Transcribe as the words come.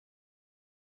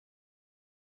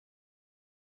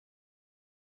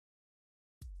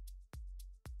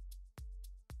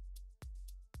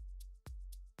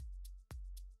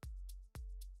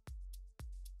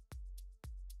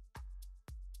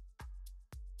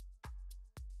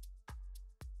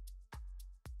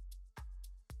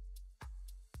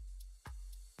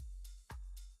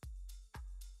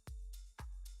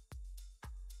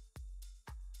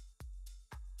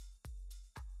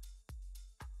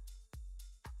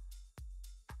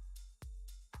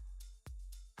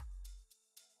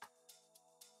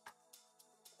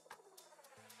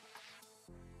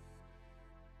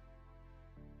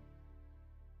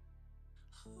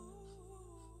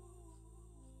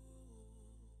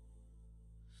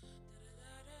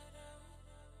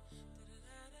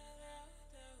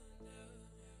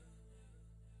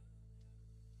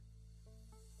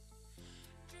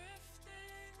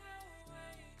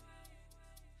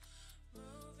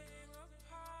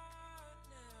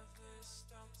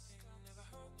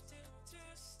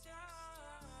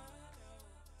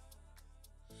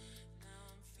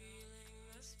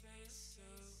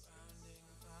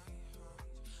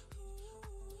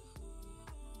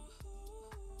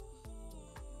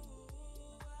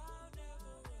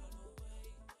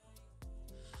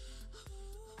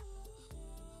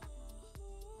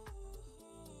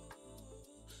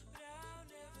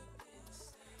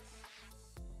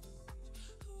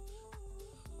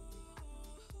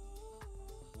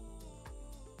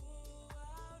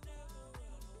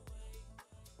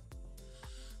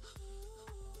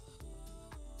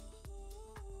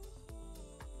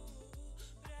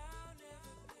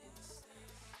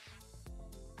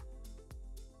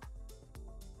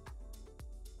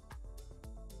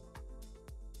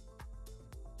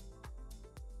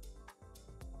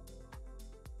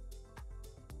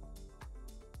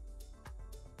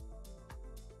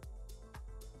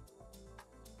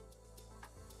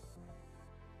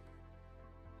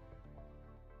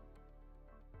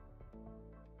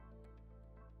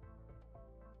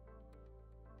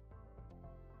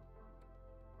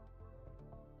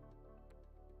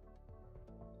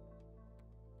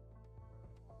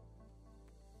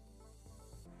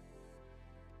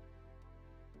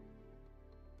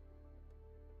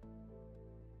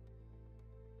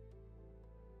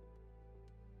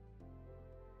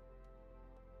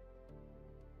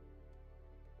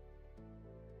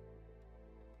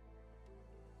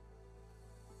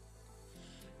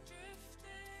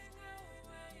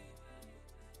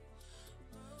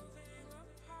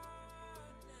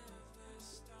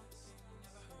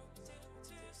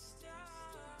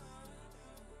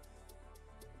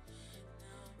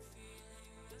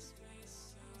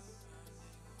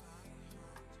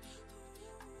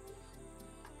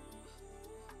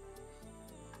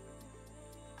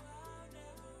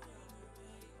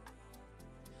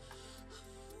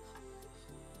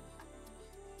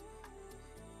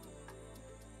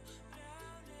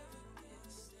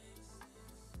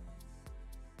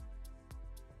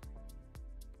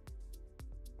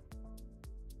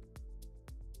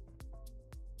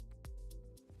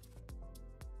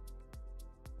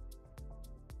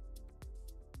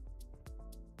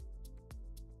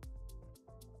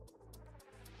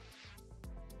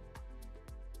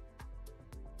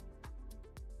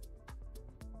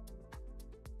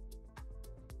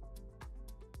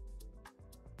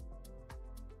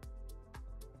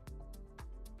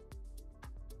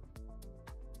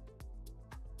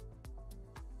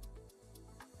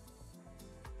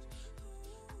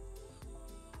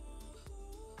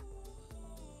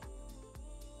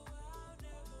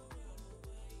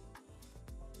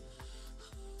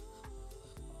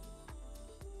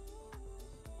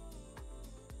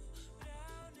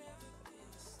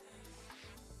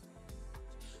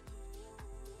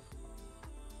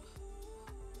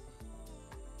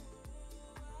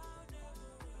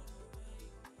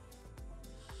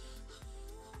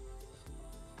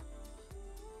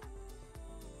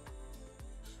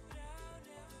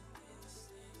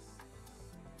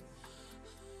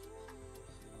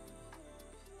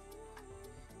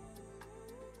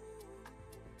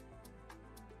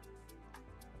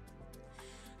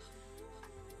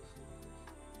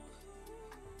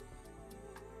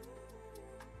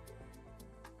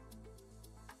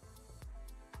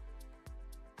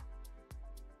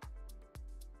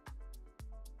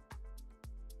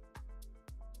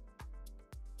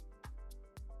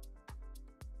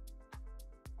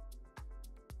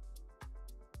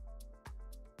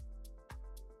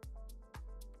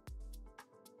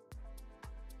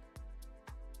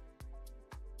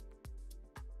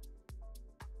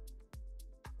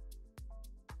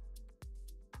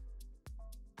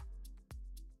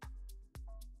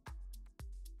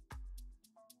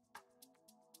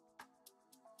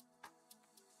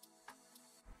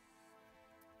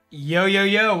Yo, yo,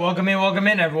 yo, welcome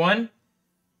in, everyone.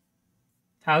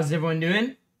 How's everyone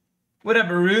doing? What up,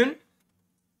 Arun?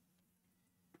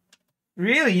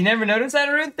 Really? You never noticed that,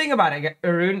 Arun? Think about it,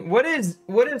 Arun. What is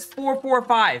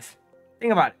 445?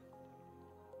 Think about it.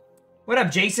 What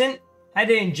up, Jason? How you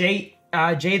doing, Jay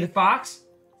the Fox?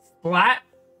 Flat.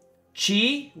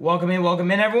 Chi. Welcome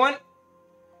in, everyone.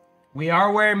 We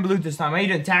are wearing blue this time. How you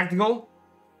doing, Tactical?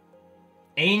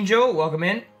 Angel, welcome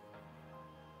in.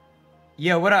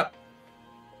 Yo, what up?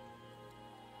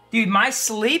 Dude, my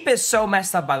sleep is so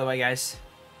messed up, by the way, guys.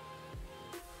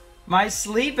 My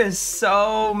sleep is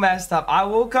so messed up. I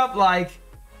woke up like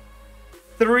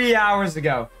 3 hours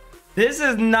ago. This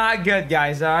is not good,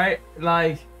 guys, all right?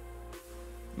 Like,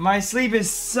 my sleep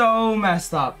is so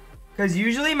messed up. Because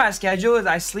usually my schedule is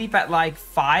I sleep at like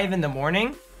 5 in the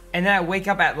morning. And then I wake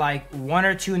up at like 1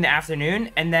 or 2 in the afternoon.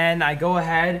 And then I go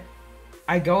ahead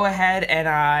and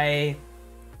I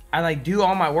like do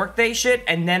all my workday shit.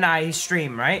 And then I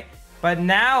stream, right? But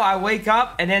now I wake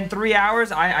up and then 3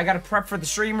 hours, I gotta prep for the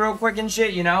stream real quick and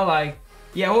shit, you know? Like,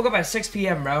 yeah, I woke up at 6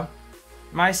 p.m., bro.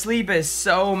 My sleep is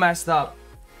so messed up.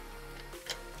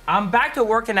 I'm back to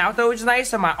working out though, which is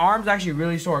nice. So my arm's actually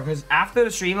really sore because after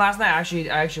the stream last night, I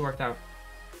actually worked out.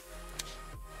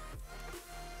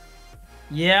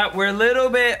 Yeah, we're a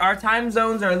little bit, our time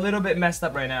zones are a little bit messed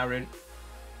up right now, Rude.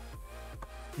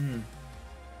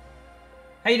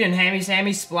 How you doing, Hammy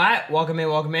Sammy Splat? Welcome in,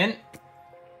 welcome in.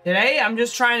 Today, I'm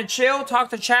just trying to chill, talk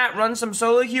to chat, run some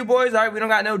solo queue, boys. All right, we don't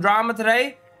got no drama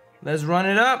today. Let's run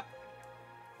it up.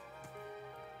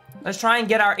 Let's try and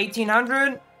get our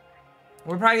 1800.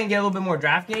 We're probably gonna get a little bit more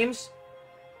draft games.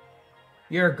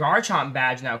 You're a Garchomp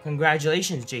badge now.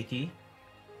 Congratulations, JT.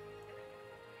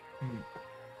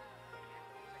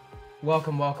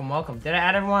 Welcome, welcome, welcome. Did I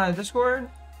add everyone on the Discord?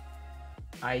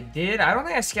 I did. I don't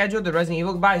think I scheduled the Resident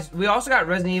Evil buys. We also got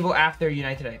Resident Evil after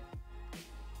Unite today.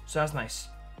 So that's nice.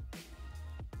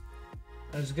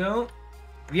 Let's go.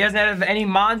 If you guys have any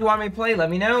mods you want me to play, let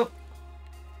me know.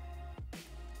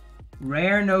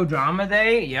 Rare no drama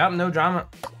day. Yep, no drama.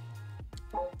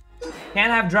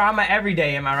 Can't have drama every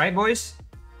day, am I right, boys?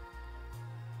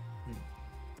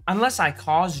 Unless I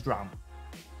cause drama.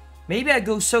 Maybe I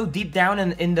go so deep down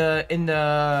in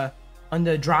the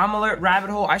drama alert rabbit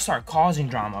hole, I start causing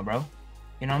drama, bro.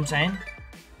 You know what I'm saying?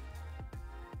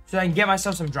 So I can get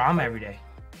myself some drama every day.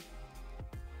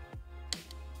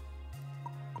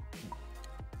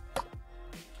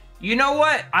 You know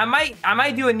what? I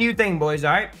might do a new thing, boys,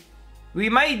 all right? We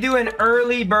might do an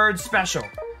early bird special.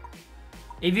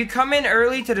 If you come in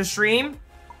early to the stream,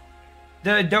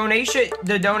 the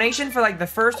donation for like the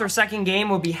first or second game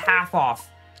will be half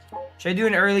off. Should I do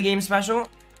an early game special?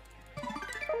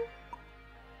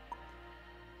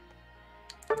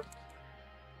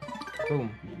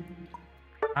 Boom.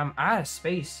 I'm out of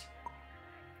space.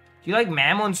 Do you like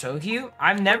Mammal and Sokyu?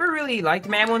 I've never really liked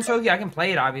Mammal and Sokyu. I can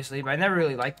play it, obviously, but I never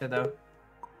really liked it, though.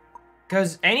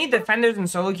 Because any defenders in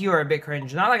solo queue are a bit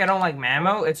cringe. Not like I don't like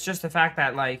Mammo. It's just the fact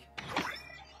that, like...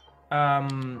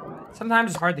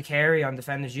 sometimes it's hard to carry on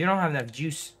defenders. You don't have enough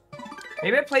juice.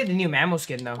 Maybe I played the new Mammo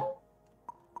skin, though.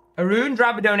 Arun,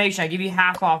 drop a donation. I give you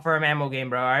half off for a Mammo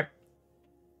game, bro, alright?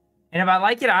 And if I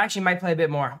like it, I actually might play a bit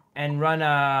more. And run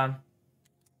a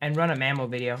Mammo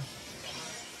video.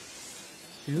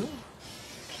 2?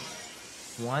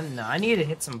 1? No, I need to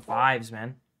hit some 5s,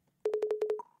 man.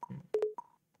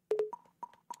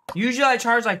 Usually I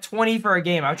charge like 20 for a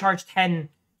game. I'll charge 10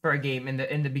 for a game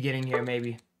in the beginning here,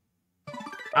 maybe.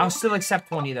 I'll still accept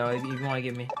 20 though, if you want to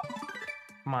give me.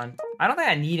 Come on. I don't think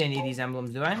I need any of these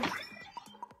emblems, do I?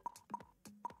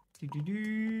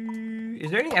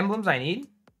 Is there any emblems I need?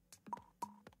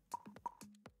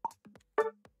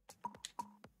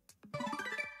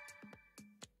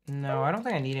 No, I don't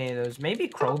think I need any of those. Maybe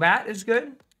Crobat is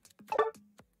good.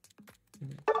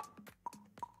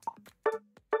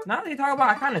 Now that you talk about,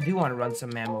 I kind of do want to run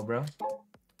some Mammo, bro.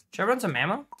 Should I run some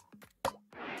Mammo?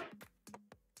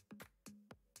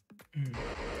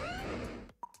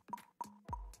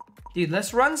 Dude,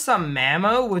 let's run some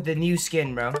Mammo with the new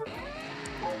skin, bro.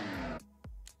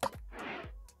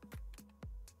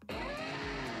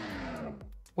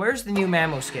 Where's the new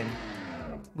Mammo skin?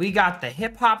 We got the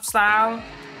hip-hop style.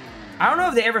 I don't know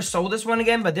if they ever sold this one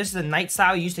again, but this is the night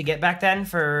style you used to get back then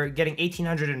for getting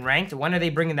 1800 in ranked. When are they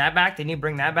bringing that back? They need to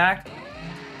bring that back.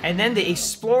 And then the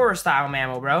Explorer style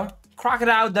Mammo, bro.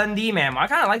 Crocodile Dundee Mammo. I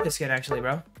kind of like this skin, actually,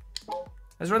 bro.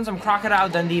 Let's run some Crocodile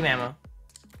Dundee Mammo.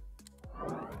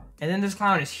 And then this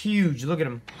clown is huge. Look at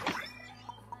him.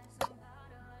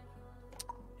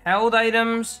 Held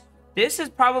items. This is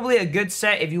probably a good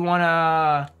set if you want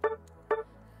to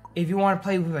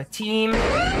play with a team.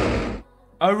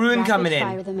 Arun coming in.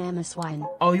 Rapid fire the Mamoswine.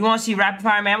 Oh, you want to see Rapid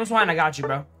Fire Mamoswine? I got you,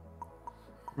 bro.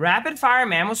 Rapid Fire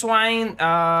Mamoswine,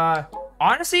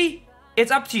 honestly, it's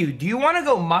up to you. Do you want to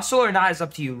go muscle or not? It's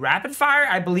up to you. Rapid Fire,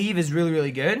 I believe, is really,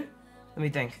 really good. Let me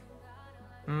think.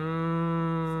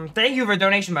 Thank you for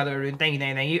donation, by the way, Arun. Thank you,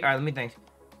 thank you. All right, let me think.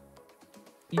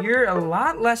 You're a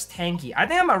lot less tanky. I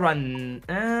think I'm going to run...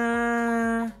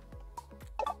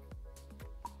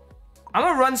 I'm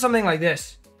going to run something like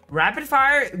this. Rapid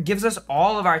Fire gives us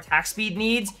all of our attack speed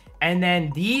needs, and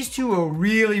then these two will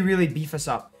really, really beef us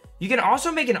up. You can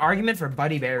also make an argument for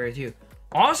Buddy Barrier too.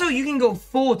 Also, you can go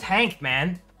full tank,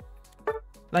 man.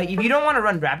 Like, if you don't want to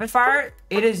run rapid fire,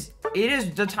 it is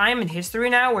the time in history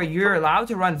now where you're allowed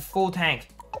to run full tank.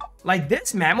 Like,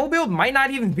 this mammal build might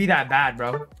not even be that bad,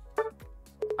 bro.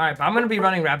 Alright, but I'm going to be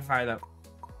running rapid fire, though.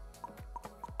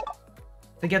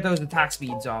 To get those attack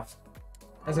speeds off.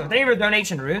 Let's go. Thank you for the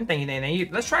donation, Rune. Thank you, thank you.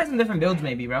 Let's try some different builds,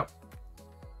 maybe, bro.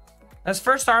 Let's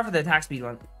first start with the attack speed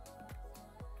one.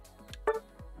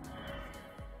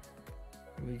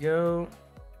 Here we go.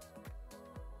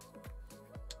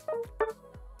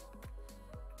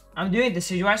 I'm doing the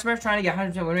Decidueye Smurf, trying to get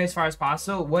 100% win rate as far as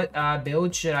possible. What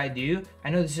build should I do?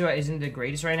 I know the Decidueye isn't the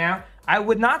greatest right now. I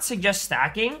would not suggest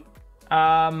stacking.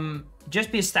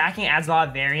 Just because stacking adds a lot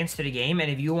of variance to the game,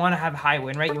 and if you want to have high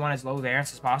win rate, you want as low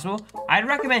variance as possible. I'd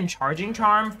recommend Charging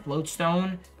Charm,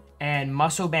 Floatstone, and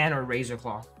Muscle Band or Razor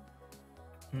Claw.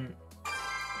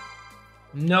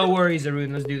 No worries,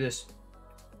 Arun. Let's do this.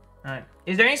 All right.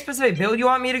 Is there any specific build you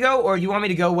want me to go, or you want me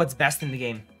to go what's best in the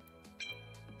game?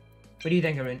 What do you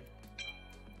think, Arun?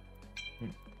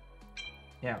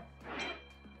 Yeah.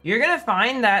 You're gonna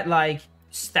find that, like,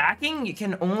 stacking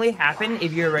can only happen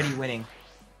if you're already winning.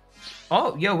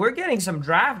 Oh, yo, we're getting some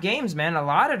draft games, man. A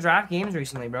lot of draft games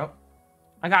recently, bro.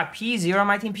 I got P0 on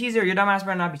my team. P0, your dumbass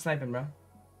better not be sniping, bro.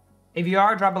 If you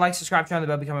are, drop a like, subscribe, turn on the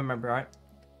bell, become a member, alright?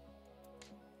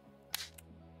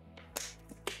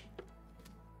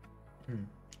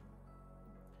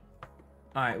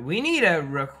 Alright, we need a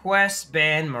request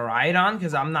ban Miraidon,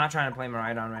 because I'm not trying to play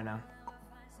Miraidon right now.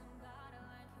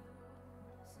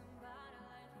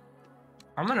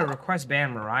 I'm gonna request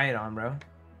ban Miraidon, bro.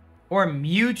 Or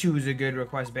Mewtwo is a good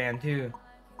request ban, too.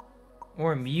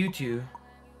 Or Mewtwo.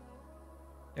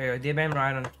 There you go, did ban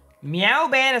Miraidon. Meow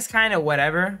ban is kind of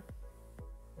whatever.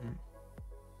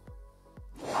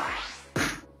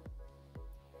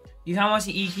 You kind of want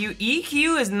to see EQ?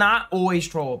 EQ is not always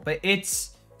troll, but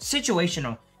it's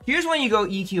situational. Here's when you go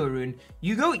EQ, Arun.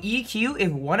 You go EQ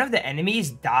if one of the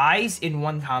enemies dies in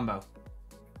one combo.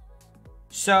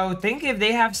 So think if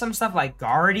they have some stuff like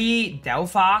Guardy,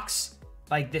 Delphox,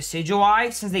 like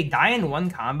Decidueye, since they die in one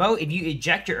combo, if you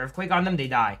eject your Earthquake on them, they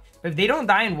die. But if they don't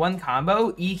die in one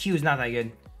combo, EQ is not that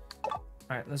good.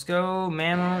 Alright, let's go,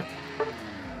 Mammoth.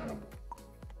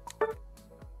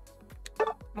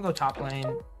 I'm gonna go top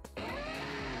lane.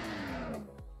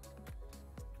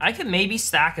 I could maybe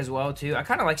stack as well, too. I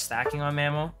kind of like stacking on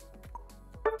Mammo.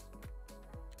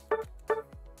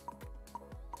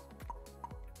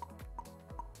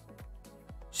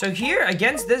 So here,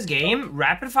 against this game,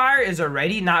 Rapid Fire is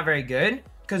already not very good.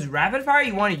 Because Rapid Fire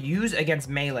you want to use against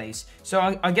melees.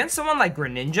 So against someone like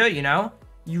Greninja, you know,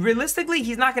 realistically,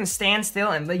 he's not going to stand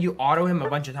still and let you auto him a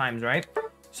bunch of times, right?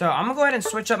 So I'm going to go ahead and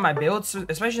switch up my builds,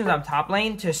 especially since I'm top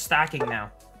lane, to stacking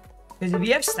now. Because if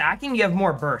you have stacking, you have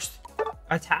more burst.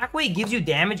 Attack weight gives you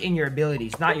damage in your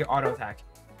abilities, not your auto attack.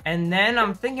 And then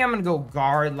I'm thinking I'm going to go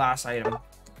guard last item.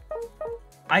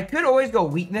 I could always go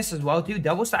weakness as well, too.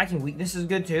 Double stacking weakness is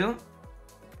good, too.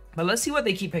 But let's see what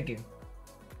they keep picking.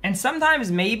 And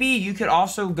sometimes maybe you could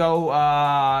also go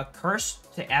curse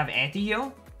to have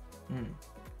anti-heal.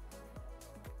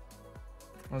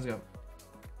 Let's go.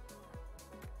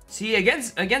 See,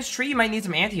 against Tree, you might need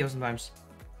some anti-heal sometimes.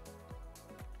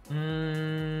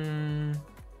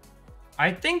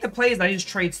 I think the play is I just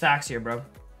trade stacks here, bro.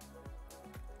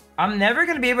 I'm never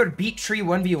going to be able to beat Tree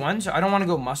 1v1, so I don't want to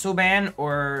go Muscle Band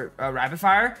or Rapid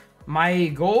Fire. My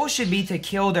goal should be to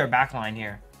kill their backline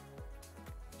here.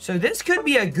 So this could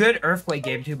be a good Earthquake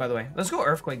game too, by the way. Let's go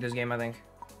Earthquake this game, I think.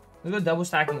 Let's go double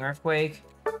stacking Earthquake.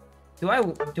 Do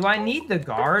I need the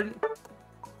guard?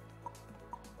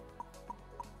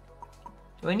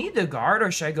 Do I need the guard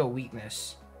or should I go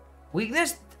weakness?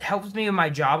 Weakness helps me with my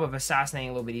job of assassinating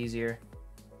a little bit easier.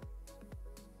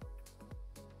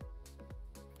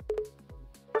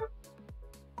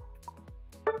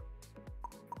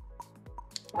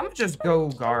 I'm gonna just go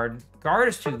guard. Guard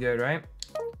is too good, right?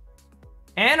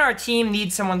 And our team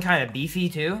needs someone kind of beefy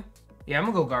too. Yeah, I'm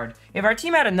gonna go guard. If our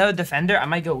team had another defender, I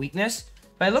might go weakness.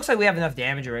 But it looks like we have enough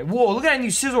damage already. Whoa, look at that new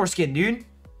Scizor skin, dude.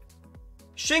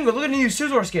 Shingo, look at the new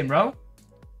Scizor skin, bro.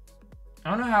 I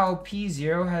don't know how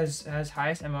P0 has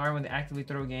highest MR when they actively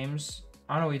throw games.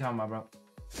 I don't know what you're talking about, bro.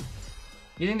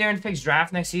 You think they're gonna fix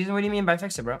draft next season? What do you mean by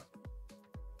fix it, bro?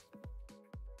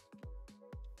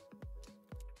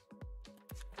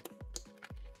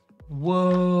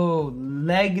 Whoa,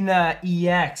 Legna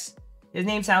EX. His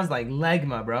name sounds like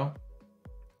Legma, bro.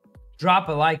 Drop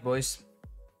a like, boys.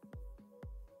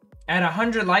 At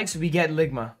 100 likes, we get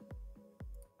Ligma.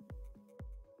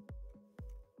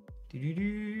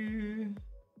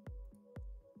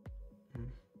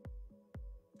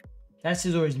 That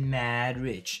Scizor is mad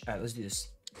rich. All right, let's do this.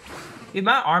 Dude,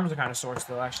 my arms are kind of sore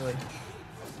still, actually. All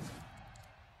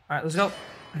right, let's go.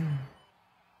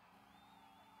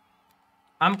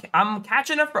 I'm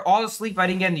catching up for all the sleep I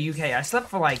didn't get in the UK. I slept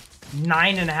for like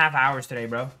 9.5 hours today,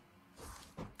 bro.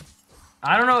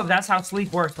 I don't know if that's how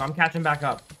sleep works, but I'm catching back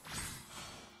up.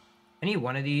 I need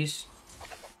one of these.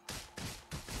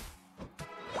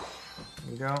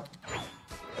 There we go.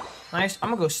 Nice. I'm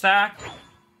gonna go stack.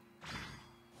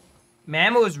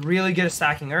 Mallow is really good at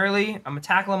stacking early. I'm gonna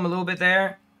tackle him a little bit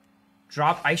there.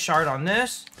 Drop Ice Shard on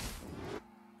this.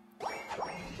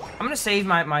 I'm gonna save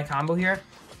my combo here.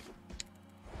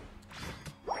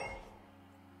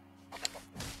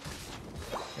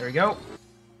 There we go.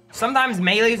 Sometimes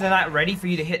melees are not ready for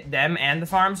you to hit them and the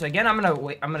farm. So again, I'm gonna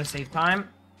wait. I'm gonna save time.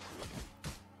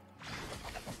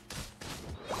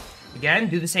 Again,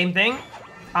 do the same thing.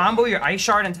 Combo your Ice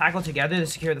Shard and tackle together to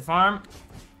secure the farm.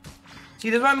 See,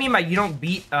 this is what I mean by you don't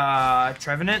beat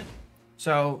Trevenant.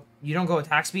 So you don't go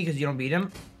attack speed because you don't beat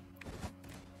him.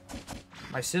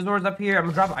 My Scizor's up here. I'm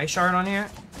gonna drop Ice Shard on here.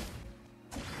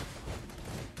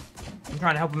 I'm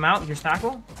trying to help him out. Here's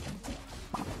tackle.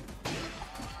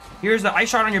 Here's the Ice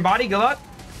Shard on your body. Good luck.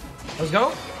 Let's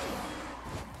go.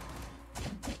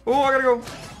 Oh, I gotta go.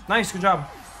 Nice, good job.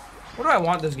 What do I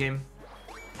want this game?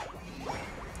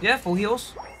 Yeah, full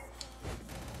heals.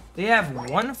 They have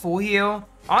one full heal.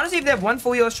 Honestly, if they have one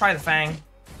full heal, let's try the Fang.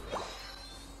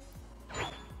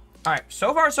 Alright,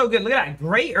 so far so good. Look at that.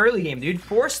 Great early game, dude.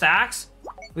 4 stacks.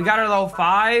 We got our level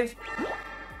 5.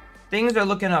 Things are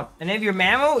looking up. And if your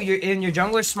Mallow, your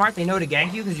jungler's smart, they know to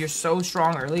gank you because you're so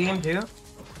strong early game, too.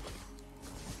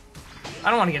 I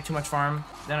don't want to get too much farm.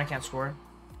 Then I can't score.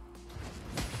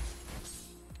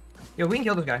 Yo, we can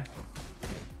kill this guy.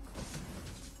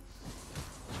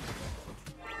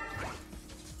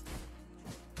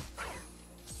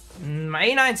 My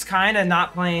A9's kind of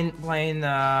not playing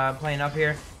up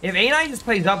here. If A9 just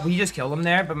plays up, we just kill him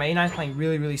there. But my A9's playing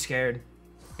really, really scared.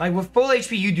 Like, with full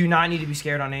HP, you do not need to be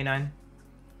scared on A9.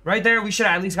 Right there, we should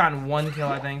have at least gotten 1 kill,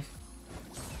 I think.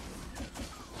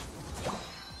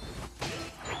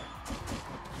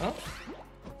 Oh.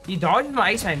 He dodges my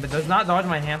Ice Fang, but does not dodge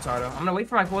my Enhance Auto. I'm going to wait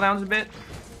for my cooldowns a bit.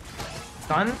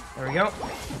 Done. There we go.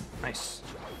 Nice.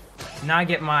 Now I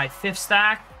get my 5th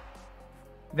stack.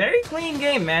 Very clean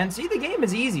game, man. See, the game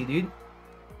is easy, dude.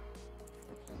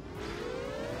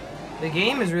 The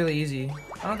game is really easy.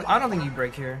 I don't think you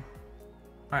break here.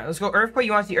 All right, let's go Earthquake.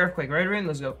 You want to see Earthquake, right, Arun?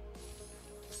 Let's go.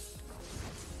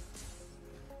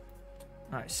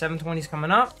 All right, 720's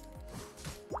coming up.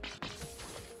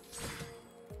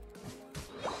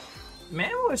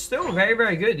 Mallow is still very,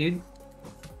 very good, dude.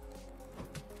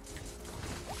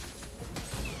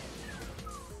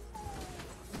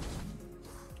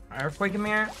 Earthquake him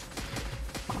here.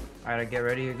 Alright, get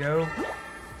ready to go.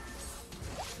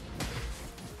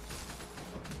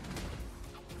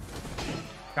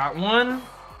 Got one.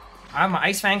 I have my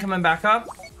Ice Fang coming back up.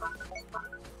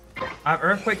 I have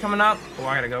Earthquake coming up. Oh,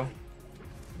 I gotta go.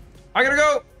 I gotta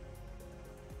go!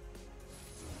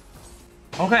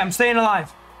 Okay, I'm staying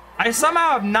alive. I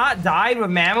somehow have not died with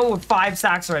Mallow with 5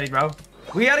 stacks already, bro.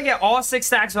 We gotta get all 6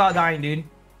 stacks without dying, dude.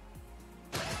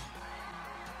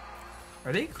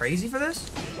 Are they crazy for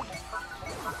this?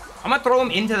 I'm gonna throw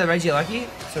him into the Regieleki,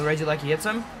 so Regieleki hits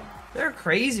him. They're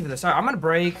crazy for this. Alright, I'm gonna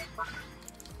break.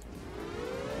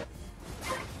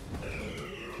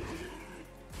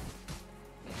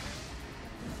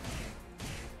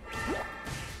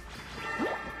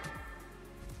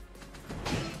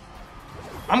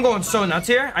 I'm going so nuts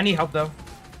here. I need help, though.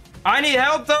 I need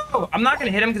help, though! I'm not gonna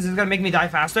hit him because it's gonna make me die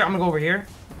faster. I'm gonna go over here.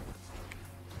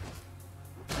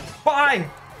 Bye!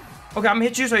 Okay, I'm gonna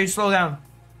hit you so you slow down.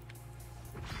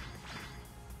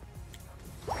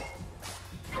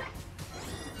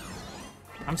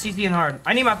 I'm CCing hard.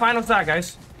 I need my final stack,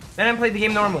 guys. Then I play the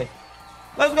game normally.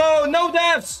 Let's go! No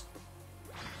deaths!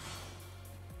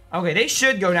 Okay, they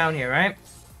should go down here, right?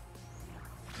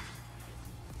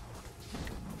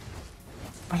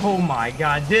 Oh my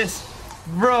god, this...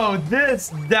 Bro,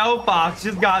 this Delphox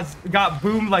just got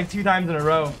boomed like 2 times in a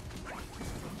row.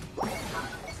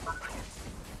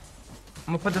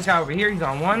 I'm gonna put this guy over here. He's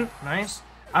on 1. Nice.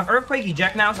 I have Earthquake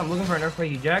Eject now, so I'm looking for an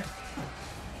Earthquake Eject.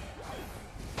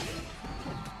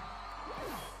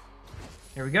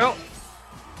 Here we go.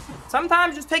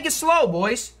 Sometimes just take it slow,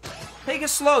 boys. Take it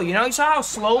slow, you know? You saw how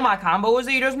slow my combo was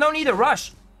there? There's no need to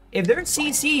rush. If they're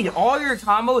CC'd, all your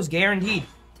combo is guaranteed.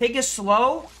 Take it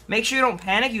slow. Make sure you don't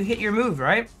panic. You hit your move,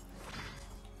 right?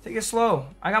 Take it slow.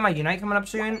 I got my Unite coming up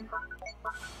soon.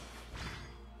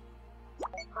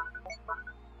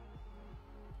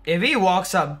 If he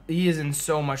walks up, he is in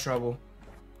so much trouble.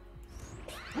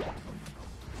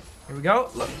 Here we go.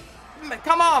 Look.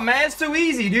 Come on, man. It's too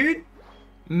easy, dude.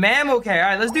 Mammo. Okay, all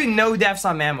right. Let's do no deaths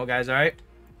on Mammo, guys, all right?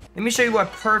 Let me show you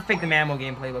what perfect the Mammo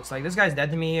gameplay looks like. This guy's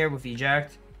dead to me here with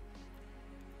eject.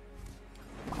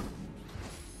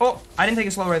 Oh, I didn't take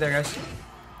it slow right there, guys.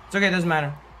 It's okay. It doesn't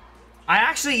matter. I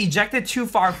actually ejected too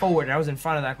far forward. I was in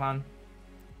front of that clown.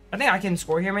 I think I can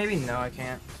score here, maybe? No, I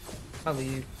can't. I'll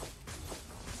leave.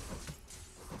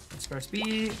 Score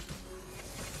speed.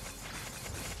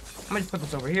 I'm gonna just put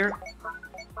this over here.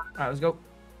 Alright, let's go.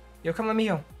 Yo, come let me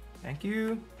heal. Thank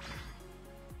you.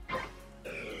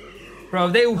 Bro,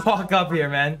 they walk up here,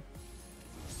 man.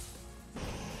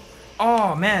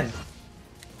 Oh, man.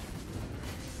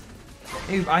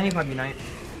 I need Puppy Knight.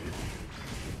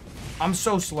 I'm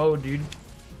so slow, dude.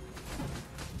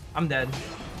 I'm dead.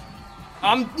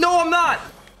 No, I'm not.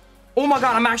 Oh my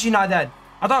god, I'm actually not dead.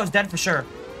 I thought I was dead for sure.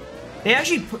 They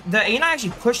actually, the A9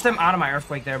 actually pushed them out of my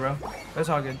earthquake there, bro. That's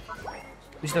all good.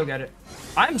 We still get it.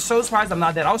 I'm so surprised I'm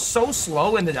not dead. I was so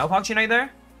slow in the Delphox Unite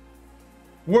there.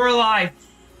 We're alive.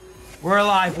 We're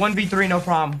alive. 1v3, no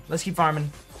problem. Let's keep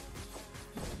farming.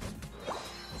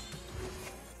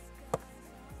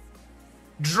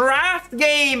 Draft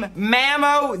game,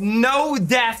 Mammo, no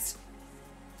deaths.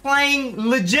 Playing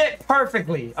legit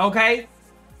perfectly, okay?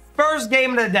 First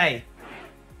game of the day.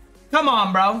 Come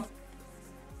on, bro.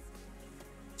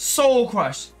 Soul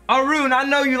Crush. Arun, I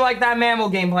know you like that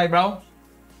Mammo gameplay, bro.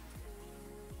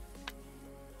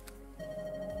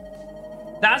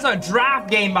 That's a draft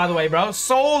game, by the way, bro.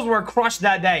 Souls were crushed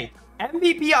that day.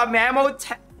 MVP on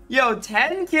Mammo. Yo,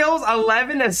 10 kills,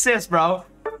 11 assists, bro.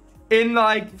 In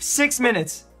like 6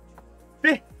 minutes.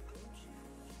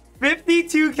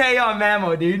 52k on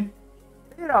Mammo, dude.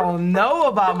 You don't know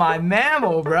about my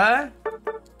Mammo, bruh.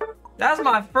 That's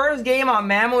my first game on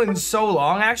Mammo in so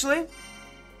long, actually.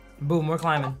 Boom, we're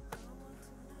climbing.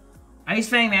 Ice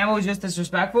Fang Mammo is just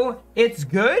disrespectful. It's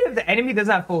good if the enemy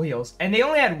doesn't have full heals. And they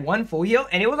only had 1 full heal,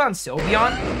 and it was on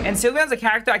Sylveon. And Sylveon's a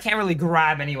character I can't really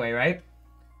grab anyway, right?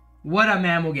 What a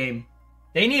Mammo game.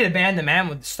 They need to ban the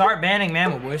Mammo. Start banning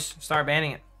Mammo, boys. Start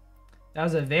banning it. That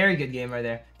was a very good game right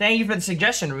there. Thank you for the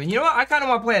suggestion, Ruin. You know what? I kind of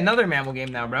want to play another Mammo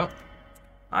game now, bro.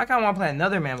 I kind of want to play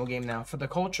another Mammo game now for the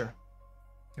culture.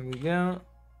 Here we go.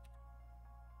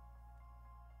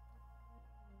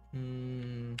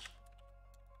 Boom.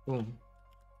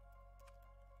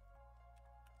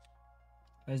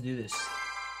 Let's do this.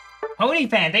 Pony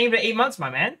Fan, thank you for 8 months, my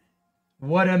man.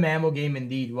 What a Mammo game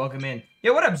indeed. Welcome in.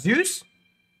 Yo, what up, Zeus?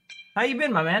 How you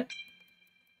been, my man?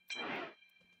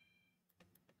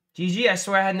 GG, I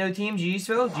swear I had no team. GG's,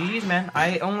 Phil. GG's, man.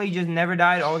 I only just never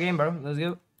died all game, bro. Let's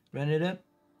go. Run it up.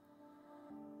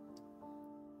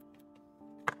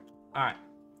 Alright.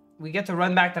 We get to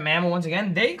run back to Mammo once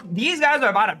again. These guys are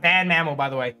about to ban Mammo, by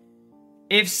the way.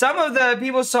 If some of the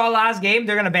people saw last game,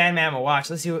 they're gonna ban Mammo. Watch.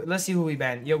 Let's see who we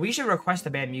ban. Yo, we should request to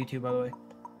ban Mewtwo, by the way.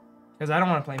 Because I don't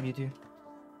want to play Mewtwo.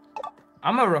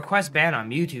 I'm gonna request ban on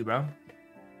Mewtwo, bro.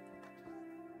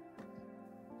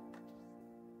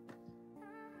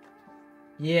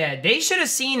 Yeah, they should have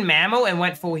seen Mammo and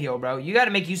went full heal, bro. You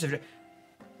gotta make use of it.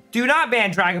 Do not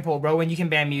ban Dragapult, bro, when you can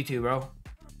ban Mewtwo, bro.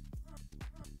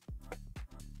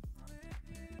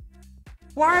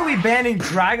 Why are we banning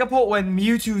Dragapult when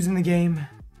Mewtwo's in the game?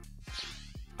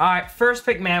 Alright, first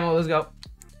pick Mammo, let's go.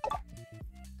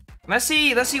 Let's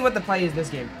see what the play is this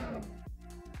game.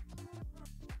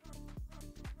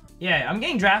 Yeah, I'm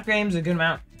getting draft games a good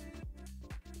amount.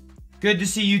 Good to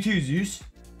see you too, Zeus.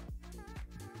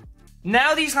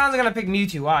 Now these clowns are gonna pick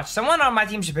Mewtwo, watch. Someone on my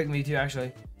team should pick Mewtwo,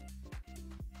 actually.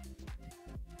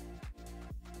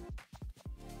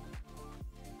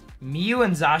 Mew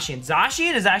and Zacian.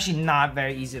 Zacian is actually not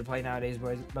very easy to play nowadays,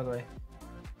 boys, by the way.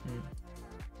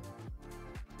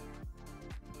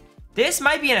 This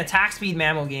might be an attack speed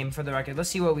Mammo game, for the record. Let's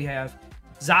see what we have.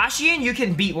 Zacian, you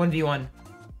can beat 1v1.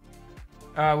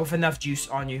 With enough juice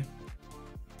on you.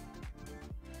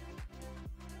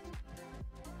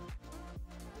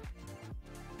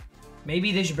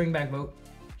 Maybe they should bring back Vote.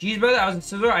 Jeez, brother, I was in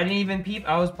Scizor. I didn't even peep.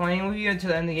 I was playing with you until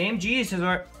the end of the game. Jeez,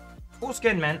 Scizor. Cool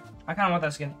skin, man. I kind of want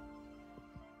that skin.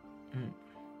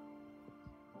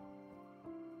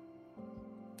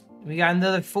 We got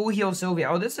another full heal Sylvia.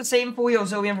 Oh, this is the same full heal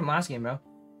Sylveon from last game, bro.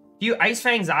 Do you Ice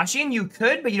Fang Zacian? You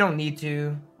could, but you don't need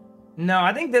to. No,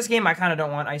 I think this game I kind of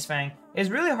don't want Ice Fang.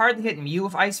 It's really hard to hit Mew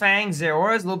with Ice Fang.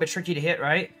 Zeraora is a little bit tricky to hit,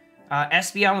 right?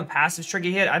 Espeon with passive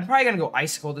tricky to hit. I'm probably going to go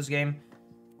Icicle this game.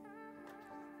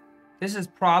 This is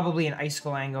probably an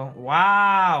Icicle angle.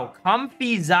 Wow.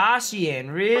 Comfy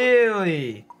Zacian.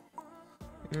 Really?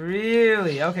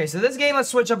 Really? Okay, so this game, let's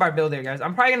switch up our build here, guys.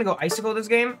 I'm probably going to go Icicle this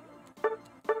game.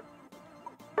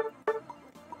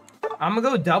 I'm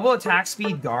gonna go double attack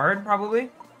speed guard,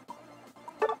 probably.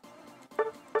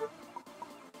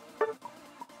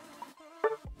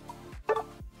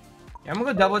 Yeah, I'm gonna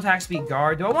go double attack speed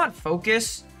guard. Do I want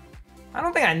focus? I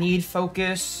don't think I need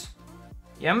focus.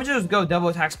 Yeah, I'm gonna just go double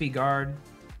attack speed guard.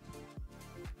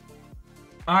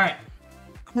 Alright.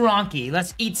 Cronky,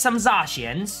 let's eat some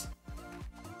Zacians.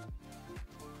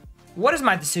 What is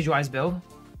my decidueye build?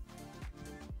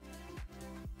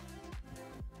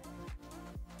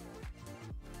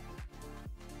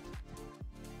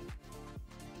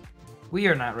 We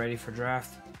are not ready for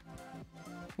draft.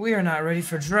 We are not ready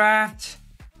for draft.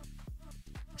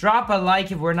 Drop a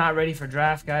like if we're not ready for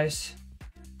draft, guys.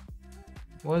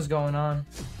 What is going on?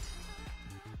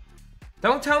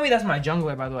 Don't tell me that's my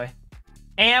jungler, by the way.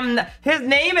 His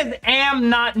name is Am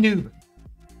Not Noob.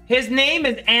 His name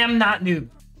is Am Not Noob.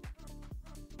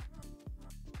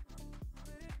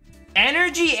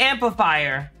 Energy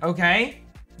Amplifier, okay?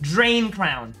 Drain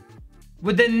Crown.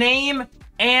 With the name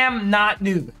Am Not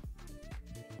Noob.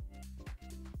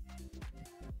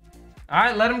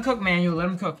 Alright, let him cook, Manuel. Let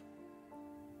him cook.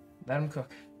 Let him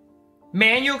cook.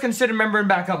 Manuel, consider membering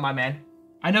back up, my man.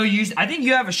 I think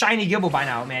you have a shiny Gibble by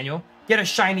now, Manuel. Get a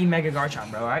shiny Mega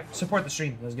Garchomp, bro, alright? Support the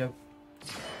stream. Let's go.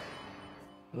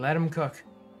 Let him cook.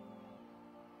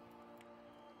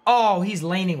 Oh, he's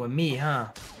laning with me, huh?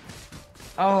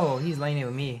 Oh, he's laning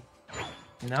with me.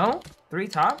 No? 3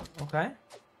 top? Okay.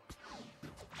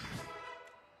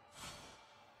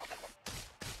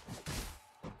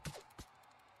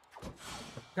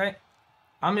 Okay.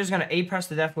 I'm just gonna A-press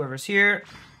to death whoever's here.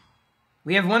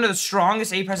 We have one of the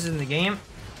strongest A-presses in the game.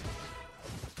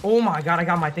 Oh my god, I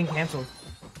got my thing canceled.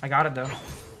 I got it though.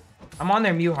 I'm on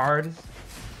their Mew hard.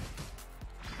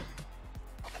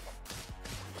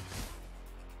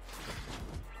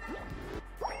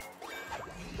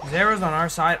 Zero's on our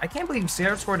side. I can't believe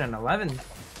Zero scored an 11.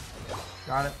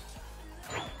 Got it.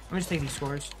 Let me just take these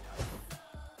scores.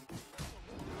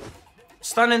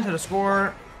 Stun into the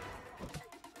score.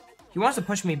 He wants to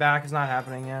push me back. It's not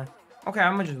happening, yeah. Okay,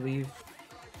 I'm gonna just leave.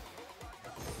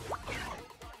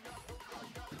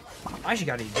 I actually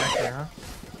got to eject there, huh?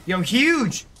 Yo,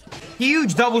 huge!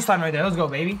 Huge double stun right there. Let's go,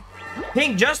 baby.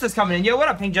 Pink Justice coming in. Yo, what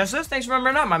up, Pink Justice? Thanks for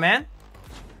remembering up, my man.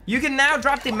 You can now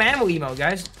drop the mammal emote,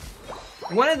 guys.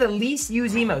 One of the least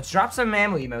used emotes. Drop some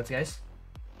mammal emotes, guys.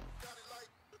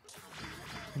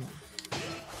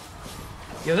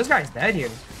 Yo, this guy's dead here.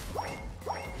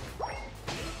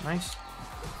 Nice.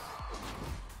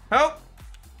 Oh!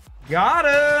 Got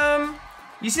him!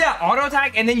 You see that auto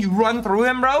attack and then you run through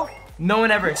him, bro? No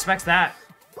one ever expects that.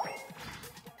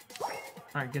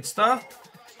 Alright, good stuff.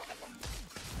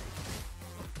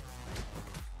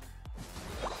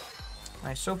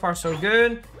 Nice, so far so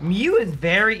good. Mew is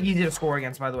very easy to score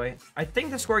against, by the way. I think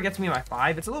the score gets me by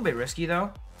 5. It's a little bit risky,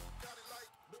 though.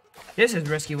 This is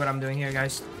risky what I'm doing here,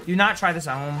 guys. Do not try this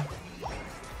at home.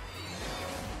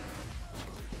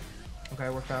 Okay,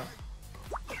 it worked out.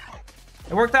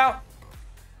 It worked out.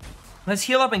 Let's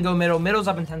heal up and go middle. Middle's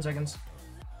up in 10 seconds.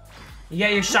 You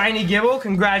got your shiny Gibble?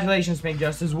 Congratulations, Pink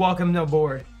Justice. Welcome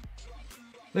aboard.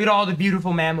 Look at all the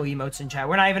beautiful mammal emotes in chat.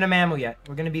 We're not even a mammal yet.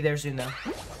 We're going to be there soon, though.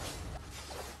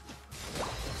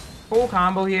 Full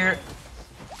combo here.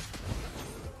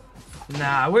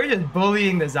 Nah, we're just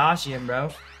bullying the Zacian, bro.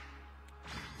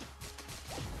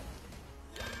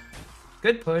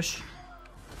 Good push.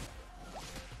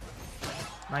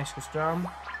 Nice job.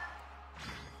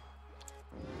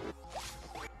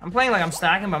 I'm playing like I'm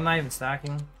stacking, but I'm not even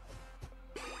stacking.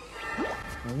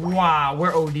 Wow,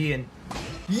 we're ODing.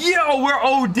 Yo, we're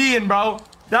ODing, bro.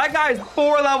 That guy's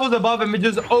 4 levels above him and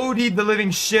just OD'd the living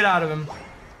shit out of him.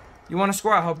 You want to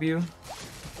score? I'll help you.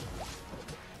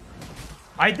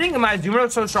 I think my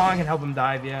Zumaro's so strong I can help him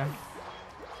dive, yeah.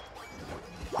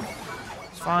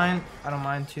 It's fine. I don't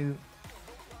mind too.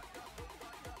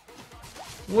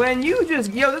 When you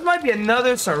just... Yo, this might be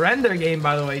another surrender game,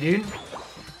 by the way, dude.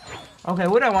 Okay,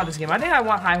 what do I want this game? I think I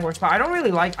want high horsepower. I don't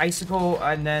really like Icicle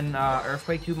and then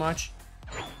Earthquake too much.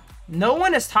 No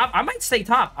one is top. I might stay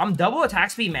top. I'm double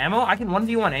attack speed mammal. I can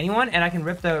 1v1 anyone, and I can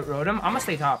rip the Rotom. I'm gonna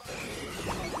stay top.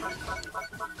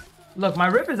 Look, my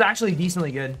rip is actually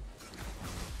decently good.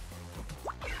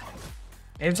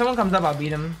 If someone comes up, I'll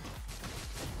beat him.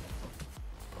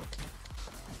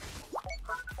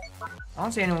 I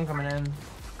don't see anyone coming in.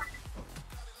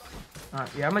 Alright,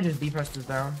 yeah, I'm gonna just B-press this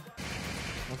down.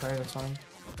 Okay, that's fine.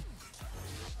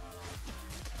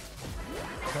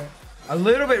 Okay. A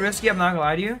little bit risky, I'm not gonna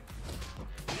lie to you.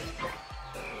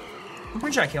 I'm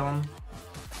pretty sure I kill him.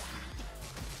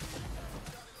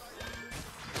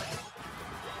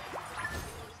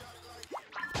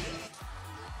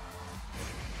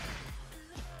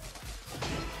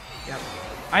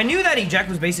 I knew that eject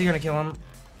was basically gonna kill him.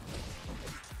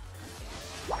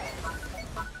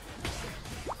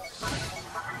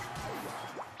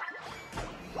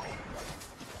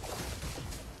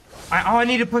 I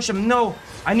need to push him. No,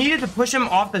 I needed to push him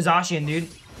off the Zacian, dude.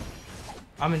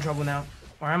 I'm in trouble now.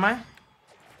 Where am I?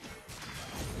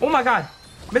 Oh my god.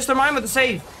 Mr. Mime with the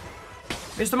save.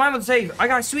 Mr. Mime with the save. I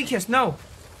got a Sweet Kiss. No.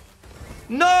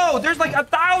 No, there's like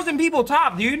 1,000 people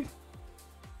top, dude.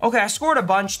 Okay, I scored a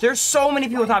bunch. There's so many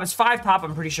people top. It's 5 top,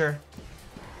 I'm pretty sure.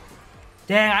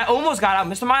 Dang, I almost got out.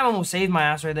 Mr. Mime almost saved my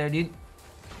ass right there, dude.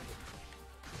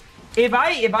 If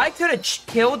I could have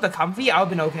killed the Comfy, I would have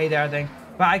been okay there, I think.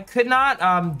 But I could not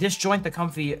disjoint the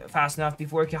Comfy fast enough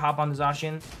before it could hop on the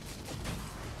Zacian.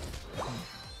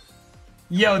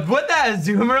 Yo, what that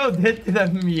Azumarill did to the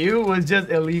Mew was just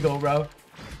illegal, bro.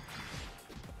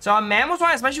 So on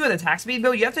Mamoswine, especially with attack speed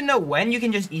build, you have to know when you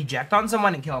can just eject on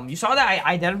someone and kill him. You saw that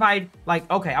I identified, like,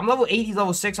 okay, I'm level 8, he's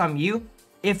level 6 on Mew.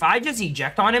 If I just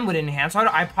eject on him with an Enhanced Auto,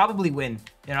 I probably win,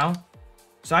 you know?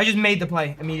 So I just made the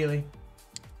play immediately.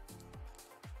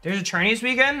 There's a tourney this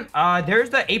weekend. There's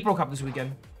the April Cup this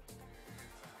weekend.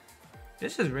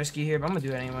 This is risky here, but I'm gonna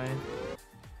do it anyway.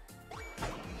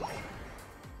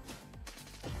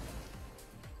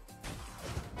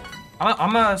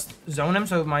 I'm gonna zone him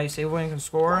so my save lane can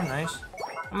score. Nice.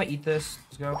 I'm gonna eat this.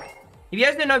 Let's go. If you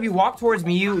guys didn't know, if you walk towards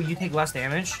Mew, you take less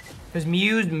damage. Because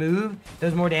Mew's move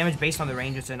does more damage based on the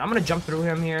range it's in. I'm gonna jump through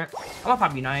him here. I'm gonna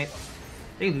pop Unite.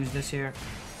 They lose this here.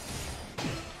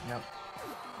 Yep.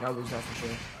 They'll lose that for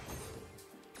sure.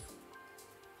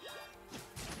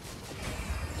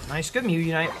 Nice. Good Mew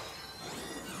Unite.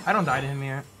 I don't die to him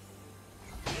here.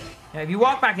 Yeah, if you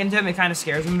walk back into him, it kind of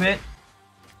scares him a bit.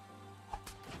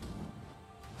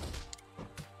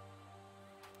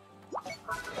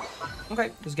 Okay,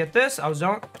 let's get this. I was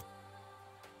zone.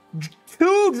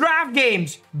 2 draft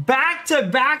games,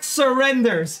 back-to-back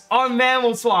surrenders on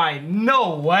Mamoswine.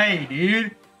 No way,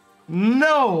 dude.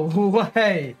 No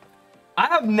way. I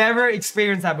have never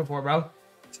experienced that before, bro.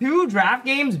 2 draft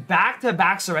games,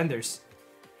 back-to-back surrenders.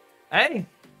 Hey,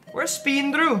 we're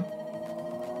speeding through.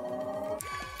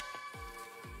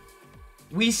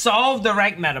 We solved the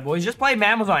rank meta, boys. Just play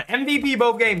Mamoswine. MVP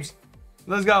both games.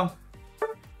 Let's go.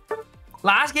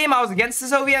 Last game, I was against the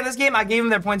Soviet. This game, I gave them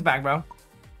their points back, bro.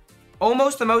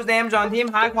 Almost the most damage on team.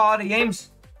 High quality games.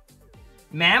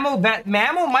 Mammo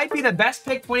might be the best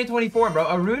pick 2024, bro.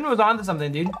 Arun was onto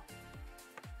something, dude.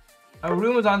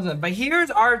 Arun was onto something. But here's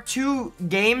our 2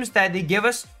 games that they give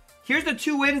us. Here's the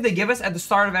 2 wins they give us at the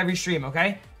start of every stream,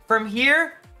 okay? From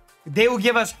here, they will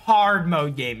give us hard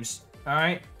mode games, all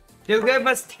right? They'll give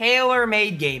us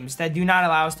tailor-made games that do not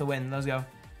allow us to win. Let's go.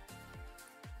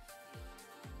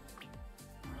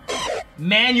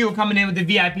 Manuel coming in with the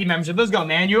VIP membership. Let's go,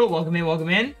 Manuel. Welcome in, welcome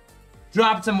in.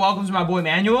 Drop some welcomes to my boy,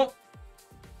 Manuel.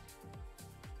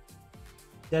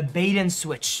 The bait and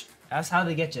switch. That's how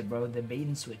they get you, bro. The bait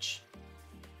and switch.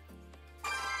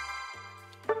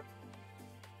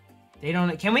 They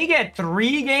don't... Can we get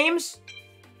 3 games?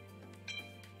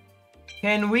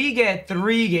 Can we get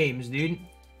 3 games, dude?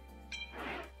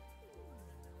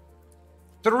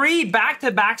 3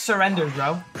 back-to-back surrenders,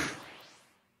 bro.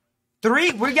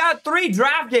 3, we got 3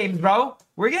 draft games, bro.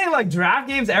 We're getting like draft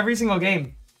games every single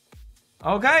game.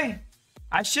 Okay.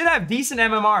 I should have decent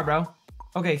MMR, bro.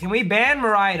 Okay, can we ban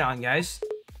Miraidon, guys?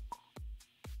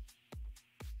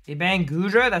 They ban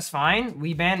Gudra, that's fine.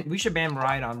 We should ban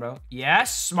Miraidon, bro.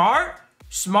 Yes, smart.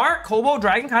 Smart. Cobalt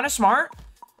Dragon, kind of smart.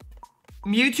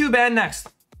 Mewtwo ban next.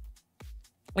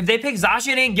 If they pick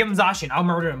Zacian in, give him Zacian. I'll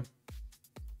murder him.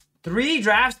 3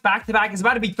 drafts back to back. It's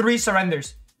about to be 3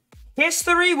 surrenders.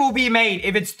 History will be made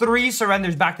if it's 3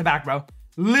 surrenders back to back, bro.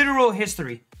 Literal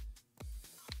history.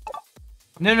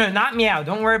 No, not Meow.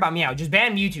 Don't worry about Meow. Just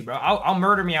ban Mewtwo, bro. I'll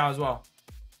murder Meow as well.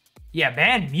 Yeah,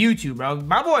 ban Mewtwo, bro.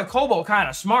 My boy Cobalt kind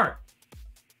of smart.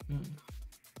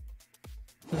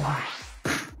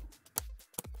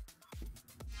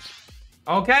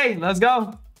 Okay, let's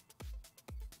go.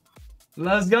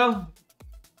 Let's go.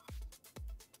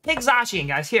 Pick Zacian,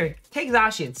 guys. Here, take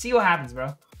Zacian. See what happens,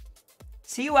 bro.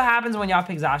 See what happens when y'all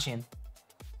pick Zacian.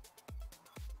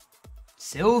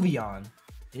 Sylveon.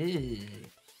 Ew.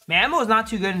 Mammo is not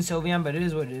too good in Sylveon, but it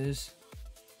is what it is.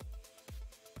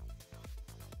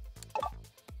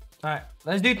 Alright,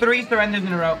 let's do 3 surrenders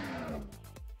in a row.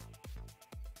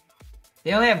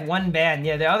 They only have 1 ban.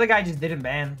 Yeah, the other guy just didn't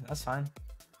ban. That's fine.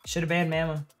 Should have banned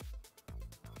Mammo.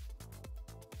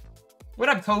 What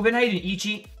up, Coven? How you doing,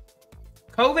 Ichi?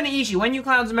 Coven and Ichi, when you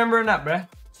clowns remembering up, bruh?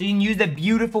 So you can use the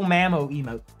beautiful Mammo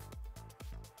emote.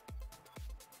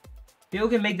 Bill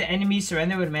can make the enemy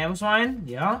surrender with Mamoswine.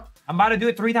 Yeah. I'm about to do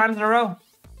it 3 times in a row.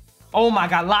 Oh my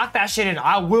god, lock that shit in.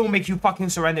 I will make you fucking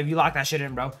surrender if you lock that shit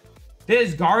in, bro.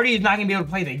 This Guardy is not gonna be able to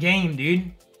play the game,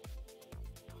 dude.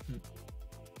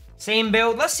 Same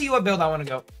build. Let's see what build I want to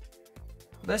go.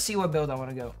 Let's see what build I want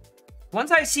to go. Once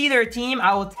I see their team,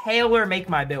 I will tailor make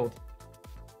my build.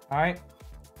 Alright.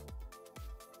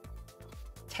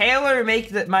 Tailor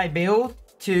make my build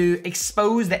to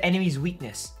expose the enemy's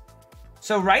weakness.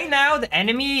 So right now, the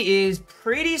enemy is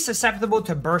pretty susceptible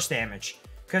to burst damage.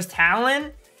 Because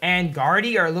Talon and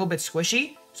Guardy are a little bit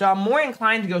squishy. So I'm more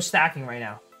inclined to go stacking right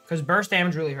now. Because burst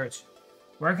damage really hurts.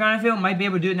 Work on it, Phil. Might be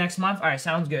able to do it next month. Alright,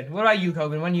 sounds good. What about you,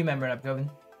 Coven? When do you member it up, Coven?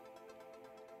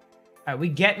 Alright, we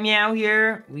get Meow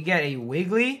here. We get a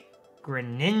Wiggly.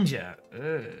 Greninja.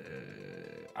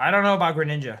 I don't know about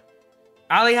Greninja.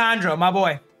 Alejandro, my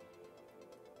boy.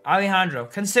 Alejandro,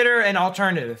 consider an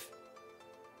alternative.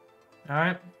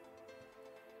 Alright.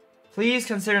 Please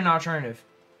consider an alternative.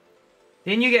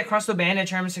 Didn't you get Crustle banned at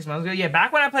tournament 6 months ago? Yeah,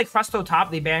 back when I played Crustle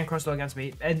top, they banned Crustle against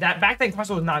me. And back then,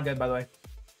 Crustle was not good, by the way.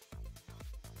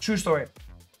 True story.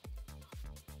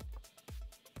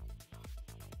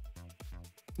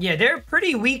 Yeah, they're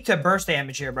pretty weak to burst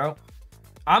damage here, bro.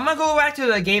 I'm gonna go back to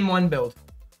the game 1 build.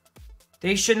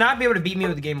 They should not be able to beat me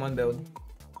with the game 1 build.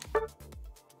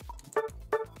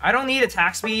 I don't need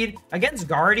attack speed. Against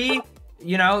Guardy,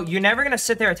 you know, you're never gonna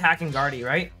sit there attacking Guardy,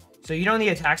 right? So you don't need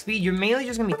attack speed. You're mainly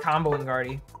just gonna be comboing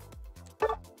Guardy.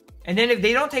 And then if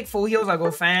they don't take full heals, I'll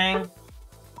go Fang.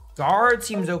 Guard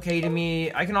seems okay to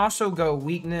me. I can also go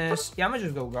weakness. Yeah, I'm gonna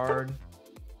just go guard.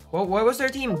 What was their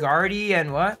team? Guardy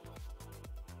and what?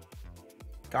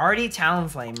 Guardy,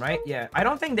 Talonflame, right? Yeah. I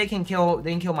don't think they can kill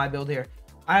my build here.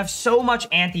 I have so much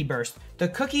anti-burst. The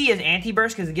cookie is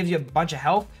anti-burst because it gives you a bunch of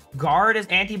health. Guard is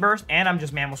anti-burst, and I'm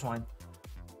just Mammal Swine.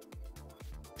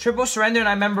 Triple surrender and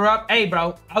I member up. Hey,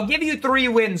 bro, I'll give you 3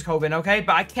 wins, Coben, okay?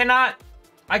 But I cannot,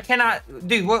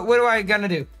 dude, what am I gonna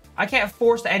do? I can't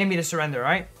force the enemy to surrender,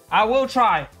 right? I will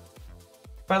try.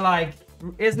 But, like,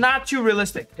 it's not too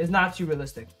realistic. It's not too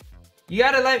realistic. You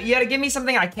gotta give me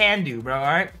something I can do, bro, all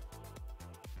right?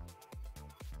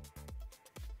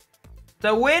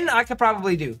 The win, I could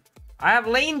probably do. I have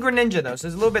lane Greninja, though, so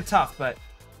it's a little bit tough, but...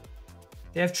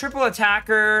 They have triple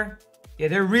attacker. Yeah,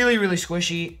 they're really, really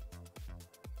squishy.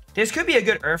 This could be a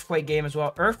good Earthquake game as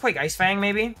well. Earthquake Ice Fang,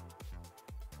 maybe?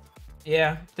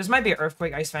 Yeah, this might be an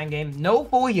Earthquake Ice Fang game. No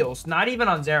full heals, not even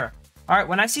on Zera. Alright,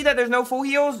 when I see that there's no full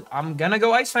heals, I'm gonna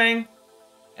go Ice Fang.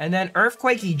 And then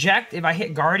Earthquake eject if I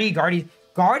hit Guardy.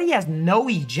 Guardy has no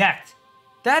eject.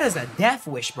 That is a death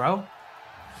wish, bro.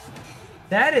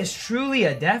 That is truly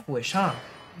a death wish, huh?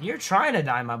 You're trying to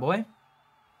die, my boy.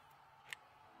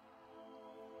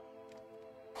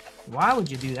 Why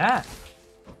would you do that?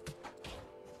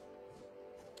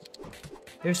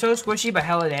 They're so squishy, but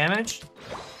hella damage.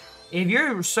 If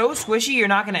you're so squishy, you're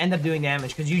not going to end up doing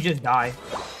damage because you just die.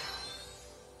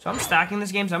 So I'm stacking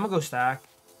this game, so I'm going to go stack.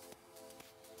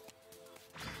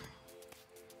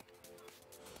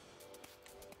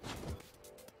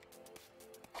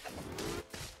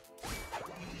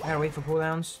 I gotta wait for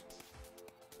cooldowns.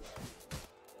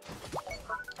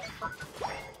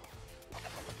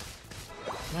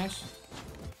 Nice.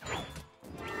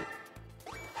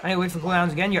 I need to wait for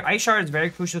cooldowns again. Your Ice Shard is very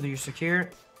crucial to your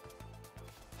secure.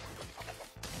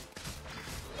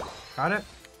 Got it.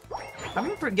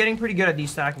 I'm getting pretty good at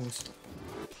these stackings.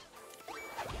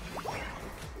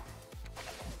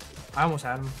 I almost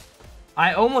had him.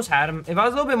 I almost had him. If I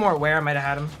was a little bit more aware, I might have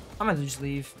had him. I'm gonna just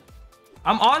leave.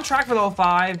 I'm on track for level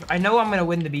 5. I know I'm gonna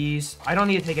win the bees. I don't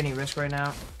need to take any risk right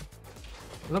now.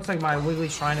 It looks like my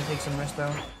Wiggly's trying to take some risk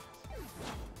though.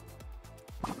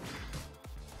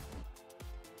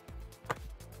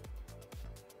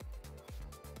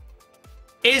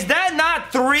 Is that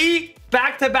not 3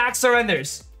 back-to-back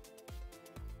surrenders?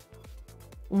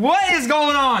 What is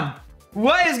going on?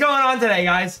 What is going on today,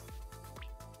 guys?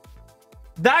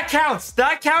 That counts.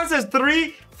 That counts as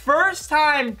 3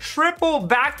 first-time triple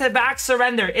back-to-back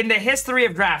surrender in the history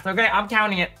of draft. Okay, I'm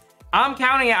counting it. I'm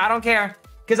counting it. I don't care.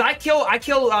 Because I kill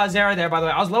Zera there, by the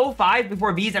way. I was level 5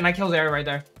 before bees, and I killed Zera right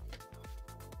there.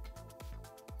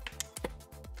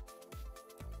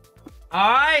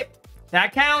 All right.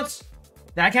 That counts.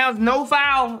 That counts. No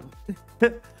foul.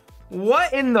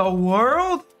 What in the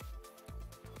world?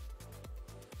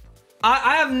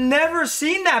 I have never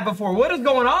seen that before. What is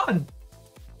going on?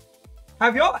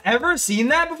 Have y'all ever seen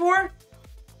that before?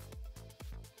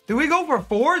 Do we go for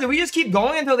 4? Do we just keep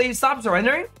going until they stop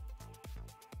surrendering?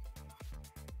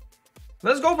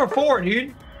 Let's go for 4,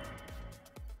 dude.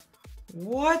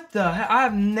 What the heck? I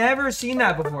have never seen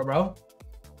that before, bro.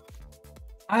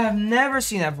 I have never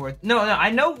seen that before. No, I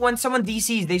know when someone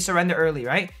DCs, they surrender early,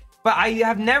 right? But I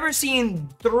have never seen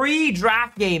 3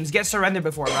 draft games get surrendered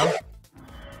before, bro.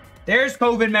 There's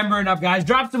COVID membering up, guys.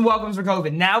 Drop some welcomes for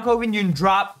COVID. Now, COVID, you can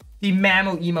drop the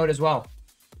Mallow emote as well.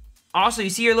 Also, you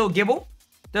see your little Gibble?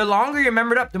 The longer you're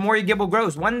membered up, the more your Gibble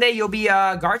grows. One day, you'll be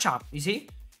a Garchomp. You see?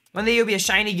 One day, you'll be a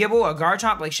shiny Gibble, a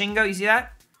Garchomp like Shingo. You see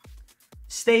that?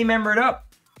 Stay membered up.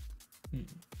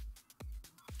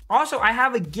 Also, I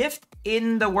have a gift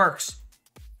in the works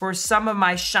for some of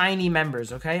my shiny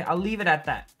members, okay? I'll leave it at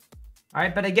that. All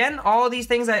right, but again, all of these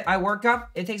things I work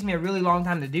up, it takes me a really long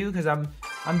time to do because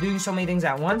I'm doing so many things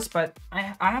at once, but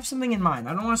I have something in mind.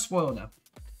 I don't want to spoil it though.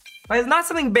 But it's not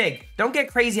something big. Don't get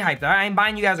crazy hyped. I ain't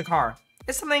buying you guys a car.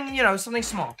 It's something, you know, something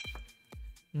small.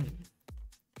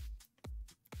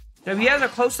 So if you guys are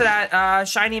close to that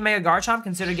shiny Mega Garchomp,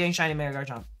 consider getting shiny Mega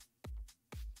Garchomp.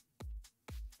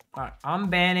 All right, I'm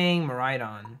banning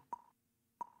Miraidon.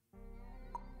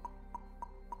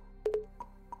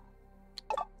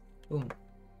 Boom.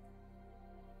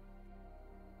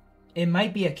 It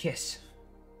might be a kiss.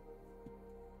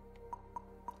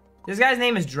 This guy's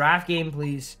name is Draft Game,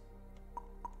 please.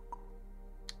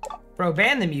 Bro,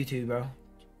 ban the Mewtwo, bro.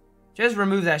 Just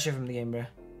remove that shit from the game, bro.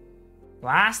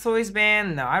 Blastoise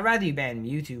ban? No, I'd rather you ban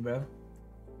Mewtwo, bro.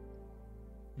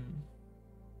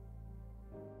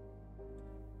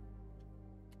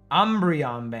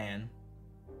 Umbreon ban.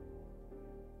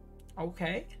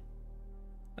 Okay.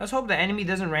 Let's hope the enemy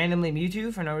doesn't randomly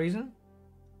Mewtwo for no reason.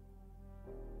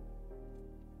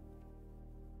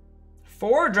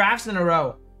 4 drafts in a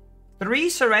row. 3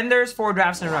 surrenders, 4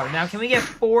 drafts in a row. Now, can we get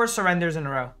 4 surrenders in a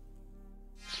row?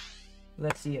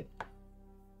 Let's see it.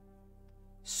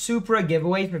 Supra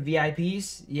giveaway for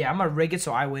VIPs. Yeah, I'm gonna rig it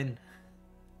so I win.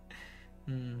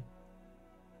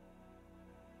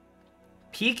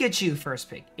 Pikachu first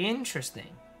pick.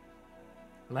 Interesting.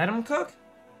 Let him cook.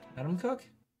 Let him cook.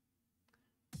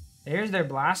 There's their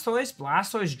Blastoise.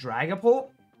 Blastoise Dragapult.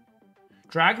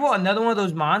 Dragapult, another one of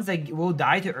those mons that will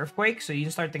die to Earthquake, so you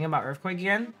can start thinking about Earthquake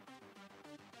again.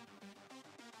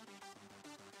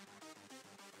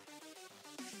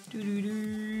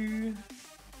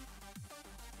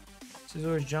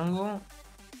 Scizor's Jungle.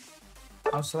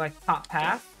 I'll select Top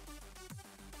Path.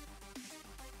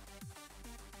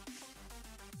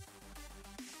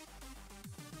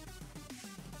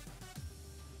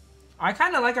 I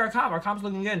kind of like our comp. Our comp's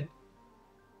looking good.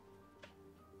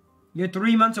 You're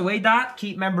 3 months away, Dot.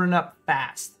 Keep membering up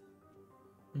fast.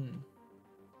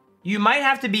 You might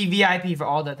have to be VIP for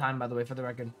all that time, by the way, for the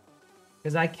record.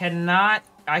 Because I cannot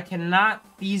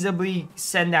feasibly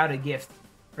send out a gift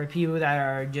for people that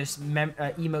are just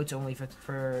emotes only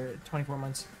for 24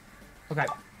 months. Okay.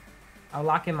 I'll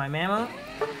lock in my Mallow.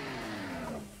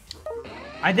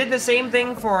 I did the same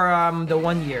thing for the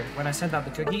 1 year when I sent out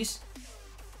the cookies.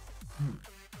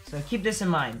 So keep this in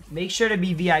mind. Make sure to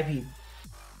be VIP.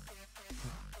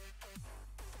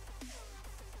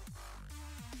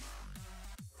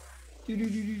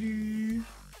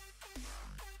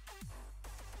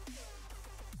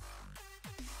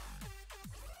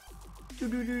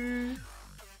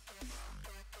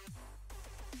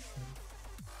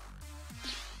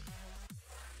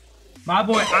 My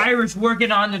boy Irish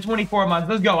working on the 24 months.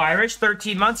 Let's go, Irish.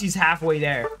 13 months. He's halfway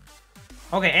there.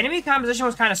 Okay, enemy composition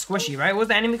was kind of squishy, right? What was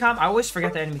the enemy comp? I always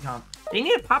forget the enemy comp. They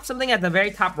need to pop something at the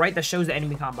very top right that shows the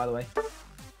enemy comp, by the way.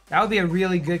 That would be a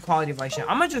really good quality of life shit.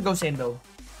 I'm gonna just go same build.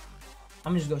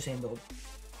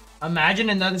 Imagine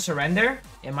another surrender.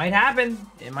 It might happen.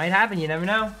 It might happen. You never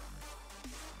know.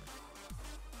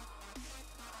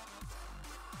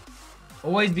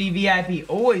 Always be VIP.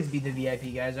 Always be the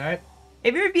VIP, guys, alright?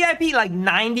 If you're VIP, like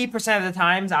 90% of the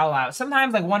times, I'll allow it.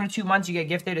 Sometimes, like 1 or 2 months, you get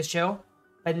gifted as chill.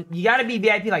 But you gotta be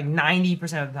VIP like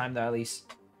 90% of the time, though, at least.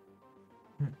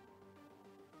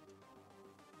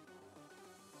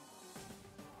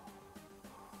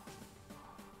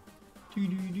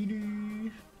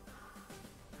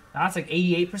 That's like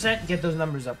 88%. Get those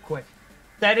numbers up quick.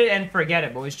 Set it and forget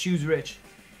it, boys. Choose rich.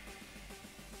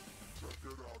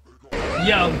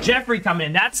 Yo, Jeffrey coming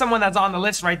in. That's someone that's on the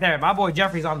list right there. My boy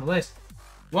Jeffrey's on the list.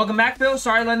 Welcome back, Phil.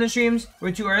 Sorry, London streams.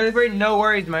 We're too early for it. No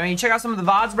worries, man. Check out some of the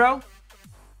VODs, bro.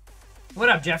 What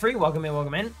up, Jeffrey? Welcome in,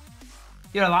 welcome in.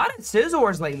 Dude, a lot of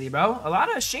Scizors lately, bro. A lot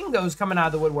of Shingos coming out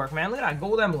of the woodwork, man. Look at that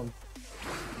gold emblem.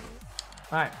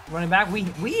 All right, running back. We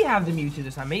have the Mewtwo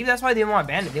this time. Maybe that's why they didn't want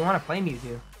to ban it. They want to play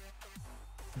Mewtwo.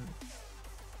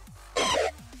 All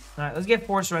right, let's get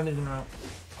 4 surrenders in a row.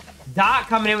 Dot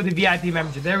coming in with the VIP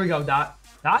membership. There we go, Dot.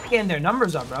 Dot getting their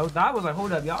numbers up, bro. Dot was like,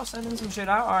 hold up, y'all sending some shit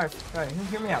out? All right,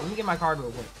 hear me out. Let me get my card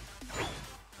real quick.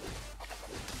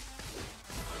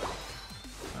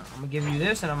 I'm gonna give you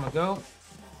this, and I'm gonna go.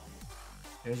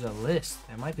 There's a list.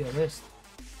 There might be a list.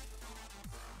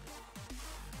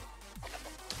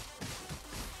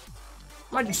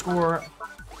 might just score.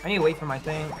 I need to wait for my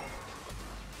thing.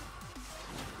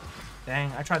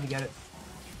 Dang, I tried to get it.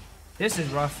 This is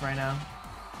rough right now.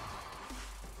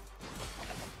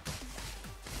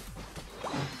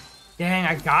 Dang,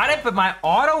 I got it, but my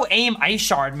auto aim ice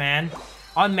shard, man.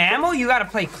 On Mammal, you gotta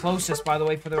play closest, by the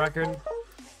way, for the record.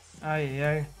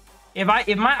 Yeah. If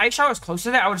my ice shard was close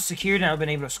to that, I would have secured and I would have been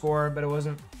able to score, but it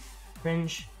wasn't.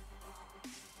 Cringe.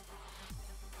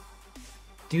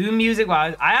 Do music.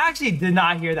 Wow, I actually did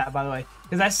not hear that, by the way,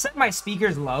 because I set my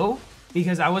speakers low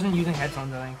because I wasn't using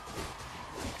headphones, I think.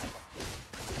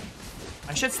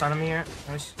 I should stun him here.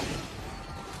 Nice.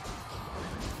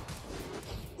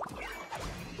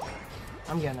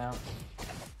 I'm getting out.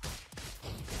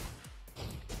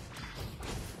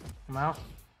 I'm out.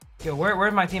 Yo,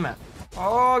 where's my team at?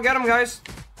 Oh, get him, guys.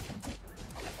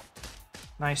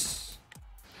 Nice.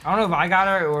 I don't know if I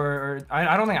got it or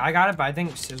I don't think I got it, but I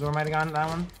think Scizor might have gotten that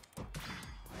one.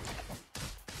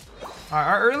 Alright,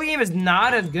 our early game is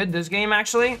not as good this game,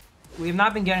 actually. We have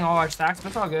not been getting all our stacks, but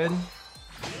it's all good.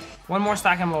 One more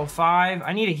stack, I'm level 5.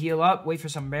 I need to heal up, wait for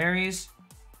some berries.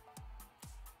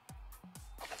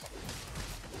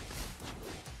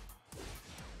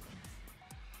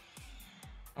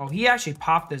 Oh, he actually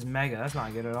popped his Mega. That's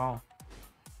not good at all.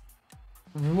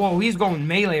 Whoa, he's going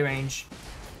melee range.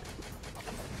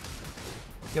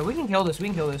 Yo, we can kill this. We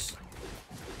can kill this.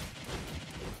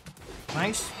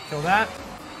 Nice. Kill that.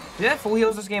 Did that full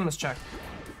heals this game? Let's check.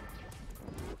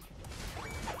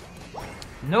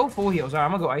 No full heals. Alright,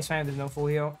 I'm gonna go Ice Fan if there's no full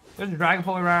heal. There's a Dragon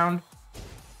Pole around.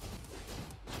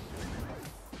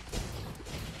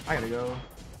 I gotta go.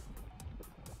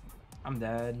 I'm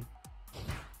dead.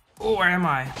 Oh, where am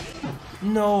I?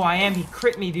 No, I am. He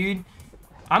crit me, dude.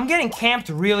 I'm getting camped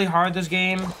really hard this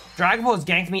game. Dragon Ball has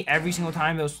ganked me every single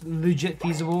time. It was legit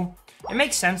feasible. It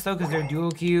makes sense, though, because they're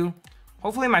dual Q.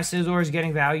 Hopefully my Scizor is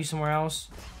getting value somewhere else.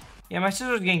 Yeah, my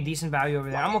Scizor is getting decent value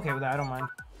over there. I'm okay with that. I don't mind.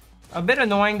 A bit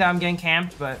annoying that I'm getting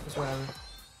camped, but it's whatever.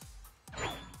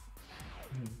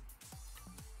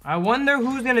 I wonder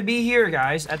who's going to be here,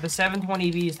 guys, at the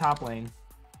 720V's top lane.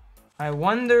 I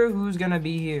wonder who's going to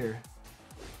be here.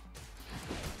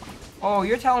 Oh,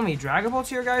 you're telling me Dragon Balls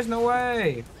here, guys? No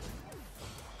way.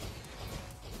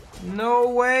 No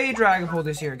way Dragon Ball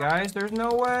this here, guys. There's no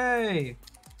way.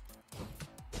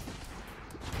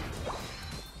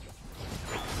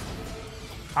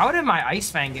 How did my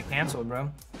Ice Fang get canceled, bro?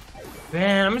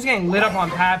 Man, I'm just getting lit up on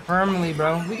Pat permanently,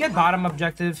 bro. We get bottom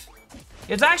objective.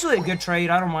 It's actually a good trade.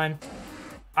 I don't mind.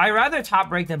 I'd rather top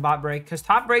break than bot break, because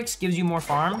top breaks gives you more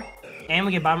farm, and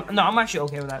we get bottom. No, I'm actually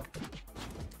okay with that.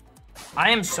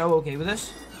 I am so okay with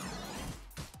this.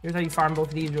 Here's how you farm both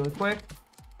of these really quick.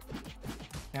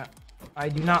 Yeah, I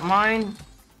do not mind.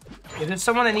 If there's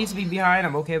someone that needs to be behind,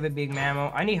 I'm okay with big Mammo.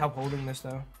 I need help holding this,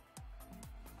 though.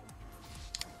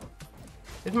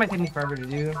 This might take me forever to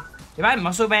do. If I had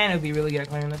Muscle Band, it would be really good at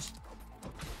clearing this.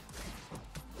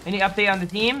 Any update on the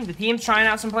team? The team's trying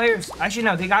out some players. Actually,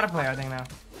 no, they got a player, I think, now.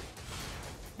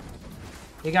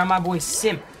 They got my boy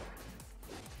Simp.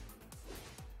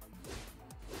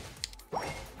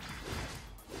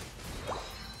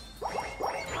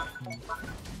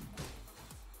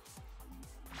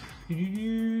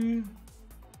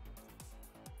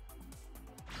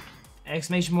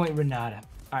 Exclamation point Renata.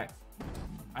 Alright.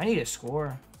 I need a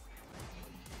score.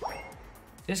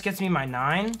 This gets me my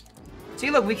 9. See,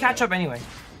 look, we catch up anyway.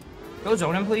 Go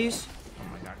zone him, please.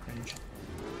 Oh my god, cringe.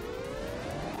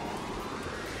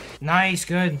 Nice,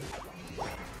 good.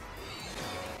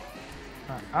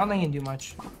 Alright, I don't think he can do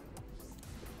much.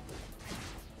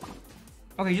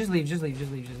 Okay, just leave, just leave,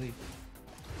 just leave, just leave.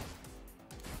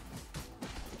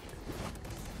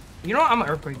 You know what? I'm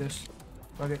gonna Earthquake this.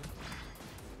 Fuck it.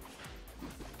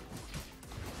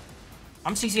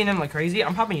 I'm CCing him like crazy.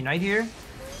 I'm popping Unite here.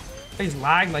 He's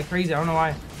lagged like crazy. I don't know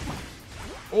why.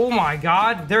 Oh my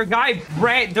god. Their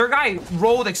guy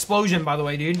rolled Explosion, by the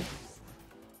way, dude.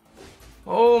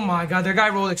 Oh my god. Their guy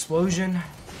rolled Explosion.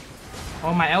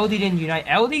 Oh, my LD didn't Unite.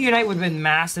 LD Unite would have been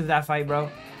massive, that fight, bro.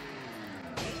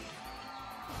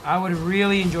 I would have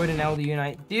really enjoyed an LD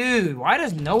Unite. Dude, why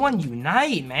does no one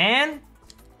Unite, man?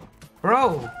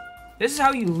 Bro, this is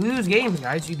how you lose games,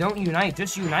 guys. You don't Unite.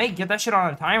 Just Unite. Get that shit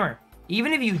on a timer.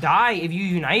 Even if you die, if you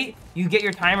Unite, you get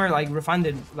your timer, like,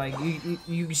 refunded. Like,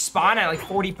 you spawn at, like,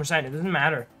 40%. It doesn't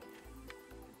matter.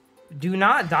 Do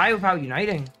not die without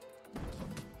Uniting.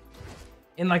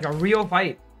 In, like, a real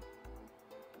fight.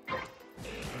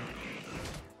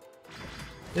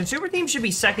 The super team should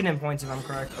be second in points, if I'm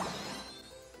correct.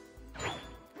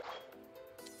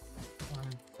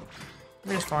 Let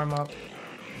me just farm up.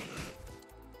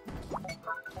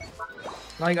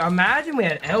 Like, imagine we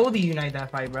had LD Unite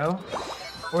that fight, bro.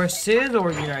 Or Sizz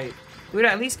or Unite. We would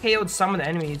at least KO'd some of the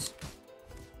enemies.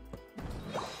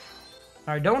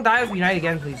 Alright, don't die with Unite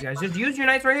again, please, guys. Just use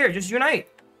Unite right here. Just Unite.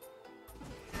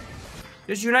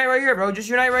 Just Unite right here, bro. Just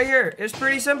Unite right here. It's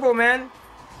pretty simple, man.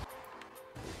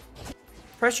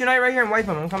 Press Unite right here and wipe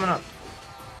him. I'm coming up.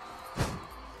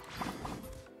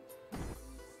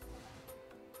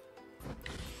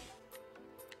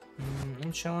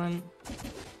 I'm chilling.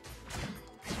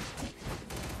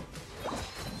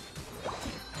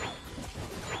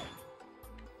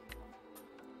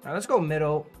 Alright, let's go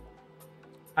middle.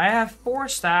 I have 4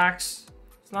 stacks.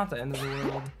 It's not the end of the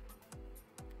world.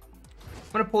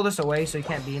 I'm gonna pull this away so you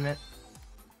can't beam it.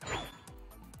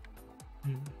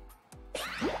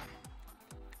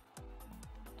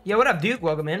 Yo, what up, Duke?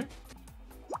 Welcome in. I'm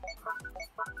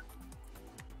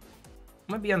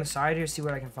gonna be on the side here, see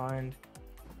what I can find.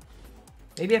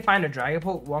 Maybe I find a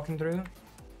Dragapult walking through.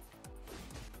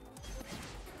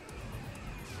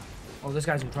 Oh, this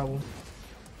guy's in trouble.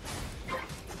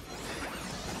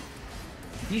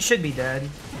 He should be dead.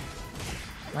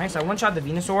 Nice, I one-shot the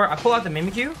Venusaur. I pull out the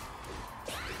Mimikyu.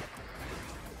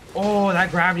 Oh,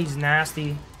 that gravity's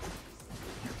nasty.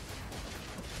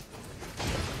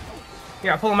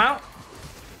 Here, I pull him out.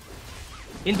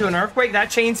 Into an Earthquake. That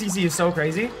chain CC is so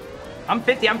crazy. I'm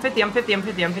 50, I'm 50, I'm 50, I'm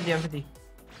 50, I'm 50, I'm 50.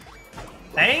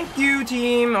 Thank you,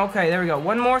 team. Okay, there we go.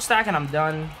 One more stack and I'm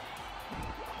done.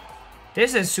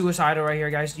 This is suicidal right here,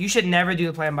 guys. You should never do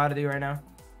the play I'm about to do right now.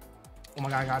 Oh my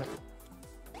god, I got it.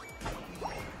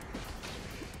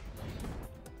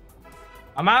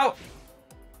 I'm out.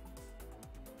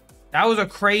 That was a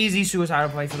crazy suicidal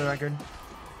play for the record.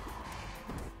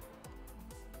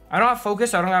 I don't have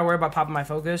focus, so I don't gotta worry about popping my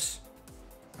focus.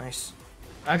 Nice.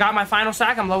 I got my final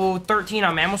stack. I'm level 13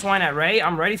 on Mamoswine at Ray.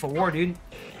 I'm ready for war, dude.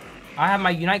 I have my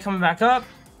Unite coming back up.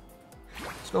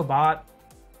 Let's go bot.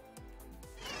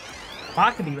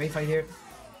 Bot could be Ray fight here.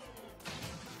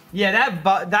 Yeah,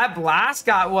 that blast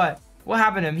got what? What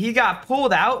happened to him? He got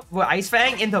pulled out with Ice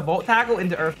Fang into Volt Tackle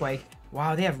into Earthquake.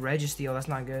 Wow, they have Registeel. That's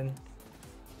not good.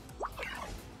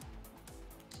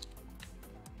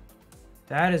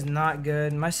 That is not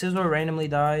good. My Sizzler randomly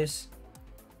dies.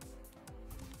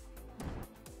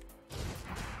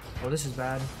 Oh, this is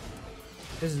bad.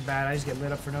 This is bad. I just get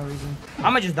lit up for no reason.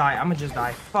 I'ma just die. I'ma just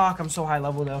die. Fuck, I'm so high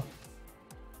level though.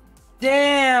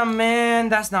 Damn, man.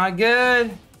 That's not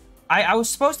good. I was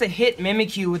supposed to hit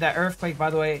Mimikyu with that Earthquake, by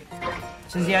the way.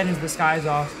 Since he had his disguise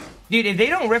off. Dude, if they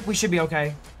don't rip, we should be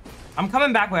okay. I'm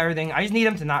coming back with everything. I just need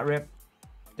them to not rip.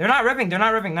 They're not ripping. They're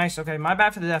not ripping. Nice. Okay, my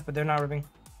bad for the death, but they're not ripping.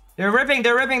 They're ripping.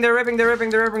 They're ripping. They're ripping. They're ripping.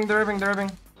 They're ripping. They're ripping. They're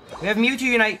ripping. We have Mewtwo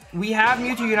Unite. We have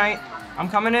Mewtwo Unite. I'm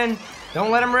coming in.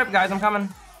 Don't let them rip, guys. I'm coming.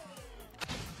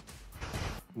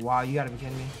 Wow, you gotta be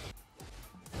kidding me.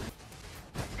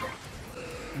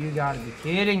 You gotta be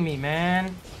kidding me,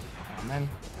 man. Oh, man.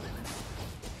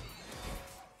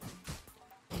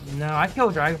 No, I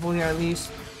killed Dragapult here at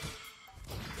least.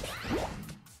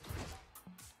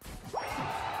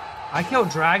 I killed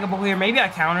Dragapult here. Maybe I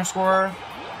counter score.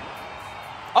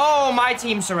 Oh, my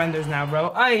team surrenders now,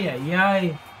 bro. Ay, ay,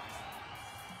 ay.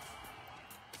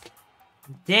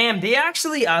 Damn, they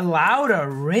actually allowed a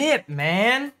rip,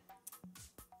 man.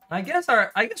 I guess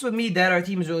with me dead, our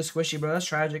team is really squishy, bro. That's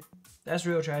tragic. That's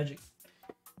real tragic.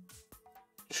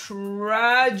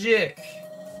 Tragic.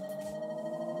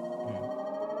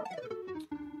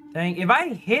 Dang, if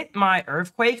I hit my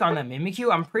Earthquake on the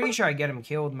Mimikyu, I'm pretty sure I get him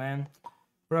killed, man.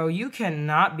 Bro, you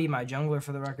cannot be my jungler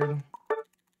for the record.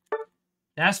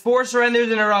 That's 4 surrenders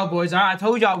in a row, boys. I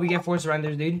told y'all we get 4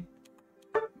 surrenders, dude.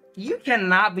 You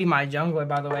cannot be my jungler,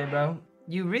 by the way, bro.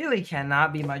 You really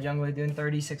cannot be my jungler doing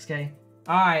 36k.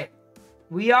 Alright.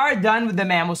 We are done with the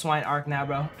Mamoswine arc now,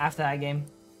 bro. After that game.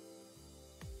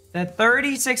 The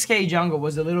 36k jungle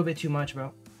was a little bit too much,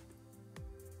 bro.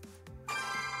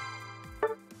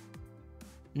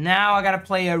 Now I gotta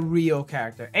play a real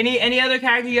character. Any other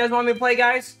character you guys want me to play,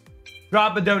 guys?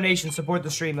 Drop a donation. Support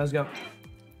the stream. Let's go.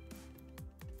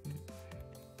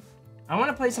 I want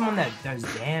to play someone that does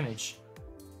damage.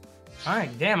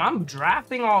 Alright, damn. I'm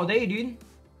drafting all day, dude.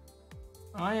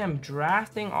 I am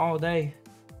drafting all day.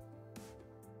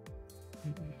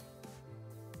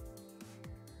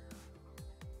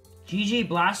 GG,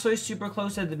 Blastoise super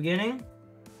close at the beginning.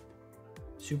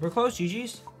 Super close,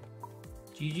 GG's.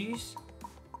 GG's.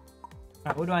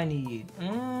 Alright, what do I need?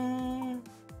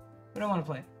 What do I want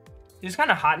to play? It's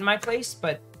kind of hot in my place,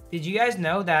 but did you guys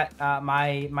know that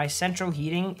my central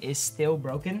heating is still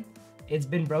broken? It's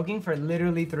been broken for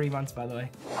literally 3 months, by the way.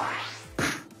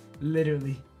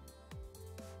 Literally.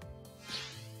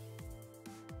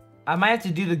 I might have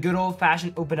to do the good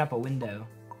old-fashioned open up a window.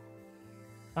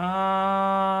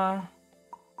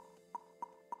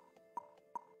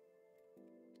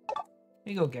 Let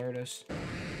me go Gyarados.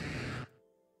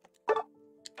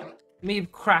 Let me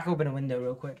crack open a window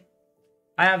real quick.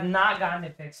 I have not gotten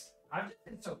it fixed. I've just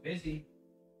been so busy.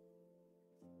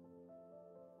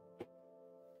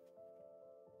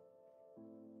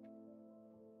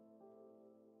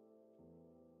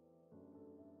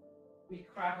 Let me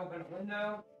crack open a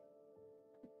window.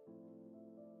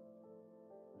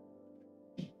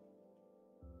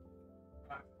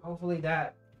 Hopefully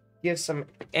that gives some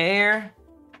air.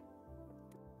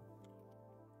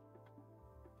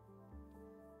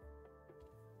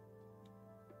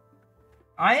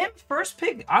 I am first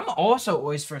pick. I'm also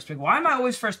always first pick. Why am I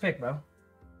always first pick, bro?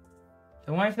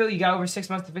 Don't I feel you got over 6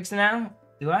 months to fix it now?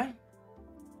 Do I?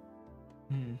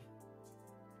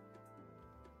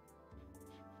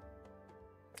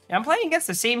 Yeah, I'm playing against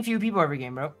the same few people every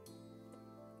game, bro.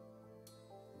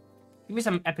 Give me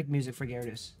some epic music for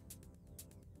Gyarados.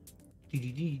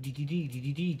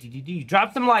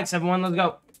 Drop some likes, everyone. Let's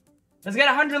go. Let's get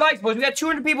 100 likes, boys. We got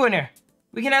 200 people in here.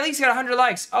 We can at least get 100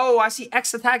 likes. Oh, I see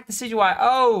X attack Decidueye.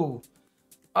 Oh,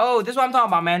 this is what I'm talking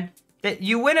about, man. That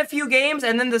you win a few games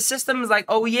and then the system is like,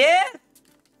 oh yeah,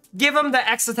 give them the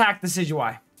X attack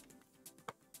Decidueye.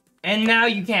 And now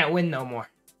you can't win no more.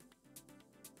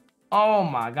 Oh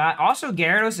my god. Also,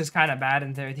 Gyarados is kind of bad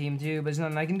in their team too, but there's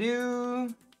nothing I can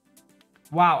do.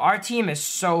 Wow, our team is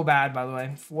so bad, by the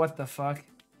way. What the fuck?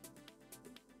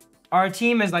 Our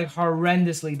team is like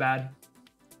horrendously bad.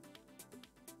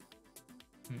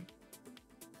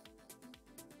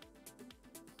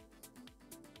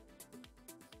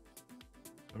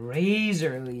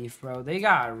 Razor Leaf, bro. They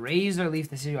got Razor Leaf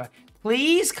to see.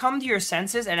 Please come to your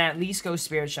senses and at least go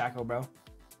Spirit Shackle, bro.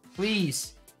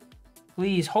 Please.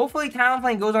 Please. Hopefully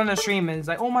Talonflame goes on the stream and is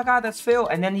like, oh my god, that's Phil.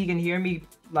 And then he can hear me,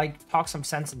 like, talk some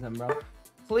sense into him, bro.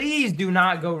 Please do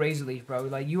not go Razor Leaf, bro.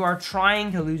 Like, you are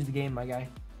trying to lose the game, my guy.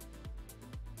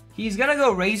 He's gonna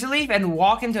go Razor Leaf and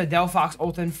walk into a Delphox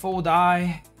ult in full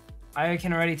die. I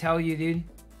can already tell you, dude.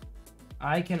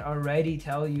 I can already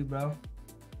tell you, bro.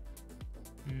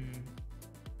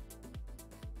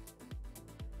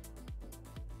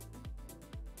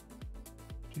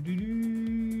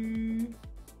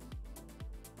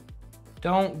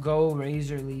 Don't go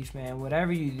Razor Leaf, man.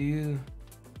 Whatever you do.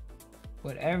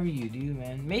 Whatever you do,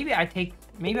 man. Maybe I trade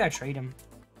him.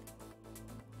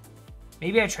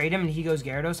 Maybe I trade him and he goes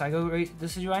Gyarados. I go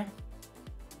this is why.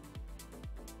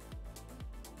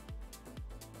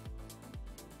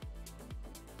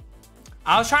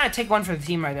 I was trying to take one for the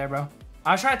team right there, bro.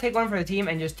 I was trying to take one for the team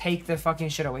and just take the fucking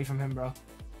shit away from him, bro.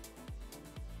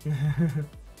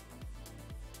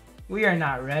 We are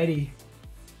not ready.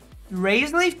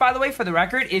 Razor Leaf, by the way, for the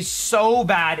record, is so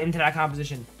bad into that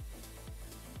composition.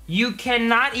 You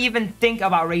cannot even think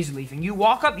about Razor Leaf. And you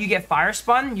walk up, you get Fire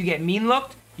Spun, you get Mean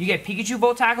Looked, you get Pikachu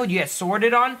Volt Tackled, you get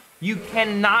Sworded on. You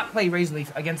cannot play Razor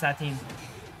Leaf against that team.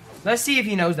 Let's see if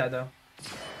he knows that, though.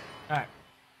 Alright.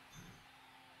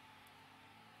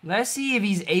 Let's see if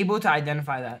he's able to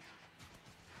identify that.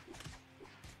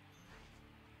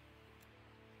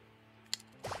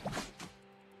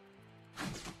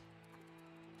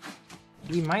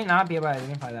 He might not be able to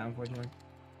identify that, unfortunately.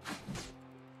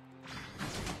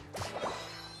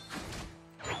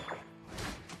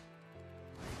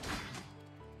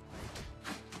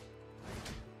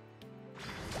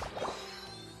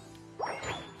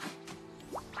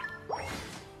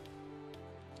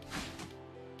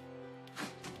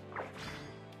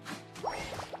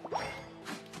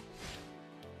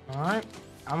 Alright.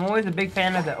 I'm always a big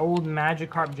fan of the old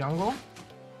Magikarp jungle.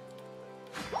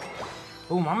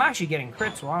 Boom, I'm actually getting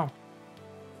crits, wow.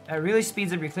 That really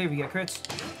speeds up your clear if you get crits.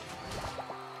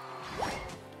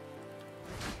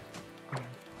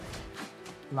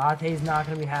 Latte's not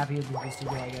going to be happy with this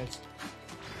video, I guess.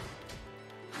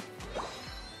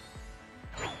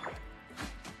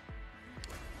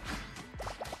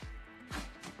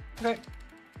 Okay.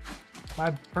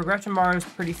 My progression bar is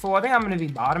pretty full. I think I'm going to be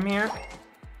bottom here.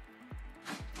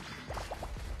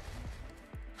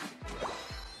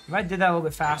 If I did that a little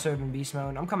bit faster than beast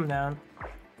mode, I'm coming down.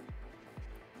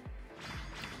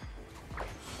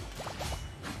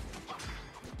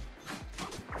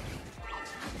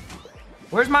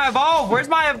 Where's my evolve? Where's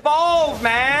my evolve,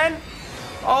 man?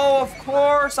 Oh, of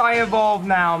course I evolve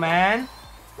now, man.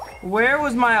 Where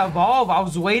was my evolve? I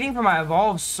was waiting for my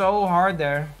evolve so hard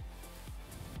there.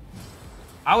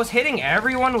 I was hitting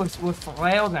everyone with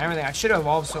flails and everything. I should have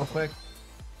evolved so quick.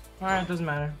 Alright, doesn't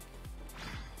matter.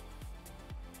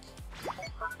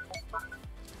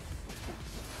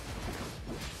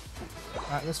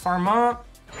 Alright, let's farm up.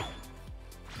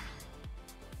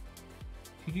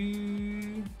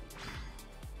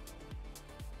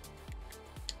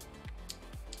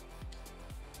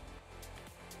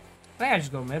 think I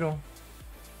just go middle.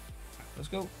 Let's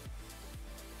go.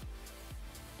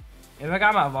 If I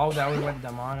got my evolved, I would went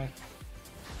demonic.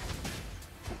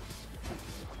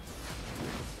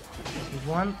 Here's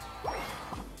one.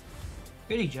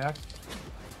 Good eject.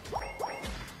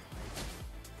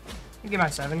 You get my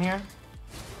 7 here.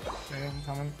 Okay, I'm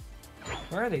coming.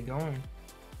 Where are they going?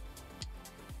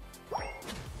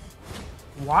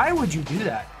 Why would you do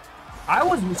that? I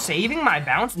was saving my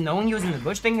bounce knowing he was in the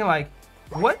bush, thinking like,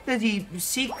 what did he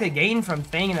seek to gain from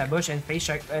staying in that bush and face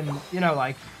check? And, you know,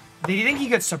 like, did he think he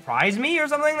could surprise me or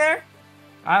something there?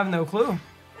 I have no clue.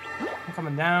 I'm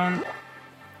coming down.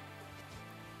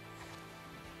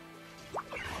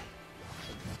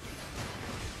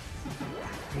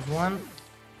 Here's one.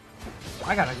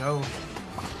 I gotta go.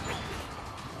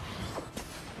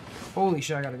 Holy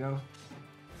shit, I gotta go.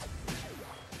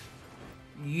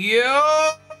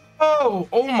 Yo!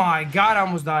 Oh my god, I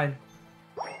almost died.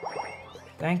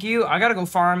 Thank you. I gotta go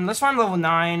farm. Let's farm level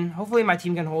 9. Hopefully my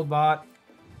team can hold bot.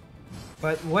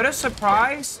 But what a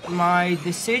surprise. My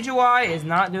Decidueye is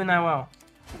not doing that well.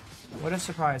 What a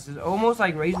surprise. It's almost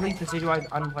like Razor Leaf Decidueye is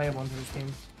unplayable into this team.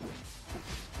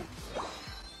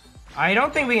 I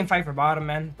don't think we can fight for bottom,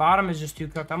 man. Bottom is just too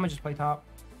cooked. I'm gonna just play top.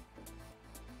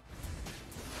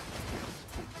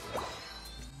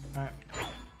 Alright.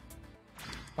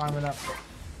 Farm it up.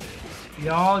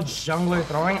 Y'all jungler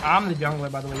throwing. I'm the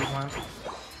jungler, by the way, you want.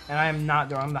 And I am not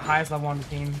throwing. I'm the highest level on the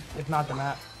team, if not the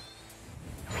map.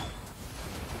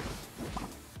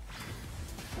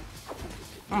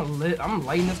 I'm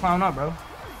lighting this clown up, bro.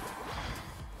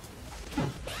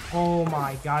 Oh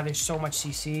my god, there's so much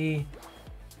CC.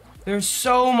 There's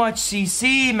so much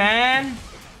CC, man.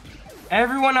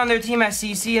 Everyone on their team has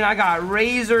CC, and I got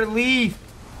Razor Leaf.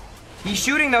 He's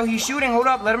shooting, though. He's shooting. Hold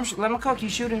up. Let him cook.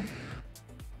 He's shooting.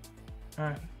 All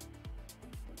right.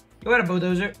 Go ahead,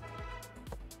 bulldozer.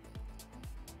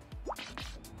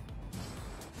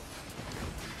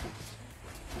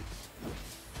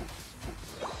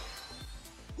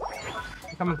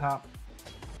 Coming top.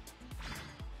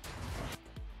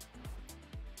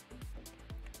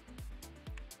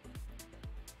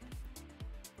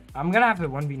 I'm gonna have to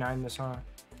 1v9 this, huh?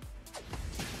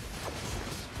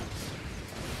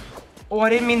 Oh, I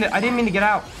didn't mean to get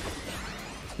out.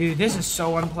 Dude, this is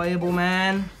so unplayable,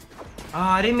 man.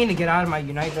 I didn't mean to get out of my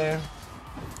Unite there.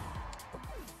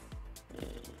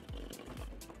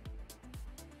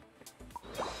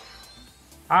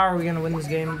 How are we gonna win this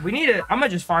game? We need to. I'm gonna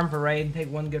just farm for raid and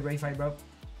take one good raid fight, bro.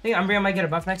 I think Umbreon might get a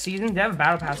buff next season. They have a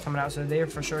battle pass coming out, so they're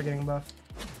for sure getting a buff.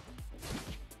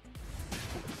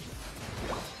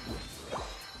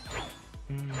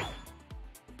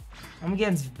 I'm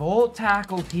against Volt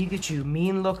Tackle Pikachu.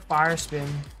 Mean Look Fire Spin.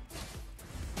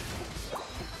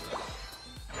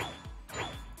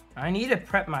 I need to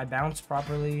prep my bounce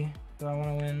properly if I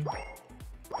want to win.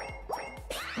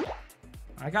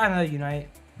 I got another Unite.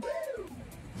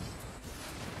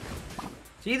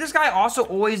 See, this guy also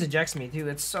always ejects me, too.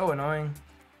 It's so annoying.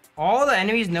 All the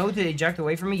enemies know to eject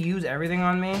away from me, use everything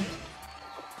on me.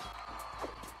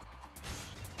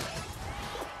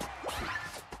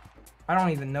 I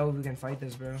don't even know if we can fight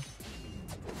this, bro.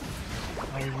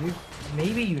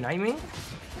 Maybe Unite me?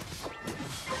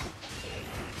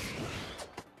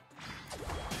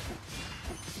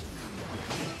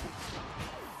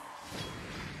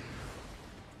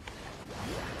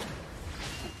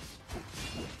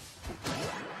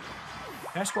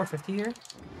 Can I score 50 here?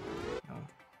 No.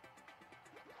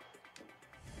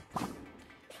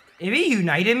 If he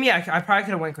united me, I probably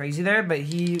could have went crazy there, but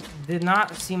he did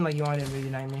not seem like he wanted to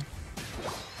reunite me.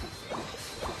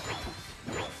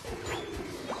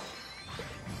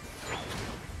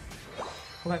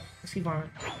 Okay, let's keep on.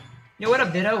 Yo, what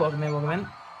up, Ditto? Welcome in, welcome in.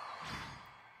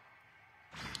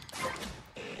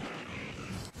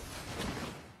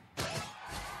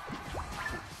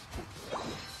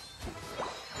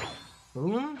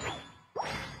 Boom.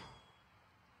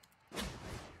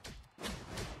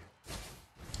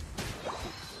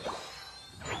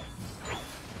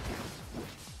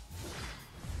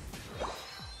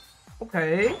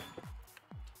 Okay.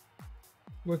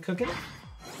 We're cooking.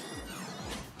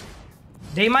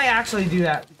 They might actually do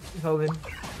that, Hogan.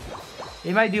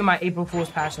 They might do my April Fool's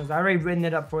Passions. I already written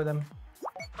it up for them.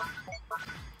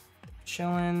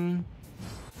 Chilling.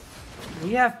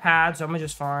 We have pads, so I'm gonna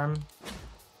just farm.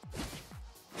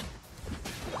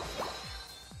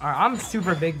 Alright, I'm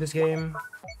super big this game.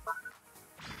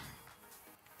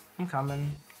 I'm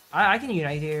coming. I can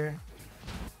unite here.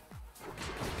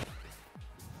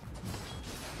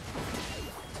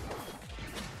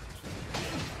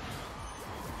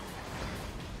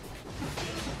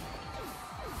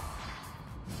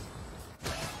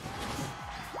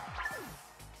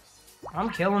 I'm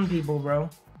killing people, bro.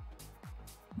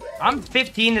 I'm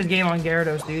 15 this game on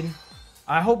Gyarados, dude.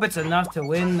 I hope it's enough to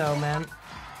win, though, man.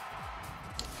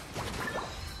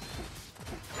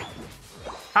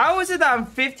 How is it that I'm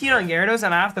 15 on Gyarados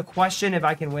and I have to question if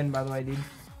I can win, by the way, dude?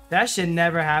 That should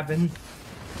never happen.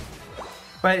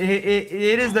 But it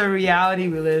is the reality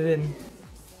we live in.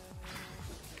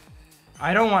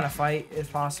 I don't want to fight,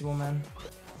 if possible, man.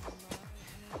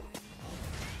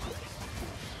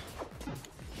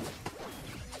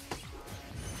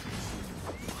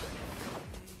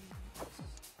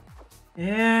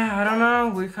 Yeah, I don't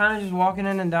know. We're kind of just walking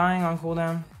in and dying on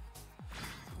cooldown.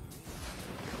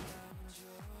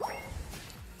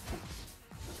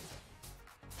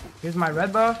 Here's my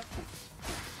red buff.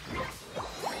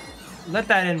 Let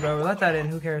that in, bro. Let that in.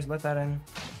 Who cares? Let that in.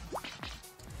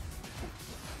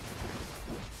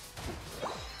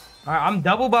 Alright, I'm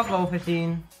double buff level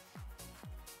 15.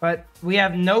 But we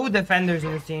have no defenders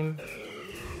in this team.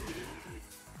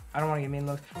 I don't want to get mean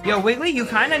looks. Yo, Wiggly, you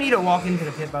kind of need to walk into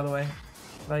the pit, by the way.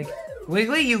 Like,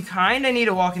 Wiggly, you kind of need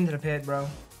to walk into the pit, bro.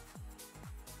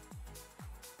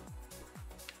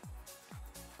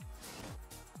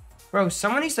 Bro,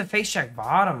 someone needs to face check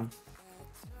bottom.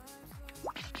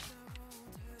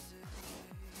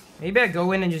 Maybe I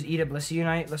go in and just eat a Blissey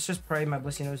Unite. Let's just pray my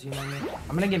Blissey knows Unite me.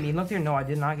 I'm gonna get mean looked here. No, I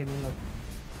did not get mean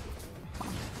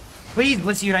looked. Please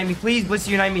Blissey Unite me. Please Blissey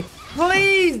Unite me.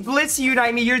 Please Blissey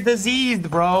Unite me. You're diseased,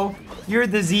 bro. You're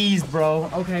diseased, bro.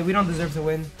 Okay, we don't deserve to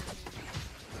win.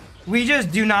 We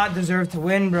just do not deserve to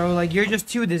win, bro. Like, you're just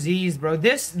too diseased, bro.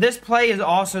 This play is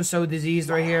also so diseased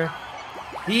right here.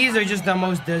 These are just the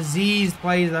most diseased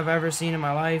plays I've ever seen in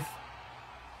my life.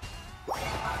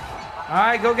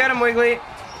 Alright, go get him, Wiggly.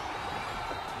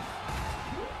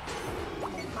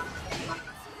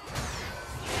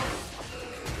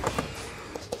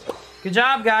 Good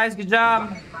job, guys. Good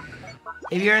job.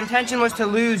 If your intention was to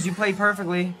lose, you played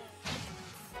perfectly.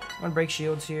 I'm gonna break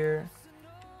shields here.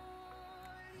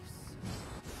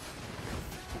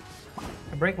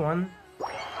 I break one.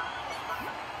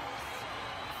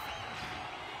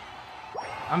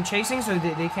 I'm chasing so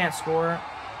they can't score.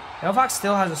 Delphox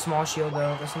still has a small shield,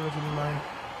 though. That's something to keep in mind.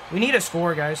 We need a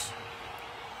score, guys.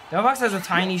 Delphox has a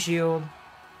tiny shield.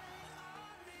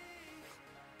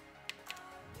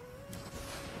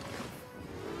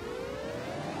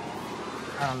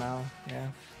 I don't know. Yeah.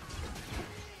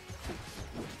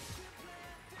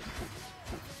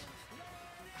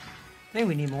 I think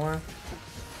we need more.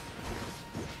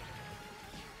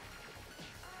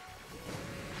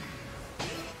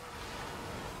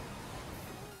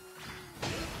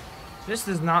 This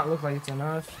does not look like it's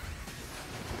enough.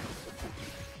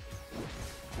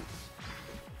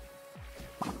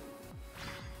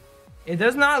 It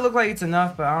does not look like it's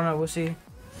enough, but I don't know. We'll see.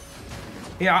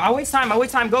 Yeah, I'll waste time. I'll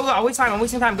waste time. Go, go. I'll waste time. I'm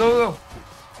wasting time. Go, go, go.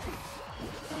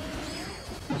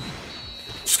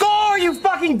 Score, you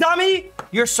fucking dummy!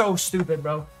 You're so stupid,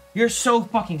 bro. You're so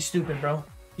fucking stupid, bro.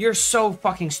 You're so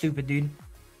fucking stupid, dude.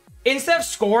 Instead of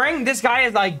scoring, this guy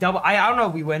is like double. I don't know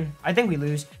if we win. I think we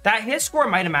lose. That his score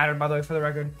might have mattered, by the way, for the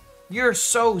record. You're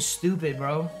so stupid,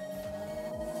 bro.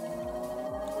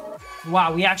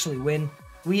 Wow, we actually win.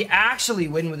 We actually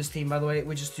win with this team, by the way,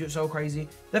 which is so crazy.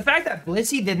 The fact that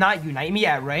Blissey did not unite me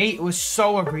at Ray was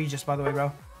so egregious, by the way,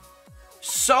 bro.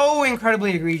 So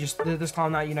incredibly egregious, this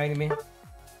clown not uniting me.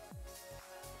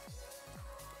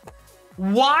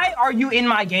 Why are you in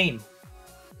my game?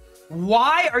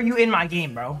 Why are you in my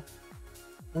game, bro?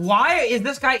 Why is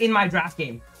this guy in my draft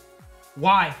game?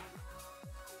 Why?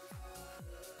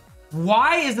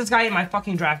 Why is this guy in my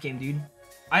fucking draft game, dude?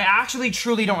 I actually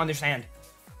truly don't understand.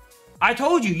 I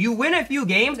told you, you win a few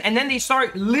games and then they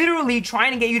start literally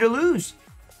trying to get you to lose.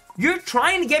 You're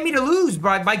trying to get me to lose,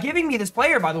 bro, by giving me this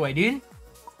player, by the way, dude.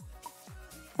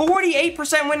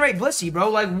 48% win rate Blissey, bro.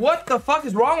 Like, what the fuck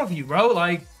is wrong with you, bro?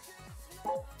 Like,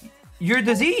 you're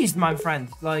diseased, my friend.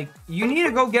 Like, you need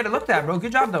to go get it looked at, bro.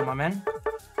 Good job, though, my man.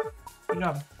 Good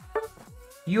job.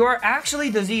 You are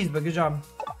actually diseased, but good job.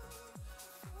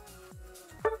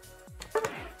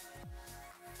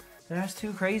 That's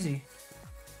too crazy.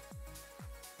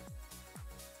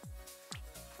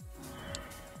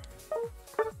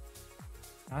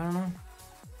 I don't know.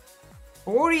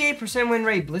 48% win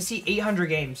rate, Blissey, 800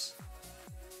 games.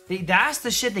 That's the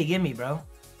shit they give me, bro.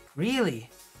 Really?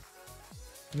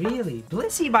 Really?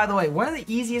 Blissey, by the way, one of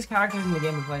the easiest characters in the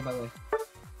game to play, by the way.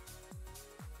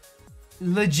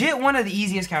 Legit one of the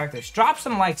easiest characters. Drop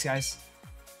some likes, guys.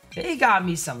 They got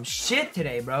me some shit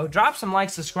today, bro. Drop some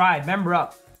likes, subscribe, member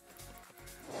up.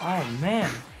 Oh, man.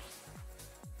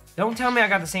 Don't tell me I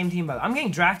got the same team, by the way. I'm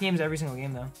getting draft games every single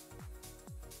game, though.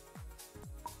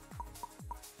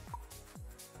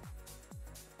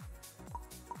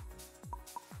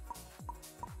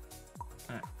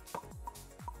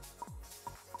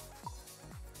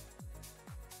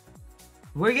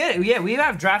 We're good. Yeah, we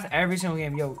have draft every single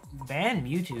game. Yo, ban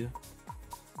Mewtwo.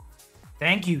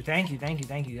 Thank you.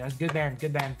 That's good ban.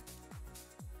 Good ban.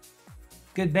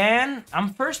 Good ban.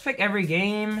 I'm first pick every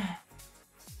game.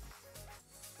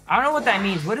 I don't know what that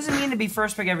means. What does it mean to be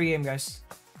first pick every game, guys?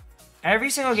 Every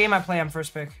single game I play, I'm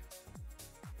first pick.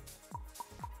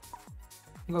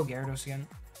 I'll go Gyarados again.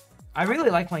 I really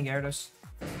like playing Gyarados.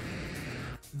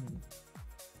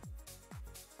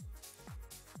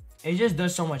 It just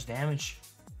does so much damage.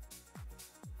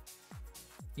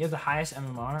 You have the highest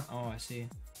MMR? Oh, I see.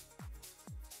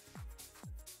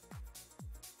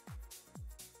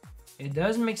 It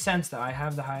does make sense that I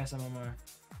have the highest MMR.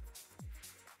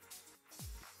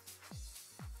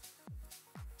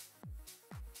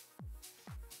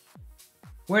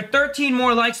 We're 13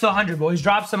 more likes to 100, boys.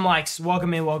 Drop some likes.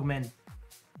 Welcome in, welcome in.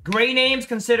 Great names,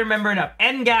 consider membering up.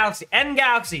 N Galaxy, N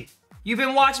Galaxy. You've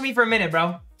been watching me for a minute,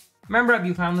 bro. Member up,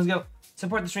 you clown. Let's go.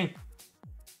 Support the stream.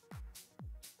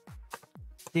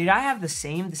 Did I have the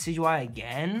same Decidueye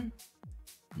again?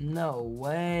 No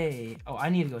way. Oh, I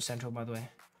need to go Central, by the way.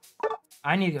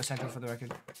 I need to go Central for the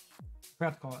record.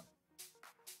 Forgot to call it.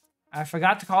 I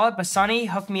forgot to call it, but Sonny,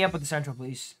 hook me up with the Central,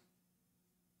 please.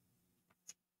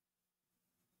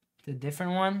 The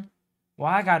different one?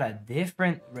 Well, I got a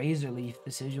different Razor Leaf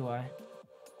Decidueye.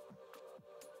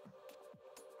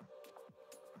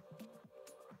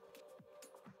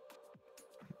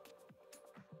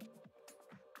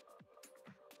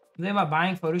 You think about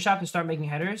buying Photoshop to start making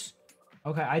headers?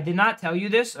 Okay, I did not tell you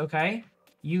this, okay?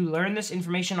 You learn this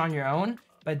information on your own,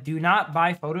 but do not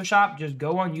buy Photoshop. Just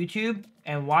go on YouTube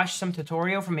and watch some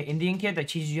tutorial from an Indian kid that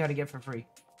teaches you how to get for free.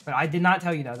 But I did not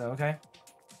tell you that, though, okay?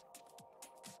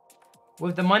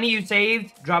 With the money you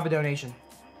saved, drop a donation.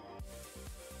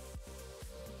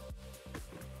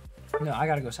 No, I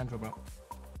gotta go Central, bro.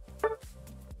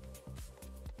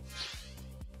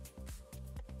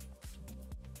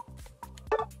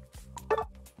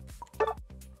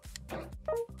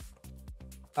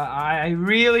 I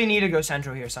really need to go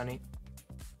Central here, Sonny.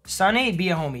 Sonny, be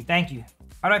a homie. Thank you.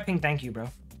 How do I ping thank you, bro?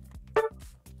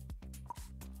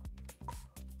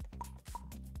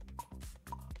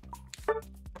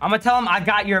 I'm gonna tell him I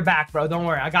got your back, bro. Don't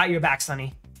worry. I got your back,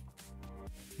 Sonny.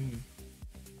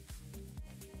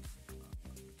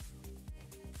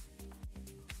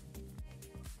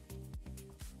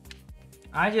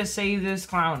 I just saved this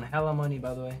clown hella money,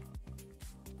 by the way.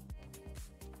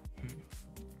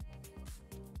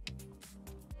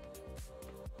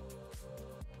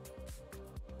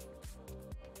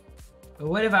 But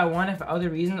what if I want it for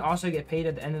other reasons? Also get paid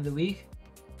at the end of the week?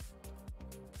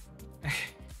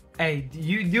 Hey,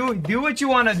 you do what you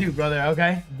want to do, brother,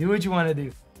 okay? Do what you want to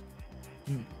do.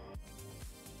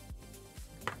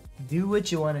 Do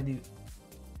what you want to do.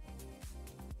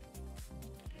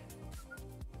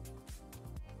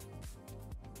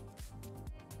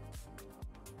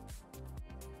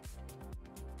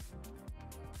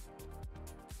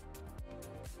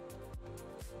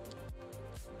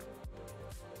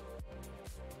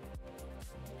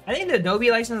 I think the Adobe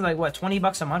license is like what, 20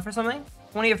 bucks a month or something?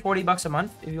 20 or 40 bucks a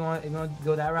month if you want to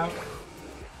go that route.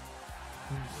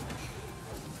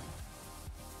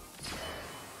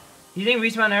 Do you think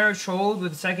Respawn Arrow trolled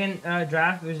with the second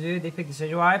draft? They picked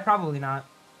Decidueye? Probably not.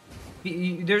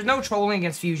 There's no trolling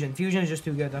against Fusion. Fusion is just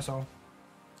too good, that's all.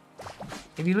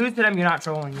 If you lose to them, you're not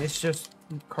trolling. It's just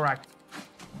correct.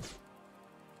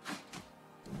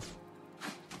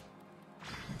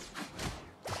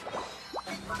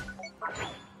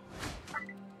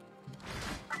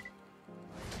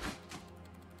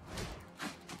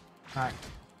 Alright.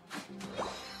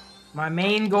 My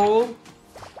main goal...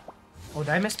 Oh, did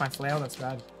I miss my flail? That's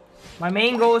bad. My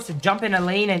main goal is to jump in a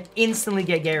lane and instantly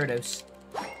get Gyarados.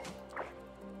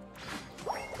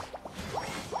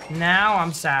 Now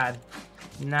I'm sad.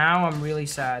 Now I'm really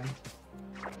sad.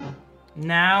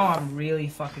 Now I'm really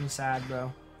fucking sad,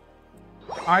 bro.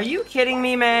 Are you kidding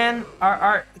me, man?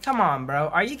 Come on, bro.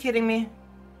 Are you kidding me?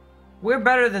 We're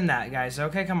better than that, guys.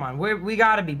 Okay, come on. We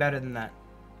gotta be better than that.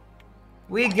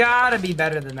 We gotta be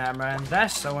better than that, man.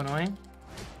 That's so annoying.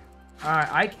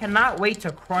 Alright, I cannot wait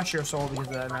to crush your soul because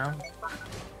of that now.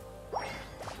 Let's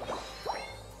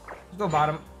go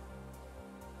bottom.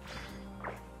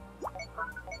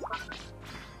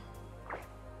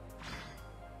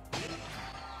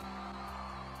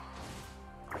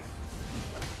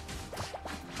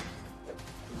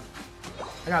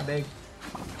 I got big.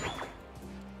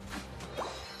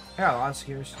 I got a lot of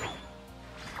skewers.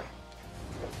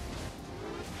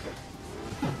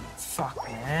 Fuck,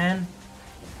 man.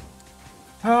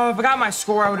 Oh, if I got my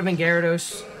score, I would have been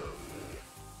Gyarados.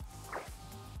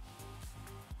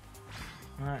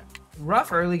 Alright.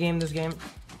 Rough early game this game.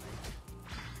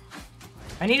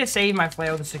 I need to save my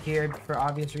flail to secure for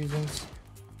obvious reasons.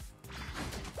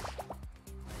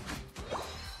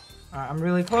 I'm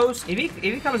really close. If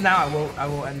he comes now, I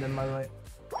will end him, by the way.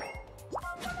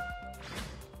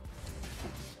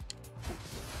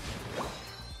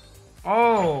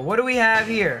 Oh, what do we have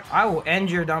here? I will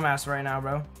end your dumbass right now,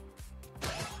 bro.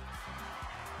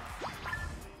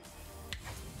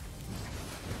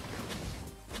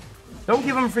 Don't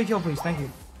give him a free kill, please. Thank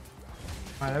you.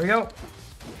 All right, there we go.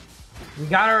 We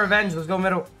got our revenge. Let's go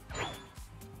middle.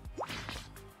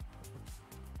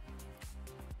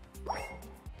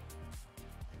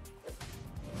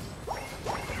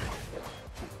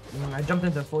 I jumped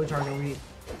into fully charged overheat.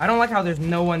 I don't like how there's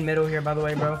no one middle here, by the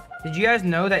way, bro. Did you guys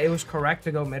know that it was correct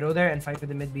to go middle there and fight for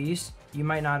the mid beast? You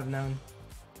might not have known.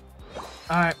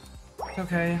 Alright. It's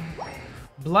okay.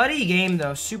 Bloody game,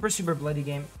 though. Super, super bloody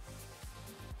game.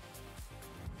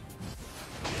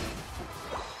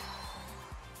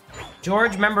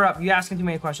 George, member up. You asking too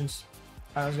many questions.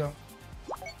 Alright, let's go.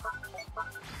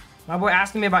 My boy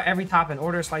asking me about every top and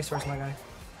order a slice first, my guy.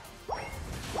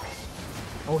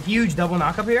 Oh, huge double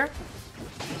knock up here.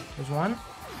 There's one.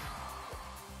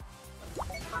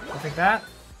 I'll take that.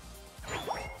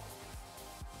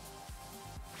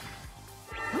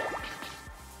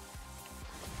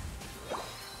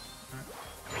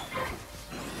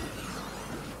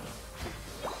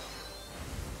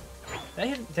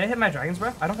 Did I hit my dragon's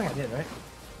breath? I don't think I did, right?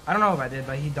 I don't know if I did,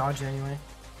 but he dodged it anyway.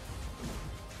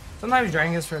 Sometimes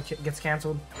dragon gets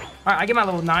canceled. Alright, I get my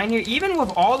level 9 here. Even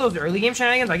with all those early game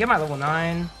shenanigans, I get my level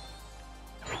 9.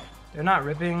 They're not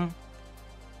ripping.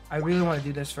 I really want to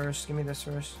do this first. Give me this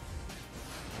first.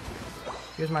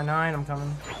 Here's my 9. I'm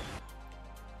coming.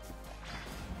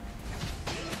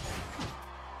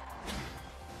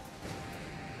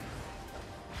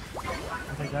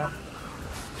 I'll take that.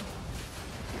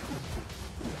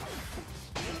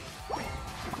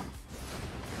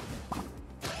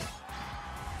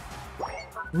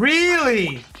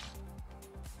 Really?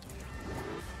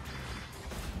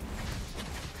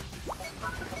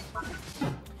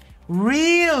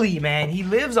 Really, man? He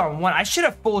lives on 1. I should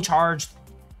have full charged.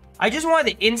 I just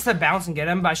wanted to insta bounce and get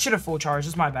him, but I should have full charged.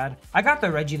 It's my bad. I got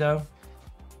the Reggie, though.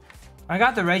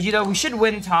 We should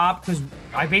win top, because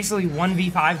I basically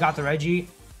 1v5 got the Reggie.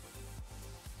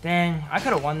 Dang, I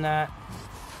could have won that.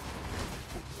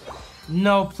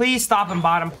 No, please stop him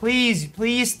bottom. Please,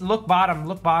 please look bottom.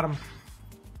 Look bottom.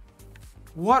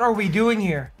 What are we doing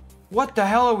here? What the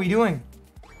hell are we doing?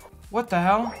 What the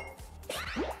hell?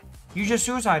 You just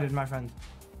suicided, my friend.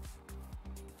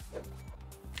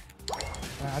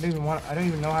 I don't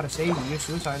even know how to save you. You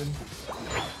suicided.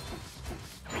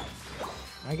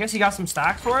 I guess he got some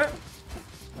stacks for it.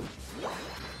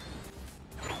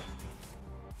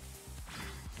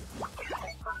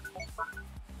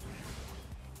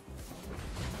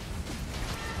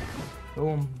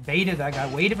 Boom. Baited that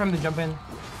guy. Waited for him to jump in.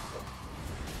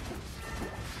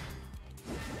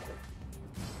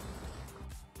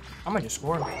 I'm gonna just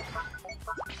score him.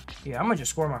 Yeah, I'm gonna just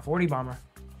score my 40 bomber.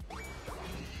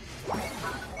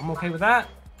 I'm okay with that.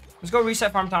 Let's go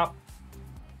reset farm top.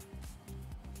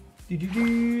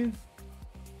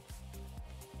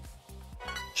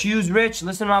 Choose rich.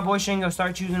 Listen to my boy Shingo.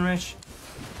 Start choosing rich.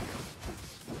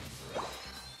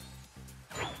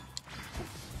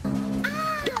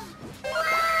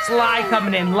 Sly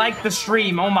coming in. Like the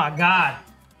stream. Oh my god.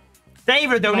 Thank you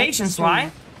for the donation,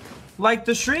 Sly. Like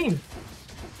the stream.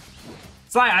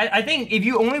 Sly, I think if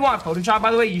you only want Photoshop,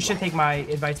 by the way, you should take my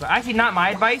advice. But actually, not my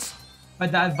advice,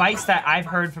 but the advice that I've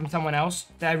heard from someone else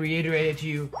that I reiterated to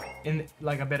you in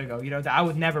like a bit ago. You know, that I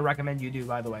would never recommend you do,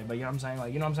 by the way. But you know what I'm saying?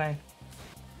 Like, you know what I'm saying?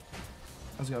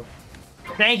 Let's go.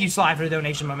 Thank you, Sly, for the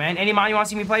donation, my man. Any mod you want to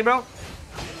see me play, bro?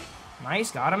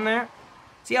 Nice, got him there.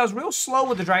 See, I was real slow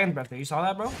with the Dragon's Breath there. You saw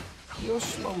that, bro? Real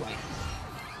slow, like.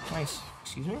 Nice.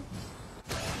 Excuse me?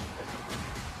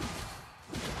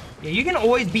 Yeah, you can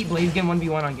always beat Blaziken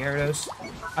 1v1 on Gyarados.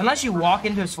 Unless you walk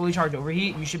into his fully charged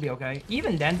overheat, you should be okay.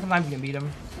 Even then, sometimes you can beat him.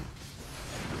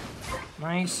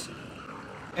 Nice.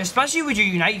 Especially with your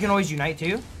Unite, you can always Unite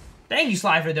too. Thank you,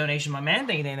 Sly, for the donation, my man.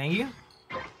 Thank you, thank you.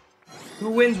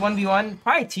 Who wins 1v1?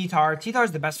 Probably T-Tar.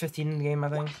 T-Tar's the best 15 in the game, I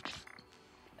think.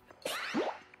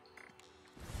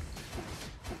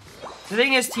 The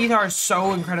thing is, T-Tar is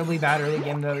so incredibly bad early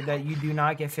game, though, that you do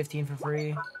not get 15 for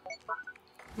free.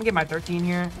 Let me get my 13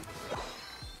 here.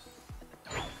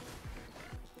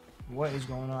 What is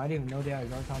going on? I didn't even know they had a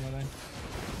Garchomp with it.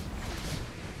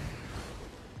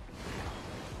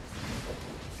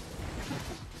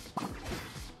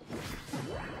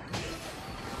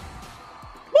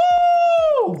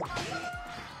 Woo!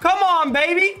 Come on,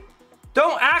 baby!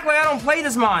 Don't act like I don't play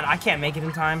this mod. I can't make it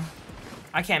in time.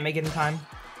 I can't make it in time.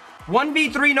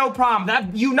 1v3, no problem.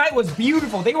 That Unite was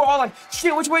beautiful. They were all like,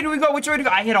 shit, which way do we go? Which way do we go?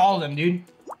 I hit all of them, dude.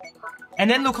 And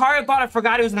then Lucario thought I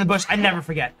forgot he was in the bush. I never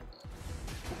forget.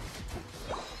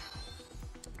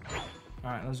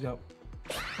 Alright, let's go.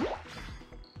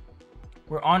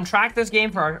 We're on track this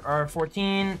game for our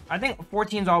 14. I think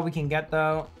 14 is all we can get,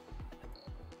 though.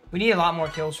 We need a lot more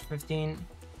kills for 15.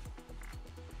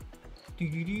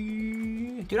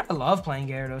 Dude, I love playing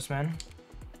Gyarados, man.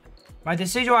 My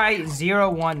Decidueye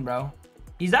 0-1, bro.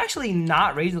 He's actually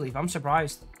not Razor Leaf. I'm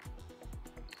surprised.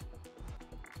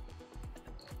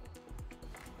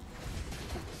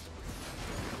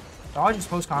 Dodge is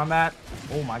post combat.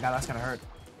 Oh my god, that's gonna hurt.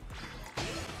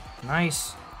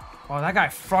 Nice. Oh, that guy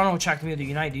frontal checked me with the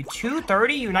Unite, dude.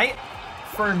 230 Unite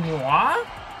for Noir?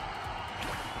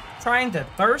 Trying to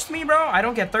thirst me, bro? I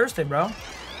don't get thirsted, bro.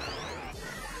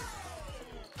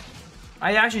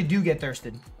 I actually do get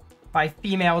thirsted. By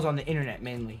females on the internet,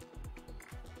 mainly.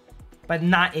 But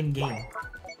not in-game.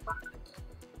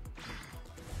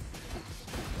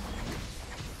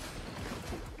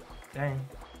 Dang.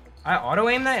 I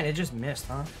auto-aimed that and it just missed,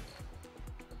 huh?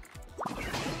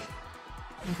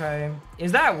 Okay.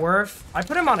 Is that worth? I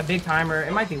put him on a big timer.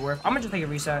 It might be worth. I'm gonna just take a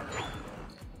reset.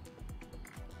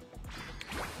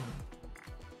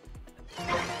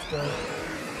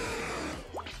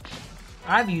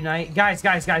 I have Unite. Guys.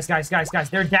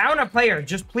 They're down a player.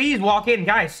 Just please walk in,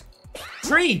 guys.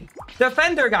 Tree.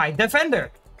 Defender guy.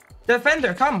 Defender.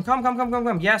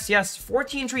 Come. Yes.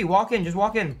 14 tree. Walk in. Just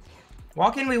walk in.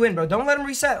 Walk in, we win, bro. Don't let him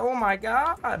reset. Oh my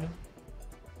god.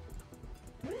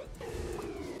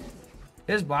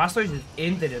 His Blastoise just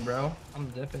ended it, bro. I'm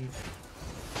dipping.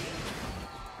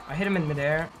 I hit him in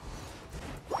midair.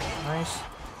 Nice.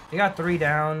 He got 3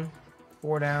 down.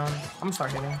 4 down. I'm gonna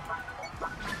start hitting.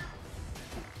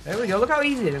 There we go. Look how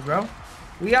easy it is, bro.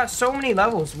 We got so many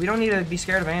levels. We don't need to be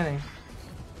scared of anything.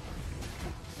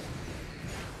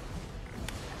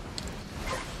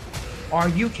 Are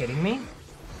you kidding me?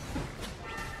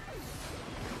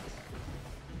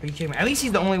 Are you kidding me? At least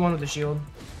he's the only one with the shield.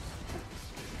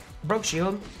 Broke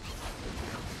shield.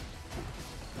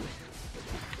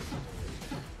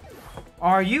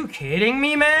 Are you kidding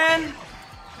me, man?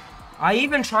 I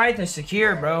even tried to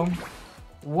secure, bro.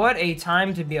 What a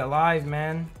time to be alive,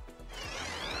 man.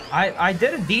 I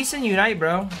did a decent Unite,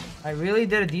 bro. I really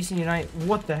did a decent Unite.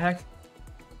 What the heck?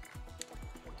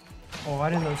 Oh, I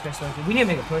didn't know this guy selected. We need to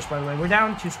make a push, by the way. We're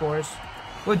down 2 scores.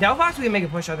 With Delphox, we can make a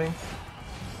push, I think.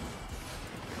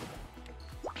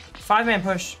 5-man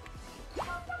push.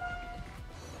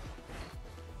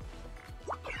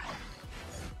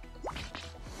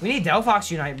 We need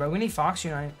Delphox Unite, bro. We need Fox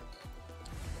Unite.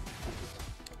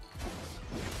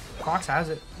 Fox has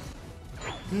it.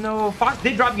 No, Fox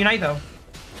did drop Unite, though.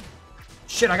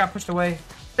 Shit, I got pushed away.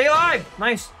 Stay alive!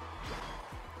 Nice.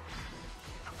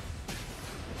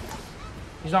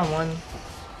 He's on 1.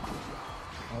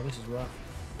 Oh, this is rough.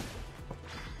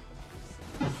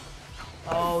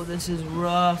 Oh, this is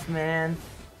rough, man.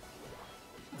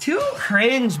 Too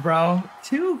cringe, bro.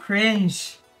 Too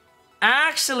cringe.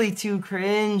 Actually, too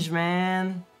cringe,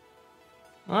 man.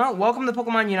 Well, welcome to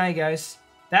Pokemon Unite, guys.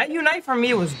 That Unite for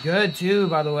me was good, too,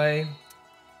 by the way.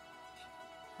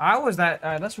 How was that?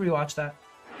 Alright, let's rewatch that.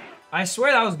 I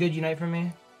swear that was good Unite for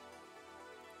me.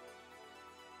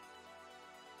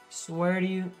 Swear to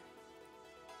you.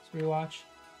 Let's rewatch.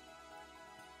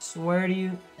 Swear to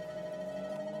you.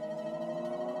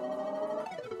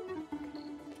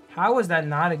 How was that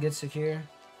not a good secure?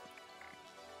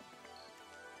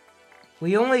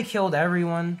 We only killed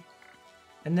everyone.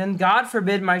 And then, God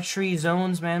forbid, my tree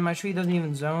zones, man. My tree doesn't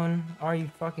even zone. Are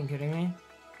you fucking kidding me?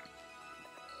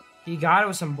 He got it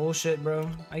with some bullshit, bro.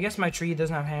 I guess my tree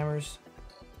doesn't have hammers.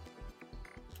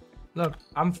 Look,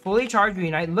 I'm fully charged with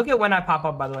Unite. Look at when I pop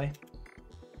up, by the way.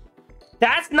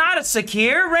 That's not a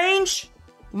secure range.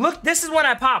 Look, this is when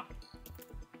I pop.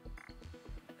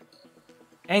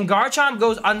 And Garchomp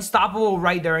goes unstoppable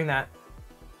right during that.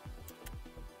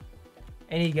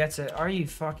 And he gets it. Are you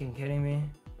fucking kidding me?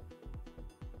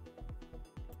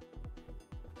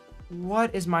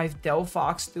 What is my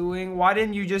Delphox doing? Why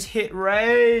didn't you just hit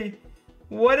Ray?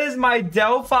 What is my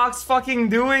Delphox fucking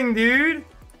doing, dude?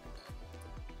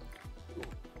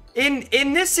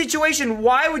 In this situation,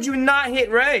 why would you not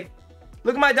hit Ray?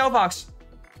 Look at my Delphox.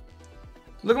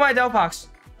 Look at my Delphox.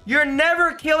 You're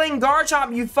never killing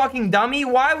Garchomp, you fucking dummy.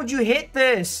 Why would you hit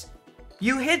this?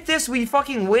 You hit this, we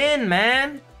fucking win,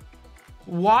 man.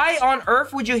 Why on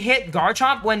earth would you hit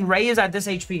Garchomp when Ray is at this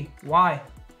HP? Why?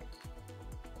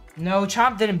 No,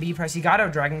 Chomp didn't B-press. He got a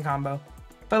dragon combo.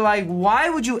 But, like, why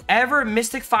would you ever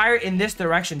Mystic Fire in this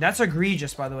direction? That's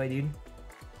egregious, by the way, dude.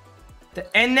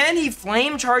 And then he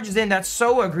Flame Charges in. That's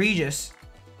so egregious.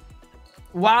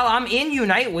 While I'm in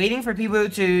Unite waiting for people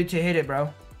to hit it,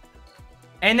 bro.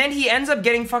 And then he ends up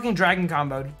getting fucking Dragon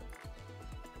Comboed.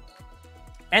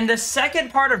 And the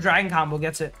second part of Dragon Combo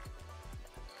gets it.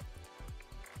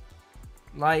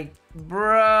 Like,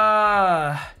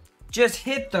 bruh. Just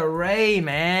hit the Ray,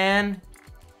 man.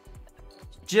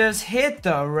 Just hit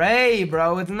the Ray,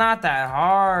 bro. It's not that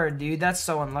hard, dude. That's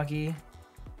so unlucky.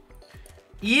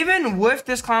 Even with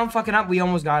this clown fucking up, we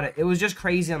almost got it. It was just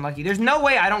crazy unlucky. There's no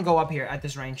way I don't go up here at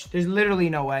this range. There's literally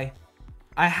no way.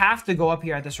 I have to go up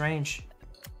here at this range.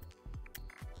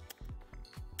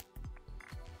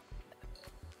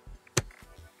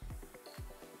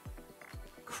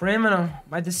 Criminal.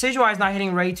 My decision why is not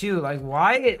hitting Ray too. Like,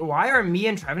 why are me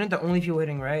and Trevenant the only people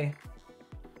hitting Ray?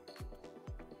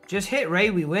 Just hit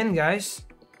Ray, we win, guys.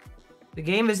 The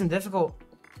game isn't difficult.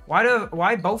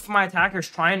 Why both of my attackers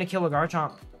trying to kill a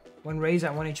Garchomp when Ray's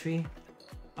at 1 HP?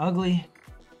 Ugly.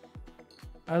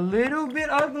 A little bit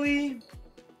ugly.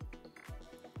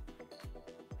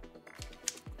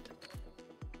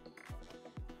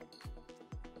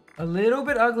 A little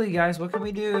bit ugly, guys. What can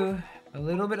we do? A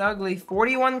little bit ugly.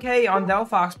 41k on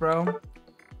Delphox, bro.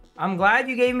 I'm glad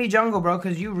you gave me jungle, bro,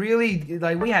 because you really,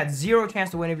 like, we had zero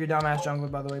chance to win if you're dumbass jungle,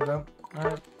 by the way, bro.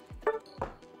 Alright.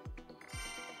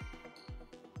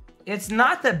 It's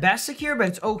not the best secure, but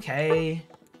it's okay.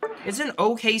 It's an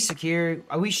okay secure.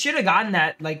 We should have gotten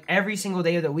that, like, every single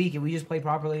day of the week if we just play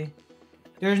properly.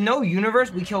 There's no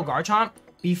universe we kill Garchomp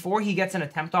before he gets an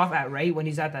attempt off at Ray when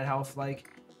he's at that health. Like,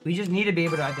 we just need to be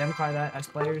able to identify that as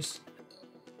players.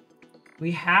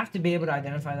 We have to be able to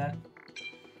identify that.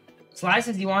 Sly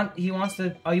says he wants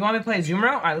to... Oh, you want me to play a Zoom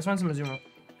route? Alright, let's run some Zoom route.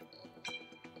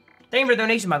 Thank you for the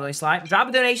donation, by the way, Sly. Drop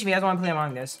a donation if you guys want to play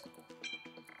Among Us.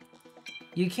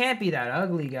 You can't be that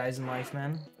ugly, guys, in life,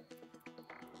 man.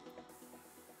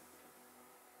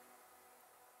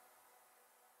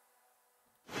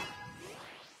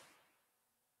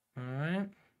 Alright.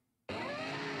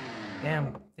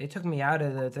 Damn, they took me out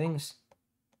of the things.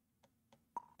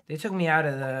 They took me out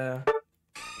of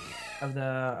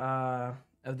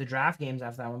the draft games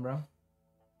after that one, bro.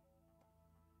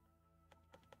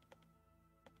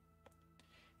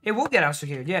 It will get out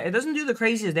secured. Yeah, it doesn't do the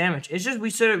craziest damage. It's just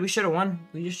we should have won.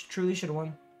 We just truly should have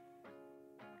won.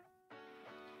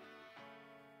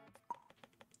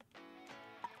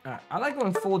 Alright, I like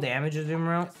going full damage as Zoom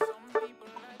route.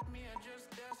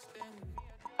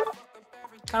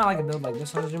 Kind of like a build like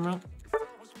this on the Zoom route.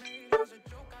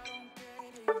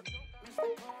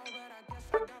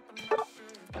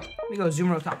 We go Zoom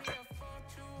route top.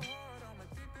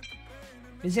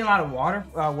 You seen a lot of water?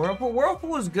 Whirlpool?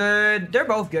 Whirlpool is good. They're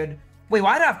both good. Wait,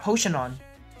 why did I have Potion on?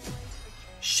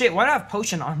 Shit, why did I have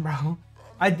Potion on, bro?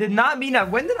 I did not mean that.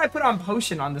 When did I put on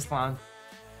Potion on this one?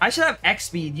 I should have X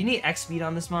speed. You need X speed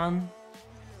on this one.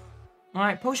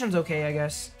 Alright, Potion's okay, I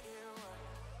guess.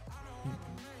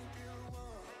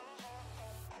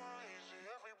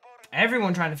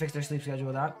 Everyone trying to fix their sleep schedule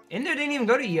with that. Inder didn't even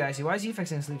go to EIC. Why is he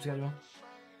fixing his sleep schedule?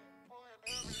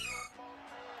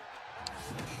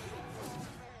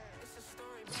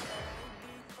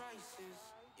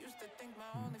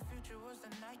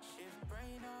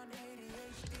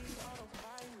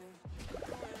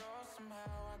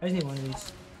 I just need one of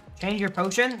these. Change your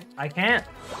potion? I can't.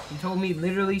 You told me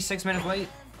literally 6 minutes late.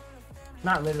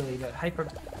 Not literally, but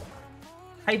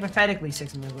hypothetically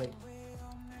 6 minutes late.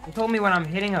 You told me when I'm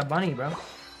hitting a bunny, bro.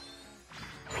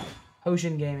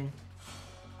 Potion gaming.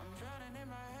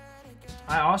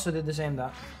 I also did the same though.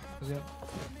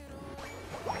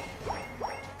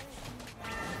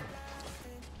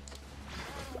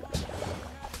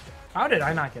 How did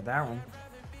I not get that one?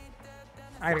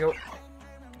 I gotta go.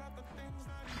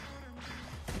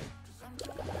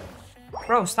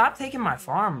 Bro, stop taking my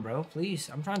farm, bro. Please.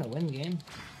 I'm trying to win the game.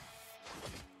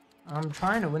 I'm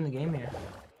trying to win the game here.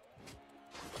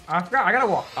 I forgot. I gotta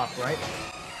walk up, right?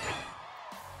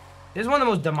 This is one of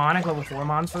the most demonic level 4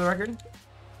 mons for the record.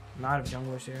 Not of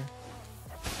junglers here.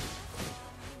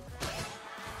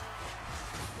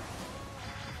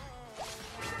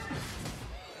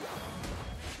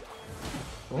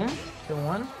 Boom. Kill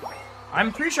one.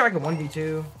 I'm pretty sure I can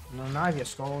 1v2. No, now I get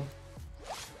Scald.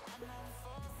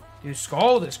 Dude,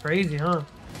 Scald is crazy, huh?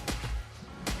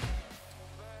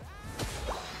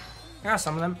 I got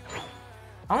some of them.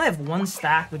 I only have 1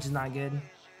 stack, which is not good.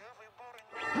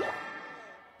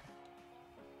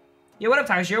 Yo, what up,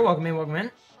 Tyshir? Welcome in, welcome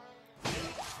in.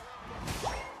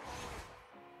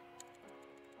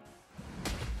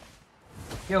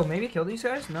 Yo, maybe kill these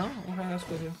guys? No? Okay, that's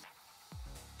good, too.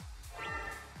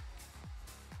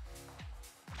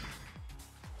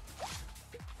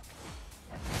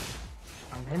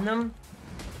 In them.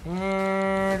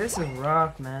 And this is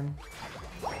rough, man.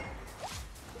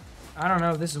 I don't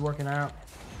know if this is working out.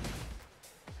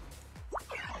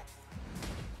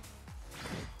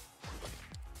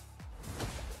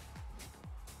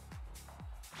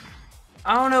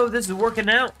 I don't know if this is working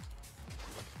out.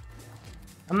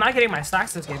 I'm not getting my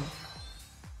stacks this game.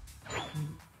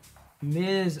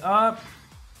 Miz up.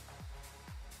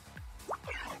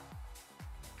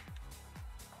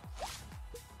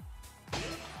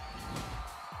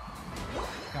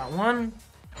 Got one.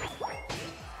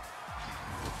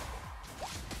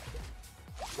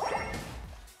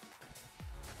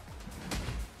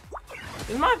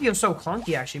 This might feel so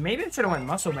clunky, actually. Maybe I should have went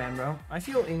Muscle Band, bro. I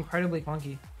feel incredibly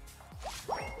clunky.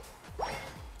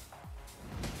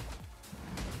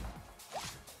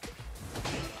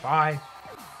 Bye.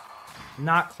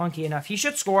 Not clunky enough. He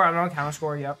should score. I don't know. Counter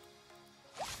score. Yep.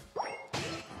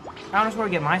 Counter score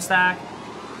to get my stack.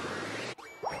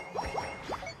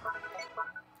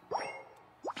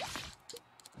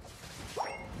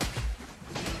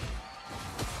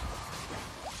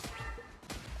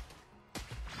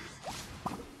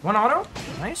 One auto.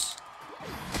 Nice.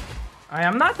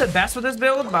 I'm not the best with this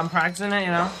build, but I'm practicing it,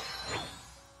 you know.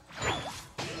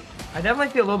 I definitely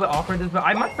feel a little bit awkward with this build.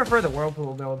 I much prefer the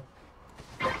Whirlpool build.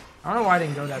 I don't know why I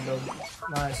didn't go that build.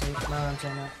 Now that I'm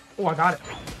saying that. Oh, I got it.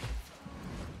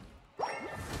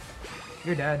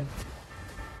 You're dead.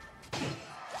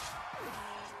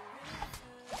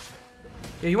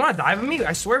 Yeah, you want to dive with me?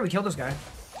 I swear we killed this guy.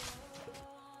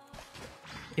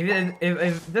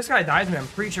 If this guy dies with me, I'm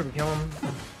pretty sure we kill him.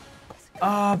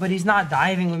 Oh, but he's not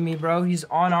diving with me, bro. He's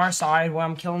on our side while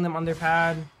I'm killing them under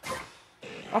pad.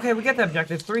 Okay, we get the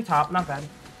objective. 3 top, not bad.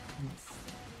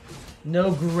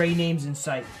 No gray names in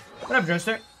sight. What up,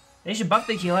 Drifter? They should buff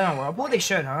the healing on Whirlpool. They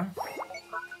should, huh?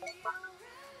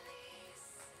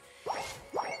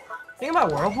 The thing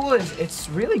about Whirlpool is it's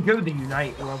really good to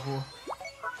unite Whirlpool.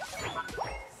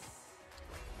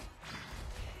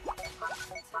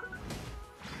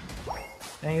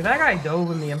 Dang, if that guy dove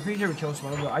with me, I'm pretty sure we killed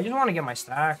Slowbro. I just want to get my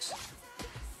stacks.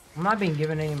 I'm not being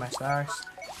given any of my stacks.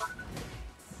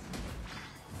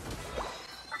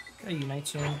 Gotta unite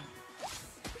soon.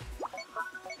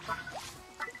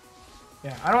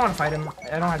 Yeah, I don't want to fight him.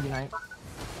 I don't have unite.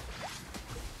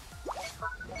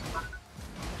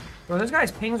 Bro, this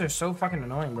guy's pings are so fucking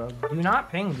annoying, bro. Do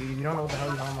not ping, dude. You don't know what the hell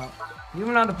you're talking about. You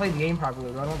even know how to play the game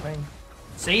properly, bro. Don't ping.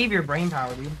 Save your brain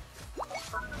power, dude.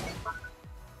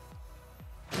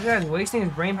 This guy's wasting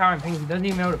his brain power and pings. He doesn't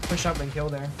even know how to push up and kill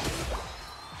there.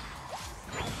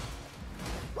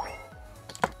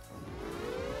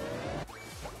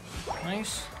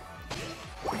 Nice.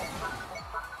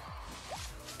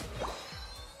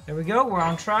 There we go. We're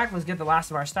on track. Let's get the last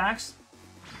of our stacks.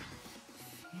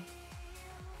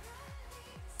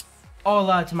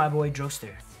 Hola to my boy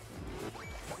Droster.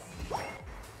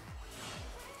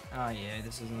 Oh yeah,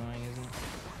 this is annoying, isn't it?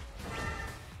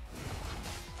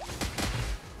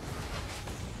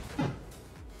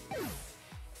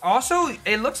 Also,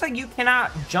 it looks like you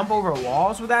cannot jump over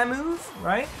walls with that move,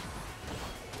 right?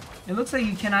 It looks like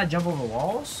you cannot jump over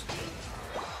walls.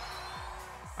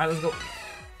 Alright, let's go.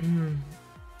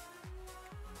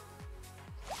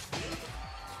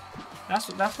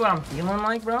 That's what I'm feeling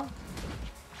like, bro.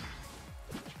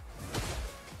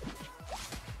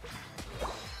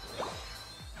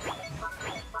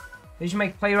 They should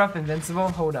make Play Rough invincible.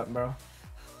 Hold up, bro.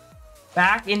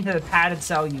 Back into the padded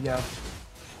cell you go.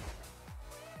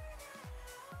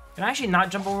 Can I actually not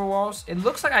jump over walls? It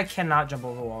looks like I cannot jump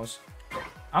over walls.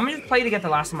 I'm gonna just play to get the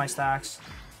last of my stacks.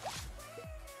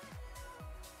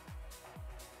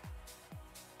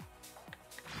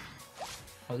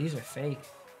 Oh, these are fake.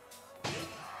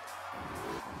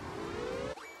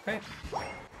 Okay.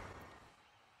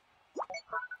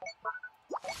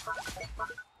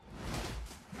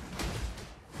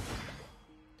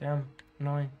 Damn,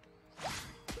 annoying.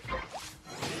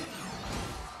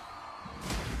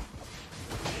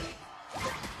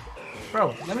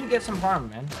 Bro, let me get some farm,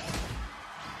 man.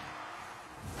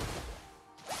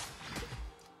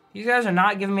 These guys are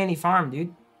not giving me any farm,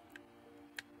 dude.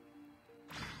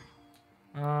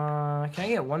 Can I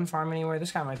get one farm anywhere?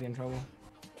 This guy might be in trouble.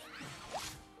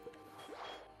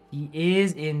 He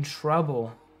is in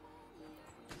trouble.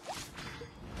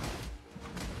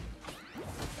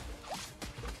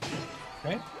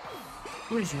 Okay.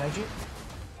 Who did you like you?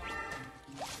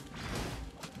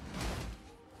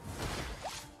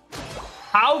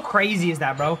 How crazy is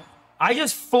that, bro? I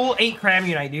just full 8 Cram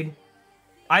Unite, dude.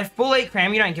 I full 8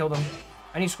 Cram Unite and killed him.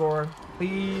 I need score,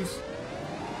 please.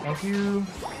 Thank you.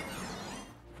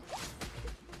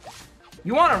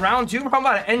 You want a round 2? Bro, I'm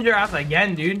about to end your ass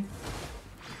again, dude.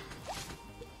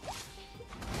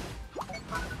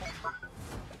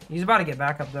 He's about to get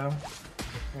back up though.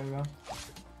 There we go.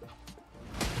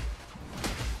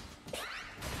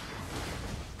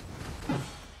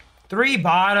 Three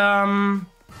bottom.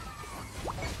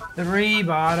 Three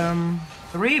bottom.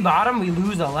 Three bottom, we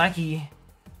lose a Lecky.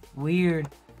 Weird.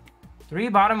 Three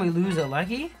bottom, we lose a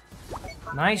Lecky.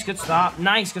 Nice, good stop.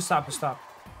 Nice, good stop, good stop.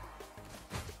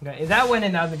 Okay, if that went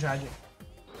in, that would be tragic.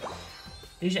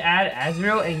 They should add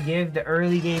Azrael and give the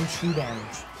early game true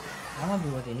damage. That might be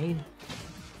what they need.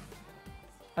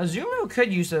 Azumarill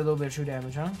could use a little bit of true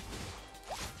damage, huh?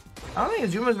 I don't think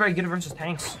Azumarill is very good versus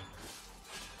tanks.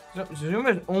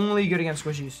 Azumarill is only good against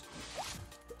squishies.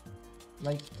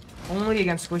 Like, only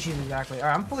against squishies, exactly.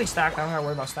 Alright, I'm fully stacked. I don't gotta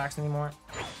worry about stacks anymore.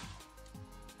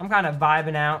 I'm kind of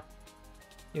vibing out.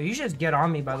 Yo, you should just get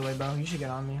on me, by the way, bro. You should get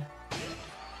on me.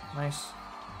 Nice.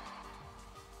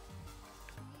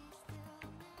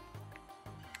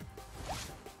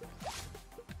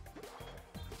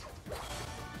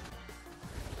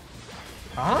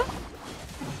 Huh?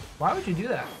 Why would you do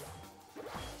that?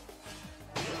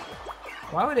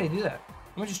 Why would they do that?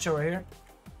 Let me just chill right here.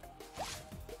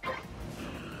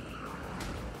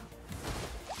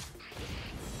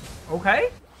 Okay.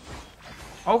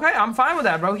 Okay, I'm fine with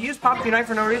that, bro. He just popped Unite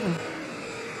for no reason.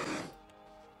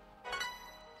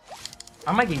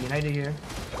 I might get United here.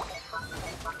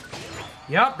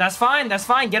 Yup, that's fine. That's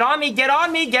fine. Get on me. Get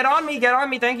on me. Get on me. Get on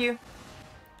me. Thank you.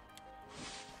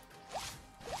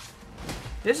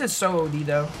 This is so OD,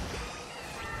 though.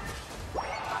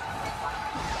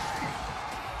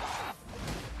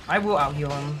 I will out-heal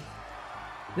him.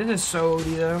 This is so OD,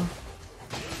 though.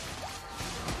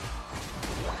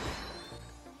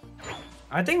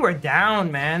 I think we're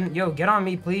down, man. Yo, get on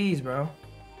me, please, bro.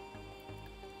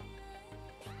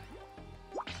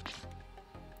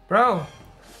 Bro.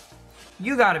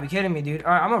 You gotta be kidding me, dude.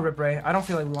 Alright, I'm gonna Rip Ray. I don't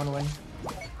feel like we want to win.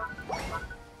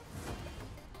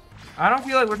 I don't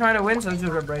feel like we're trying to win, so let's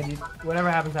just Rip Ray, dude. Whatever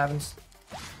happens, happens.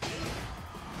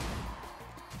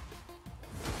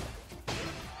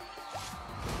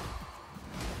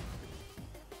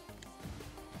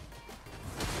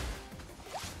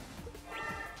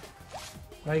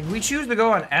 Like, we choose to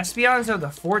go on Espeon instead of the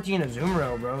 14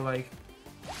 Azumarill, bro. Like,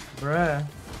 bruh.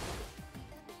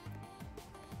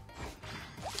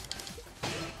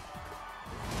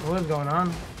 What is going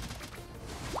on?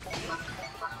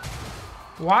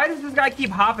 Why does this guy keep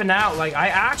hopping out? Like, I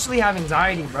actually have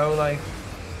anxiety, bro. Like,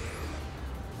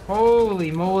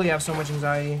 holy moly, I have so much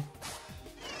anxiety.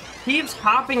 Keeps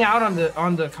hopping out on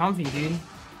the comfy, dude.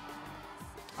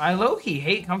 I low-key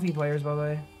hate comfy players, by the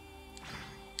way.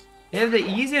 They have the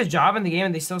easiest job in the game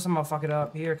and they still somehow fuck it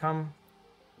up. Here, come.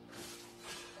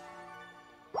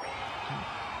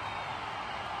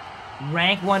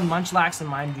 Rank 1 Munchlax and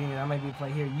Mime Jr. That might be a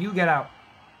play here. You get out.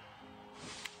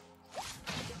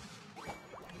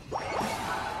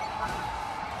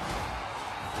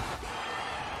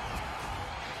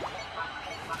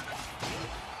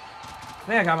 I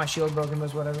think I got my shield broken,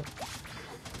 but whatever.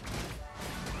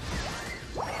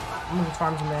 I'm gonna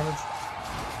farm some damage.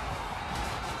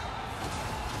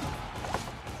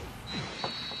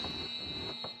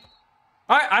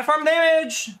 Alright, I farm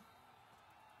damage!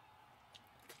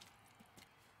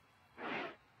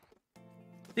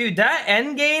 Dude, that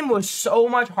end game was so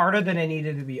much harder than it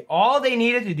needed to be. All they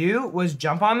needed to do was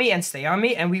jump on me and stay on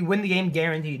me, and we win the game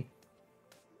guaranteed.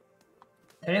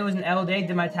 Today was an L day.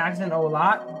 Did my taxes and owe a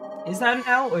lot? Is that an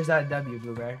L or is that a W,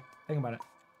 Blueberry? Think about it.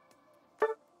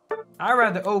 I'd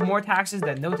rather owe more taxes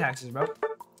than no taxes, bro.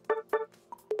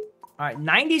 Alright,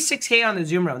 96k on the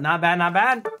Azumarill. Not bad, not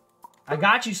bad. I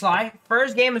got you, Sly.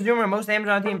 First game of Azumarill, most damage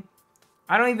on the team.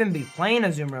 I don't even be playing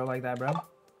Azumarill like that, bro.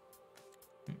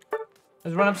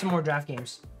 Let's run up some more draft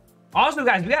games. Also,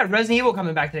 guys, we got Resident Evil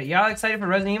coming back today. Y'all excited for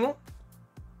Resident Evil?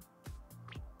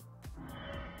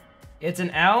 It's an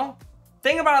L.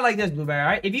 Think about it like this, Blueberry,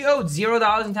 alright? If you owed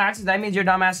 $0 in taxes, that means your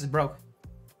dumb ass is broke.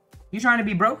 You trying to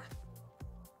be broke?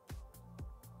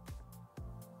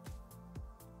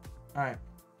 Alright.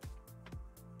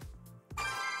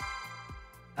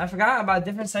 I forgot about a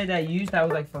different site that I used that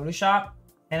was like Photoshop.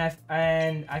 And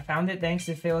I found it thanks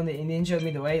to Phil and the Indian showed me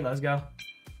the way. Let's go.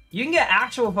 You can get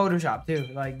actual Photoshop too.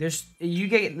 Like you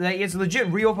get like it's legit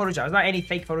real Photoshop. It's not any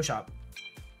fake Photoshop.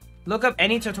 Look up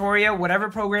any tutorial, whatever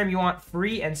program you want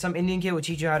free, and some Indian kid will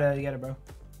teach you how to get it, bro.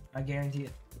 I guarantee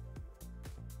it.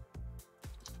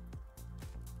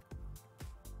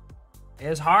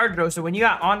 It's hard, bro. So when you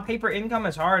got on paper income,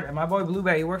 it's hard. And my boy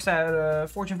Blueberry, he works at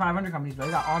Fortune 500 companies, but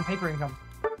he got on paper income.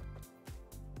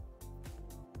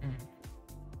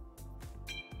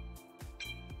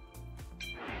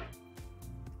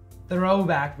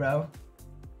 Throwback, bro.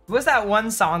 What's that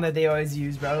one song that they always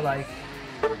use, bro? Like,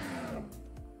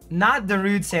 Not the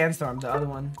Rude Sandstorm, the other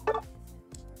one.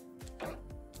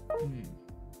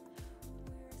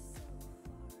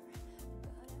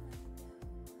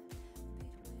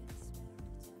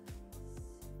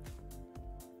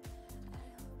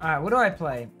 Alright, what do I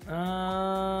play?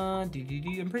 I'm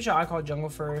pretty sure I called jungle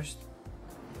first.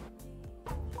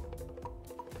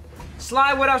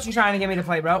 Sly, what else you trying to get me to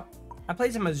play, bro? I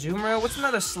played some Azumarill. What's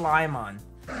another Slimon?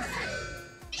 I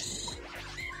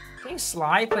think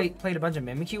Sly played a bunch of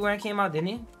Mimikyu when it came out, didn't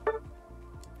he?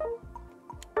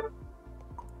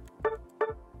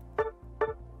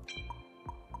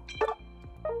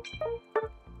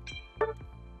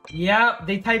 Yep,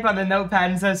 they type on the notepad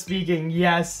instead of speaking.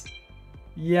 Yes.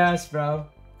 Yes, bro.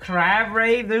 Crab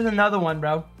Rave. There's another one,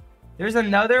 bro. There's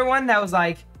another one that was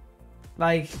like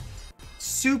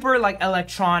super like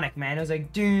electronic, man. It was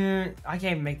like, dude, I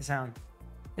can't even make the sound.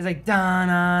 It's like da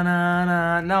na na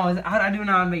na. No, I do not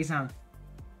know how to make a sound.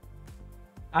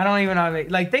 I don't even know how to make.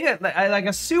 Like, think of like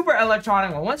a super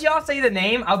electronic one. Once y'all say the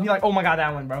name, I'll be like, oh my god,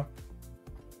 that one, bro.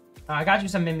 I got you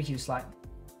some Mimikyu, Sly.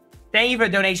 Thank you for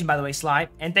the donation, by the way, Sly.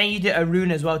 And thank you to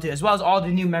Arun as well, too. As well as all the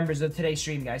new members of today's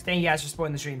stream, guys. Thank you guys for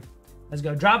supporting the stream. Let's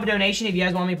go. Drop a donation if you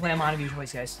guys want me to play a mon of your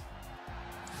choice, guys.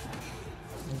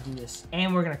 Let's do this.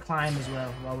 And we're going to climb as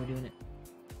well while we're doing it.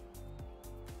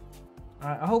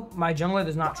 I hope my jungler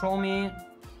does not troll me.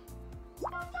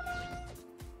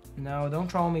 No, don't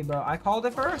troll me, bro. I called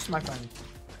it first, my friend.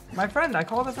 My friend, I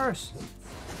called it first.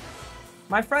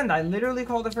 My friend, I literally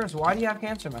called it first. Why do you have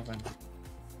cancer, my friend?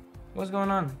 What's going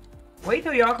on? Wait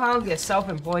till y'all clowns get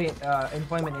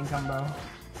employment income, bro.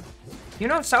 You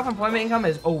know self-employment income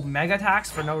is omega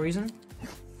tax for no reason?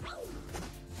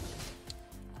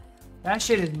 That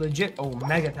shit is legit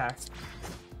omega tax.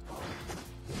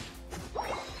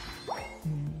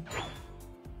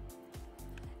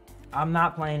 I'm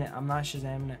not playing it. I'm not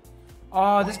Shazamming it.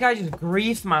 Oh, this guy just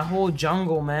griefed my whole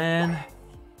jungle, man.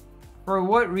 For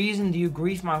what reason do you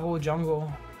grief my whole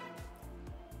jungle?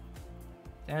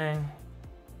 Dang.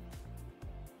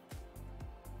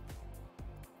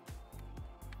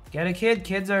 Get a kid.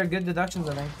 Kids are good deductions,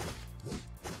 I think.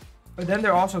 But then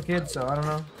they're also kids, so I don't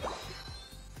know.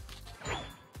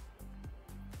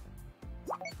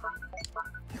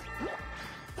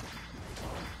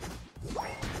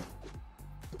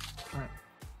 Alright.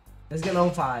 Let's get level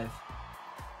 5.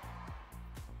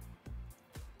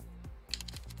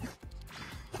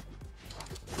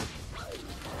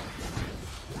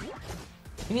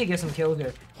 We need to get some kills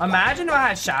here. Imagine if I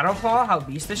had Shadow Claw, how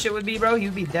beast this shit would be, bro.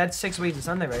 You'd be dead 6 ways to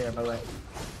Sunday right here, by the way.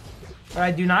 But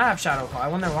I do not have Shadow Claw. I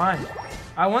wonder why.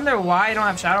 I wonder why I don't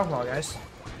have Shadow Claw, guys.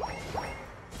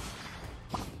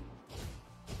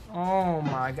 Oh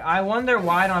my god. I wonder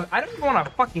why I don't even want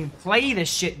to fucking play this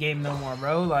shit game no more,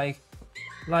 bro.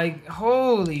 Like,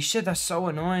 holy shit, that's so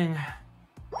annoying.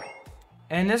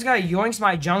 And this guy yoinks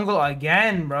my jungle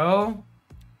again, bro.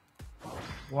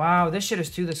 Wow, this shit is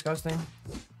too disgusting.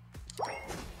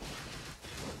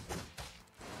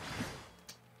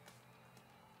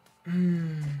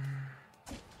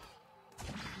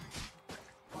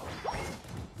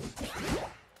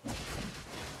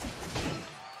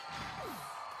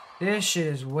 This shit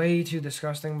is way too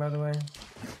disgusting, by the way.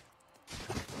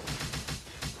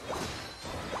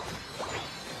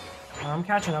 I'm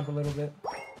catching up a little bit.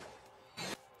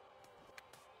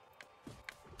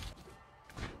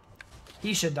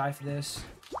 He should die for this.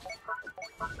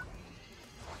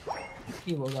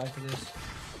 He will die for this.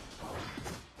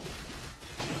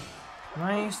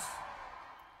 Nice.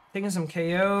 Taking some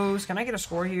KOs. Can I get a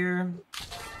score here?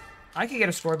 I could get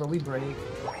a score, but we break.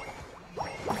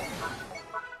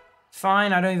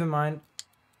 Fine, I don't even mind.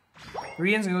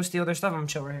 Koreans can go steal their stuff. I'm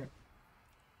chill right here.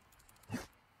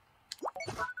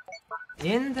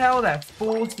 Intel that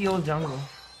full steal jungle.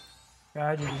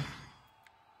 Tragedy.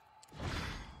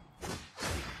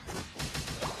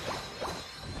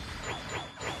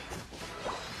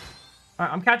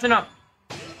 Alright, I'm catching up.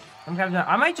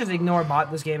 I might just ignore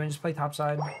bot this game and just play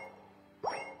topside.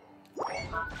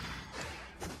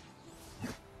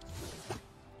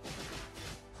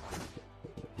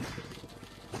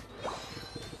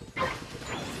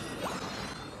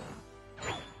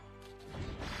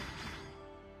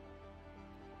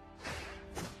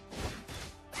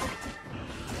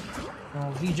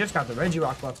 Oh, he just got the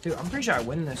Regirock buff too. I'm pretty sure I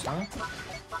win this, huh?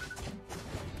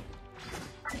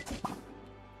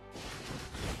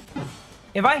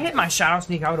 If I hit my Shadow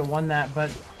Sneak, I would have won that,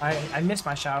 but I missed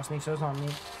my Shadow Sneak, so it's on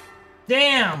me.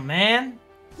 Damn, man.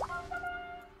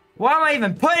 Why am I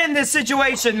even put in this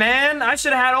situation, man? I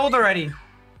should have had ult already.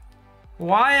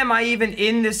 Why am I even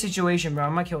in this situation, bro?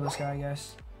 I'm gonna kill this guy, I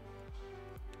guess.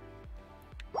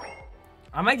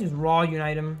 I might just raw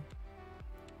unite him.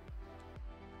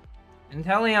 And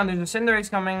tell Leon there's a Cinderace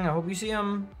coming. I hope you see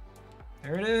him.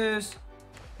 There it is.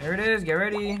 There it is. Get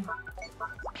ready.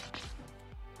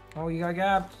 Oh, you got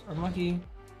gapped. Unlucky.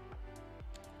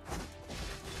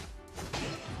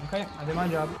 Okay, I did my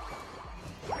job.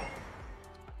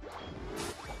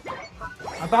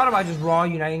 I thought about just raw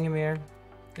uniting him here.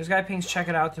 This guy pings check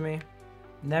it out to me.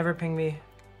 Never ping me.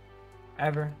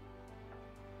 Ever.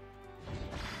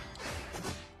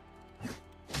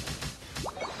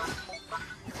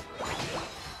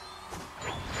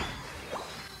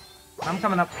 I'm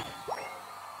coming up.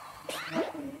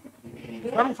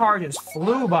 Some car just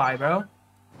flew by, bro.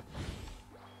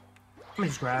 Let me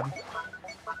just grab.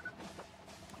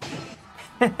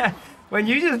 When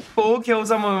you just full kill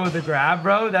someone with a grab,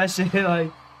 bro, that shit,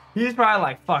 like, he's probably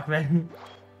like, fuck, man.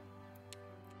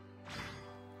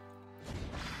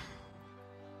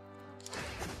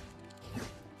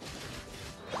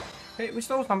 Okay, we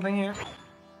stole something here.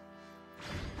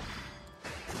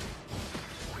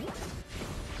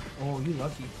 Oh, you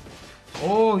lucky.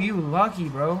 Oh, you lucky,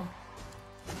 bro.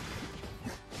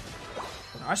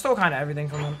 I stole kind of everything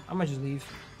from him. I'm gonna just leave.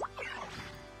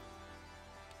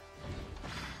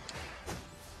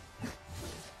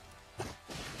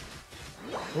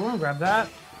 Boom, grab that.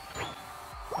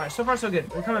 Alright, so far so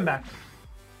good. We're coming back.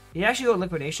 Did he actually go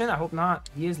liquidation? I hope not.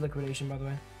 He is liquidation, by the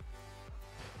way.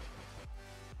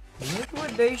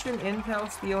 Liquidation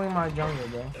intel stealing my jungle,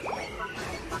 bro.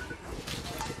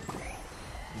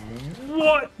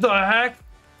 What the heck?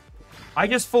 I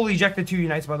just fully ejected 2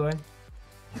 unites, by the way.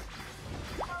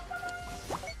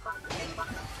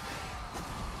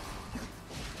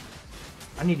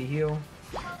 I need to heal.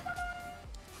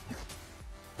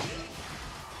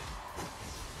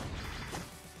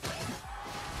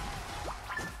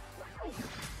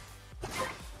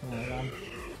 Oh my god.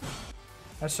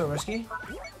 That's so risky.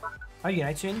 How you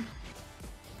unite soon?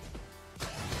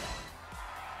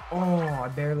 Oh, I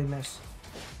barely missed.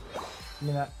 Give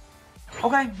me that.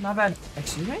 Okay, not bad.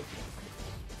 Excuse me?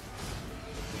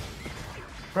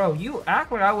 Bro, you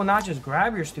act like I will not just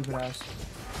grab your stupid ass.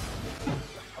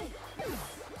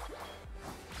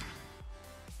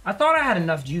 I thought I had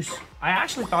enough juice. I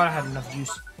actually thought I had enough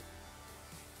juice.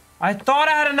 I thought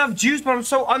I had enough juice, but I'm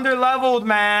so under-leveled,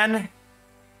 man.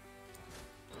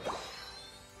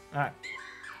 Alright.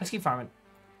 Let's keep farming.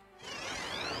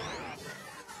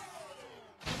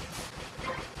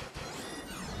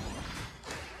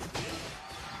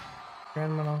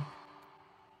 Grand Mallow.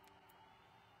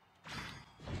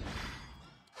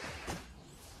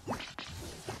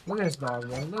 Look at this dog,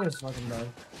 bro. Look at this fucking dog.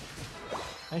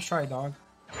 Nice try, dog.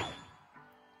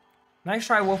 Nice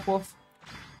try, Wolf Wolf.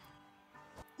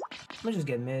 I'm gonna just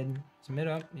get mid. Is mid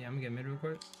up? Yeah, I'm gonna get mid real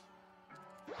quick.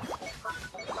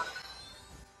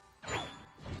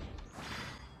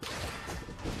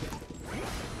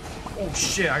 Oh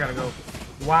shit, I gotta go.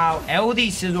 Wow, LD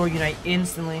Scizor Unite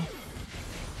instantly.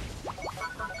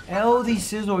 LD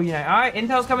Scizor Unite. Alright,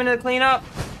 Intel's coming to the cleanup.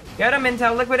 Get him,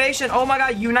 Intel. Liquidation. Oh my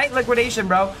god, Unite Liquidation,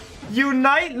 bro.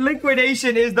 Unite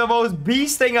Liquidation is the most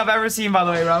beast thing I've ever seen, by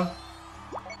the way, bro.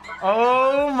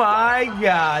 Oh my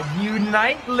god.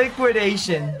 Unite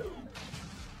Liquidation.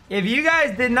 If you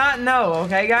guys did not know,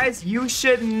 okay, guys, you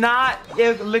should not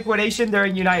Liquidation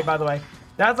during Unite, by the way.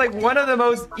 That's like one of the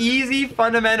most easy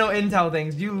fundamental intel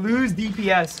things. You lose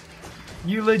DPS.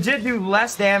 You legit do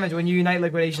less damage when you Unite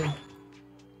Liquidation.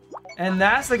 And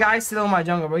that's the guy still in my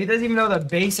jungle, bro. He doesn't even know the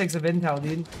basics of intel,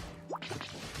 dude.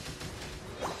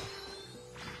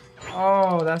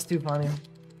 Oh, that's too funny.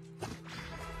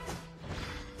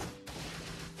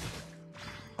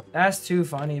 That's too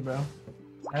funny, bro.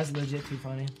 That's legit too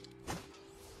funny.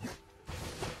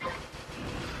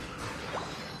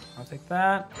 I'll take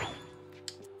that.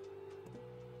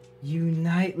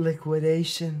 Unite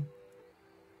Liquidation.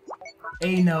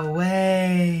 Ain't no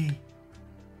way.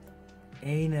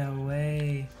 Ain't no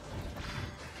way.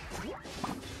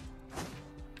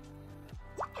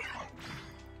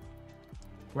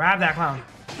 Grab that clown.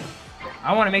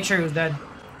 I want to make sure he was dead.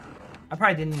 I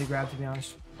probably didn't need to grab, to be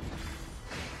honest.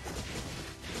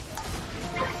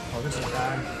 Oh, this is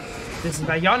bad. This is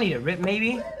bad. Y'all need a rip,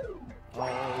 maybe? Oh,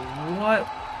 what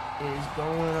is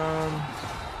going on?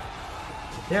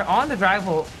 They're on the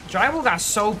Dragapult. Dragapult got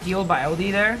so peeled by LD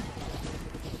there.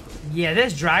 Yeah,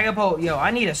 this Dragapult, yo,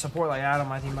 I need a support like that on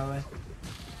my team, by the way.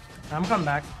 I'm coming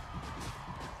back.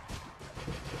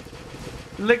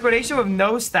 Liquidation with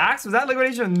no stacks? Was that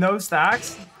liquidation with no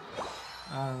stacks?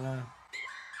 I don't know.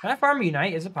 Can I farm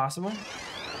Unite? Is it possible?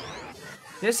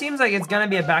 This seems like it's gonna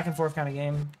be a back and forth kind of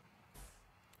game.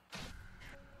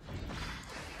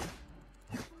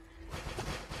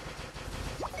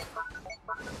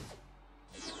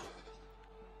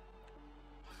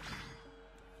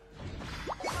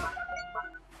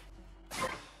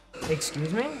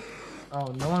 Excuse me? Oh,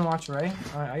 no one watched Ray?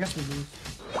 Alright, I guess we lose.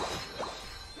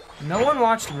 No one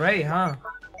watched Ray, huh?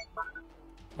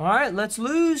 Alright, let's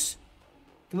lose.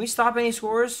 Can we stop any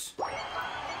scores?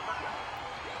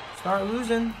 Start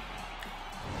losing.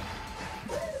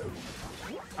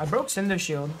 I broke Cinder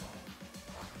Shield.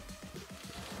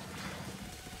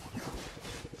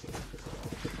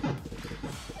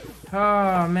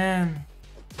 Oh, man.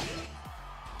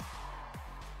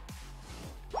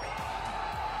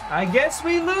 I guess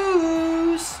we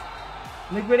lose.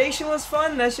 Liquidation was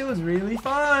fun. That shit was really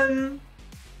fun.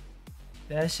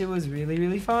 That shit was really,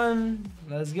 really fun.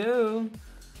 Let's go.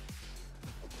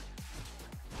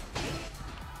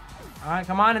 Alright,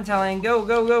 come on, Intellian. Go,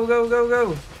 go, go, go, go,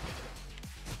 go.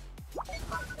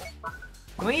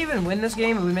 Can we even win this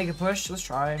game if we make a push? Let's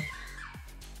try.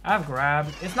 I have grab.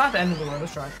 It's not the end of the world.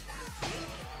 Let's try.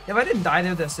 If I didn't die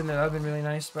there with that Cinder, that would have been really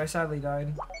nice, but I sadly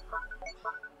died.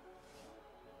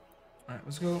 Alright,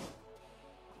 let's go.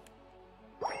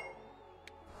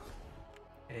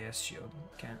 AS shield.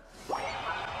 Can't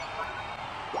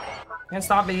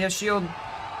stop it. He has shield.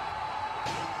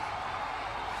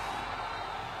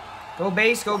 Go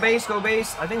base, go base, go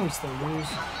base. I think we still lose.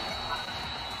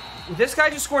 This guy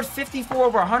just scored 54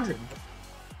 over 100.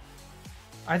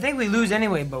 I think we lose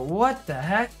anyway, but what the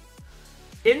heck?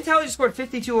 Intel just scored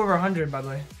 52 over 100, by the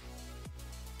way.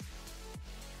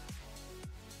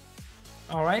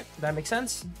 Alright, that makes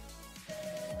sense.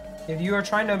 If you're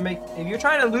trying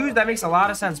to lose, that makes a lot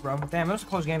of sense, bro. Damn, it was a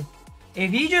close game.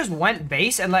 If he just went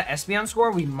base and let Espeon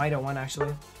score, we might have won,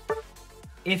 actually.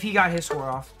 If he got his score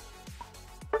off.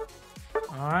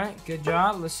 Alright, good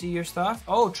job. Let's see your stuff.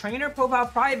 Oh, trainer profile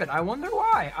private. I wonder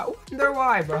why. I wonder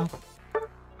why, bro.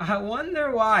 I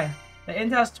wonder why. The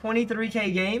Intel's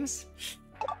 23k games?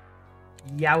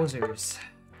 Yowzers.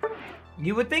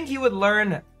 You would think he would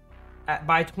learn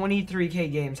by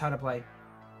 23k games how to play.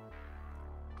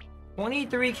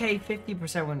 23k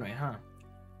 50% win rate, huh?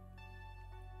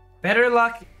 Better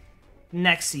luck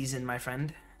next season, my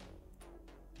friend.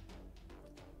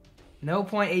 No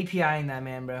point APIing that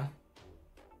man, bro.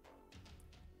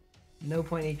 No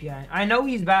point APIing. I know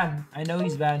he's bad. I know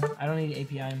he's bad. I don't need to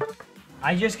API him.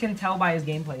 I just can tell by his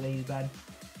gameplay that he's bad.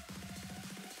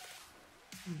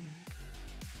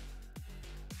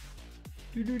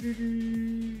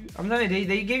 I'm telling you,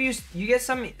 they give you get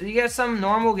some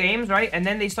normal games, right? And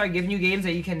then they start giving you games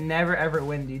that you can never ever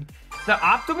win, dude. The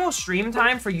optimal stream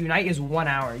time for Unite is 1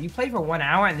 hour. You play for 1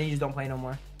 hour and then you just don't play no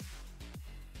more.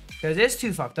 Because it's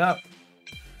too fucked up.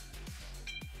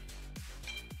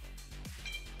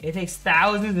 It takes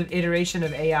thousands of iteration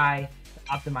of AI to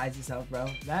optimize itself, bro.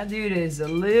 That dude is a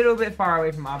little bit far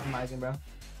away from optimizing, bro.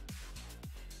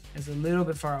 It's a little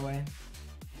bit far away.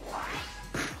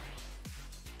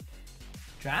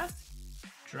 Draft?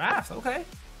 Draft, okay.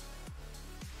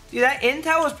 Dude, that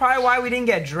intel was probably why we didn't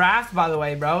get draft, by the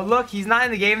way, bro. Look, he's not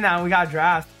in the game now. We got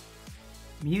draft.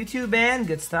 Mewtwo ban,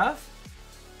 good stuff.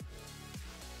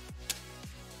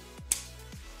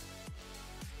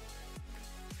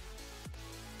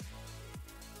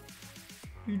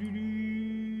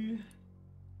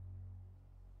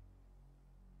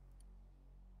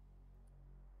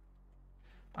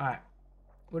 Alright.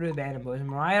 What are we banning, boys?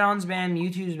 Miraidon's banned,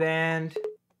 Mewtwo's banned.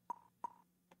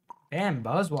 Ban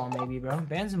Buzzwall, maybe, bro.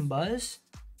 Ban some Buzz.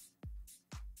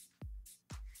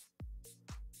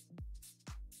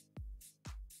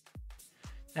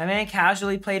 That man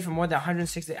casually played for more than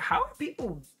 160. How are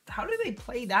people... How do they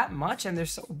play that much and they're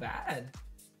so bad?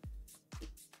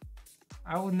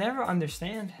 I will never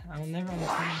understand. I will never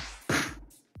understand.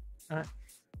 Alright.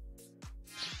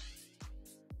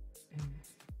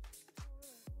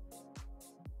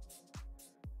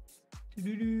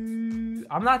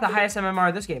 I'm not the highest MMR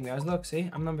of this game, guys. Look,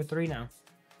 see? I'm number 3 now.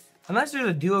 Unless there's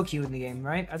a duo queue in the game,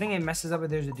 right? I think it messes up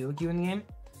if there's a duo queue in the game.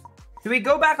 Should we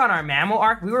go back on our Mammo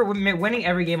arc? We were winning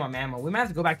every game on Mammo. We might have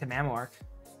to go back to Mammo arc.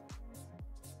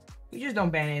 We just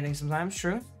don't ban anything sometimes,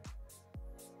 true.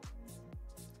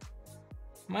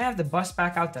 Might have to bust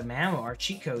back out the Mammo, our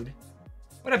cheat code.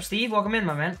 What up, Steve? Welcome in,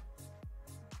 my man.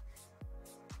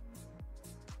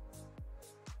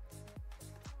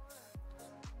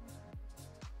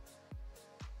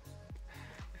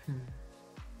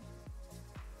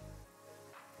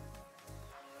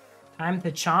 Time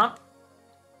to chomp.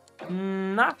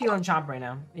 Not feeling chomp right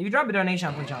now. If you drop a donation,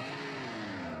 I'll play chomp.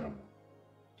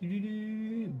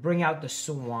 Bring out the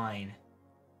swine.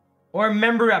 Or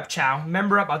member up, Chow.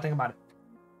 Member up, I'll think about it.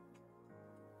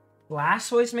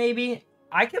 Blastoise, maybe?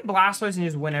 I could Blastoise and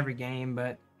just win every game,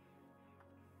 but...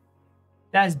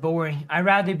 That's boring. I'd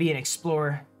rather be an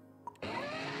explorer.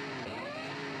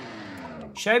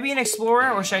 Should I be an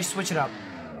explorer or should I switch it up?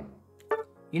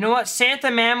 You know what? Santa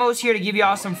Mammo's here to give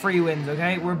y'all some free wins,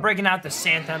 okay? We're breaking out the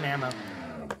Santa Mammo.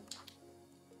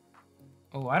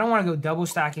 Oh, I don't want to go double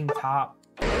stacking top.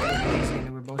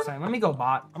 We're both stacking. Let me go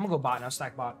bot. I'm gonna go bot now.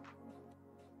 Stack bot.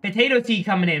 Potato tea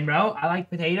coming in, bro. I like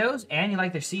potatoes, and you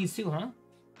like their seeds too, huh?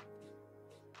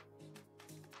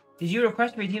 Did you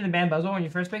request for your team to ban Buzzwole when you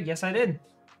first picked? Yes, I did.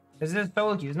 This is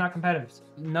solo queue. It's not competitive.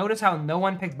 Notice how no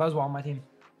one picked Buzzwole on my team.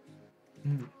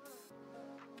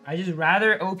 I just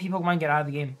rather OP Pokemon get out of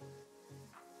the game.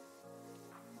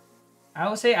 I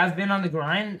will say I've been on the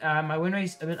grind. My win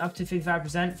rates have been up to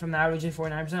 55% from the average of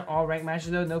 49%. All ranked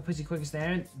matches though. No pussy quick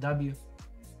standard. W.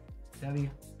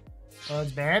 Oh,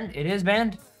 it's banned? It is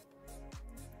banned.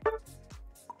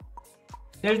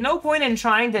 There's no point in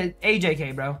trying to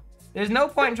AJK, bro. There's no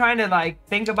point in trying to like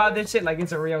think about this shit like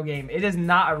it's a real game. It is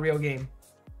not a real game.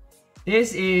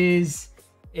 This is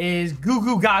goo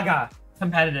goo gaga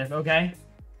competitive, okay?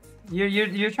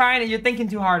 You're thinking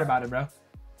too hard about it, bro.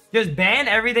 Just ban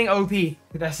everything OP.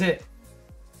 That's it.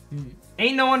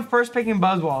 Ain't no one first picking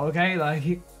Buzzwole, okay?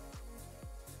 Like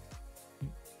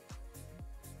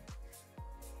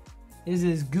this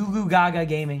is goo goo gaga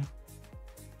gaming.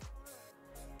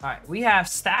 All right, we have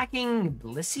stacking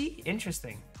Blissey.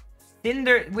 Interesting.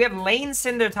 Cinder. We have Lane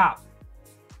Cinder top.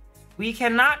 We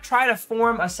cannot try to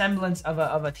form a semblance of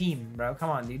a team, bro. Come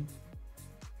on, dude.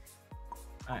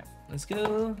 All right, let's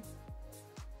go.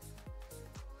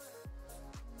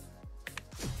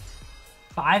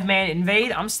 5-man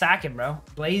invade. I'm stacking, bro.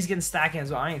 Blaze getting stacking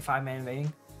as well. I ain't 5-man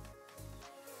invading.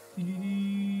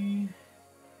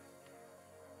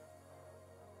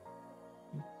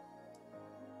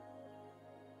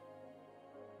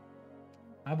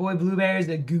 My boy Blueberry is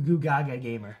a goo goo gaga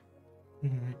gamer.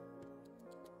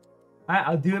 Alright,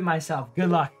 I'll do it myself. Good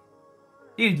luck.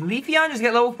 Dude, Leafeon just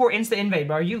get level 4 insta invade,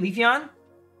 bro. Are you Leafeon?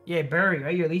 Yeah, Burry,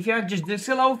 right? You're Leafeon? Just get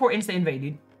level 4 insta invade,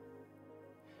 dude.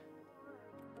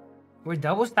 We're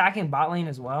double stacking bot lane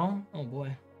as well. Oh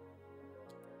boy.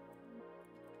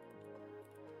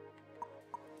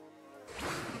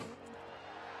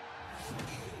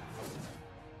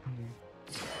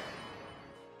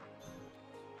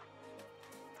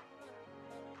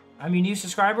 I'm your new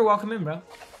subscriber. Welcome in, bro.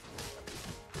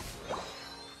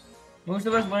 Most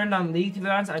of us learned on League, to be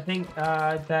honest. I think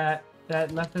that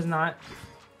left us not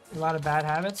a lot of bad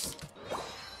habits.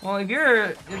 Well, it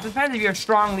depends if you're a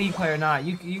strong League player or not.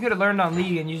 You could have learned on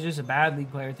League and you're just a bad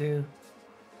League player too.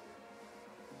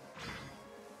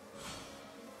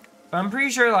 But I'm pretty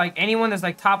sure like anyone that's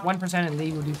like top 1% in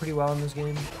League will do pretty well in this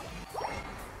game.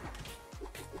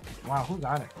 Wow, who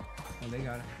got it? Oh, they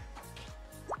got it.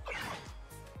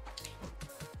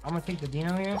 I'm gonna take the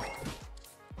Dino here.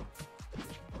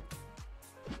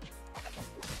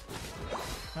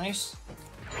 Nice.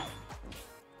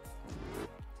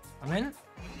 I'm in.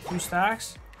 2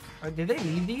 stacks. Or did they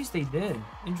leave these? They did.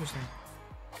 Interesting.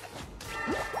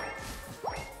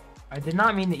 I did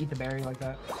not mean to eat the berry like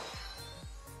that.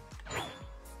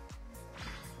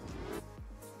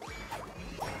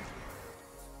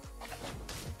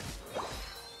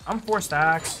 I'm 4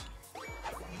 stacks.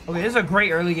 Okay, this is a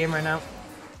great early game right now.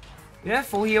 They have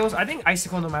full heals. I think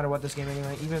Icicle no matter what this game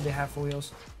anyway, even if they have full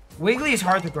heals. Wiggly is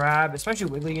hard to grab, especially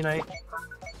Wiggly Unite.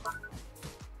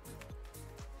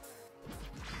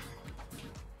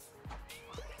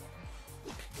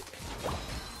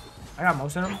 I got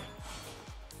most of them.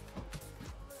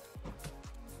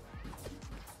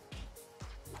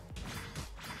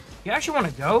 You actually want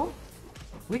to go?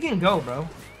 We can go, bro.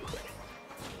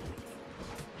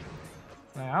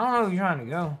 Like, I don't know if you're trying to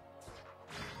go.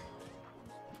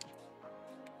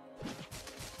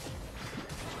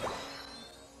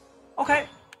 Okay.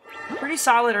 Pretty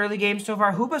solid early game so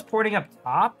far. Hoopa's porting up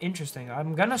top. Interesting.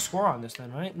 I'm gonna score on this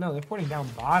then, right? No, they're porting down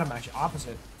bottom, actually.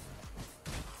 Opposite.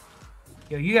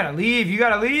 Yo, you gotta leave. You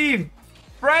gotta leave.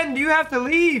 Friend, you have to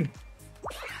leave.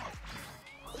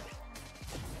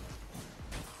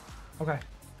 Okay.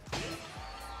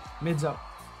 Mid's up.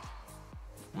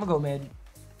 I'm gonna go mid.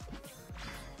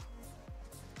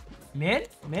 Mid?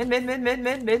 Mid, mid, mid, mid,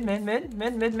 mid, mid, mid, mid, mid,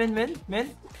 mid, mid, mid,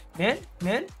 mid, mid,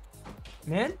 mid,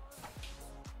 mid.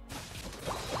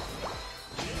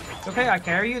 Okay, I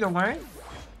carry you, don't worry.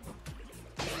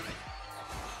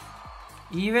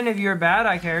 Even if you're bad,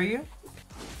 I carry you.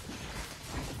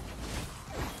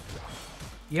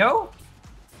 Yo?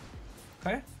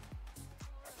 Okay.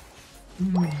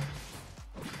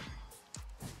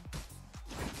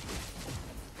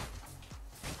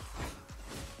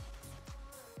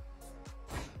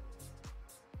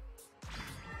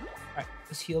 Alright,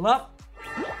 let's heal up.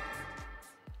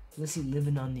 Let's see,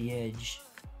 living on the edge.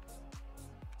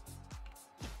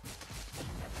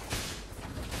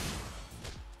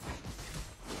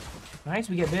 Nice,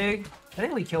 we get big. I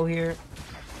think we kill here.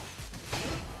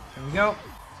 There we go.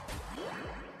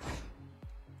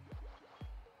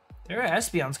 Their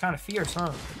Espeon's kind of fierce,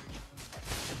 huh?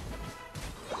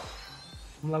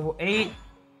 I'm level 8.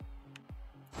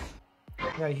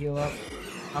 Gotta heal up.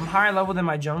 I'm higher level than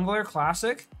my jungler,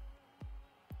 classic.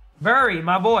 Burry,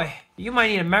 my boy. You might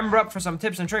need to member up for some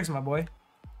tips and tricks, my boy.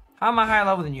 How am I higher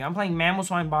level than you? I'm playing Mammal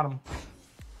Swine bottom.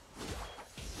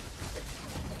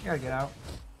 You gotta get out.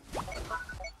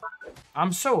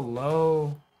 I'm so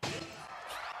low.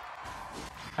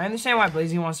 I understand why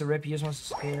Blazy wants to rip. He just wants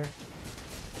to spare.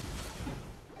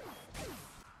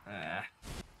 Alright,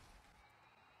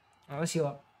 let's heal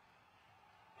up.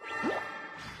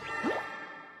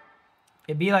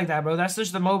 It be like that, bro. That's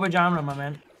just the MOBA genre, my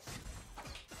man.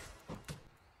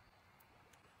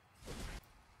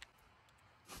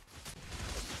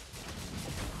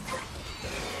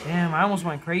 Damn, I almost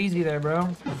went crazy there, bro.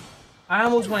 I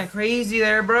almost went crazy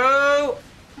there, bro.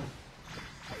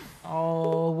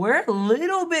 Oh, we're a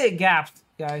little bit gapped,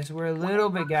 guys. We're a little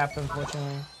bit gapped,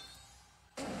 unfortunately.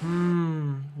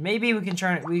 Maybe we can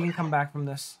turn it. We can come back from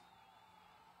this.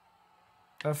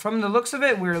 But from the looks of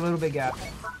it, we're a little bit gapped.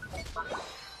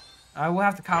 I will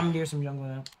have to commandeer some jungle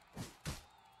now.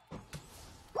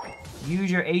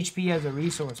 Use your HP as a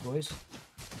resource, boys.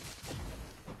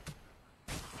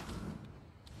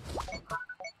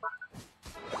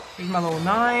 Here's my level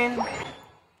 9.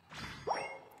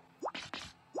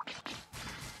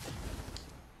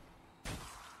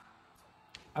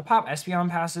 I pop Espeon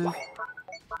passive.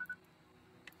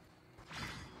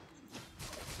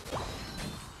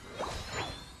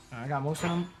 I got most of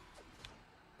them.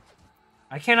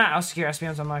 I cannot outsecure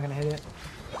Espeon, so I'm not gonna hit it.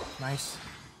 Nice.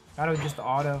 Gotta just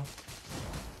auto.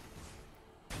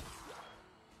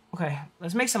 Okay,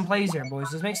 let's make some plays here, boys.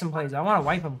 Let's make some plays. I want to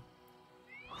wipe him.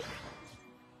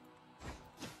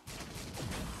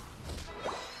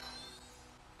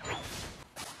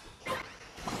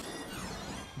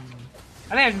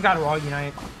 I think I just got a raw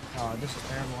unite. Oh, this is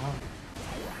terrible, huh?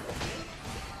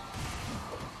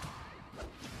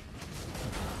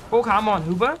 Full combo on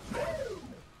Hooba?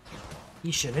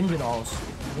 He should injured alls.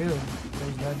 Really?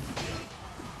 He's dead.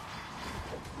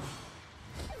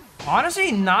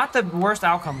 Honestly, not the worst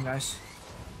outcome, guys.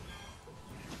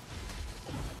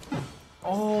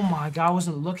 Oh my god, I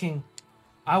wasn't looking.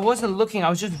 I wasn't looking, I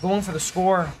was just going for the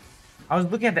score. I was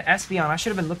looking at the Espeon. I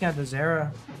should have been looking at the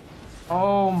Zera.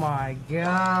 Oh my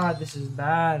god, this is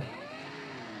bad.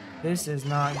 This is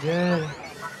not good.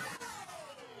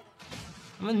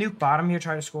 I'm gonna nuke bottom here,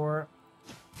 try to score.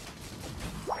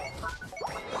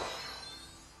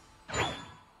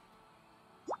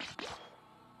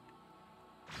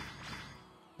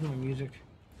 Music.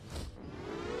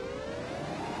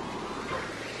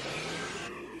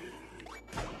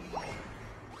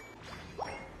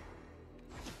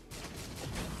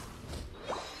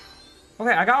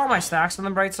 Okay, I got all my stacks on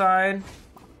the bright side.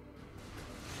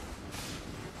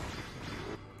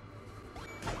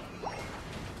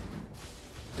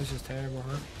 This is terrible,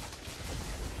 huh?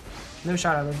 No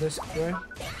shot out of this, boy.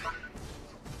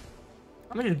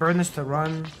 I'm gonna just burn this to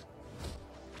run.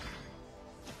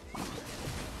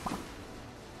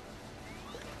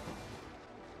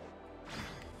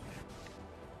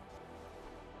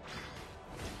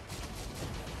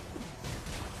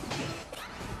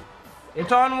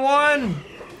 It's on 1.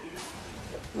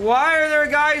 Why are there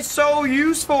guys so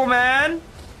useful, man?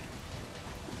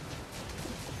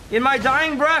 In my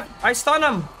dying breath, I stun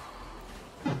him.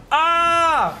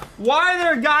 Ah! Why are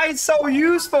there guys so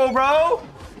useful, bro?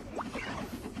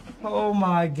 Oh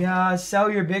my god.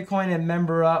 Sell your Bitcoin and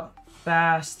member up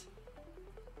fast.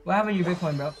 What happened to your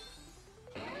Bitcoin, bro?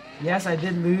 Yes, I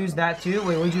did lose that too.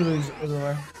 Wait, what'd you lose,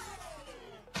 Azor?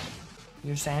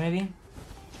 Your sanity?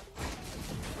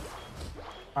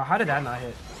 Oh, how did that not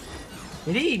hit?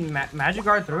 Did he magic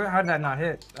guard through it? How did that not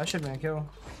hit? That should have been a kill.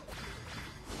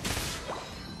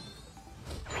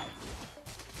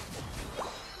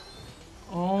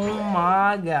 Oh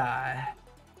my god.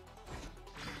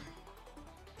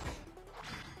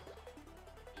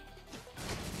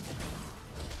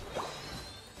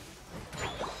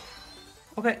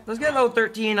 Okay, let's get level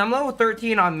 13. I'm level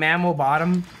 13 on Mammal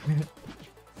bottom.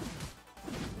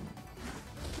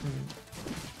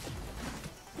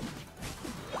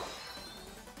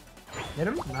 Hit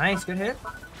him. Nice, good hit.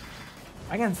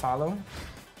 I can follow.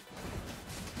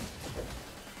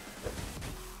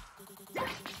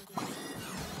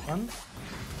 One.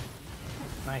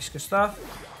 Nice, good stuff.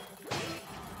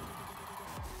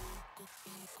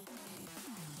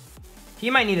 He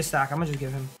might need a stack. I'm gonna just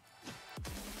give him.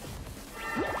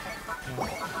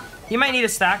 He might need a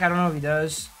stack. I don't know if he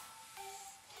does.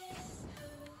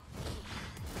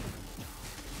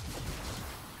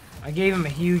 I gave him a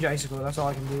huge icicle. That's all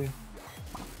I can do.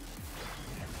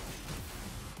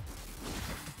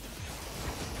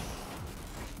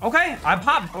 Okay, I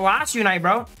popped Blast Unite,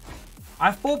 bro.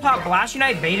 I full pop Blast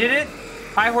Unite, baited it.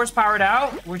 High horsepowered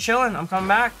out. We're chilling. I'm coming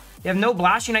back. You have no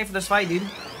Blast Unite for this fight, dude.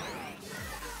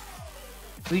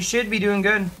 We should be doing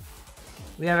good.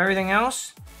 We have everything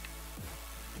else.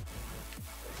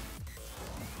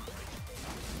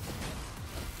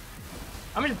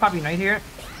 I'm gonna just pop Unite here.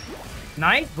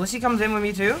 Nice. Blissey comes in with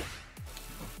me too.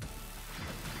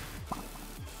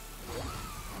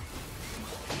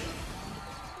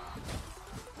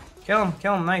 Kill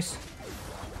him, nice.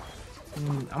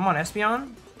 I'm on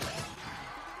Espeon.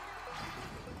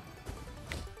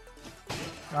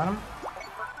 Got him.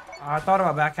 I thought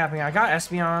about backcapping. I got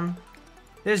Espeon.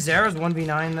 This Zera's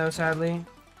 1v9 though, sadly.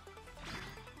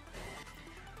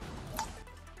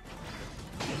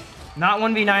 Not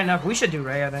 1v9 enough. We should do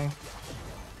Ray, I think.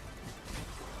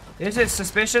 This is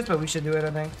suspicious, but we should do it,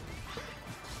 I think.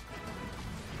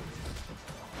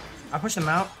 I pushed him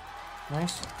out.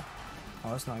 Nice.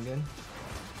 Oh, that's not good.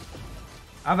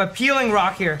 I have a peeling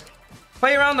rock here.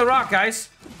 Play around the rock, guys.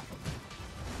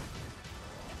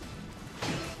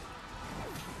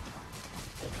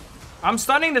 I'm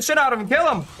stunning the shit out of him. Kill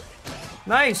him.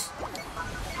 Nice.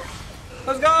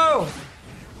 Let's go.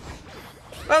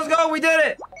 Let's go. We did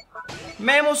it.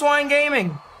 Mammal Swine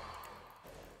Gaming.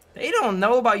 They don't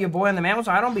know about your boy on the Mammal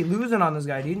Swine. I don't be losing on this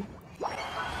guy, dude.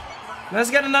 Let's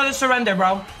get another surrender,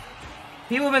 bro.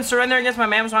 People have been surrendering against my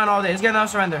Mammal Swine all day. Let's get another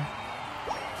surrender.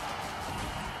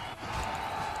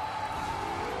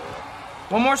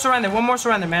 One more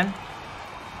surrender, man.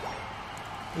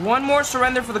 One more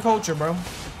surrender for the culture, bro.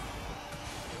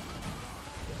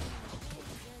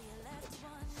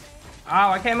 Oh,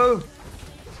 I can't move.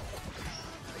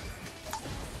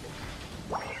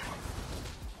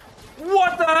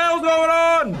 What the hell's going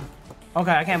on?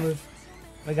 Okay, I can't move.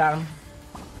 We got him.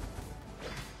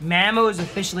 Mammo is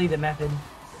officially the method.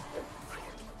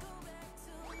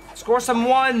 Score some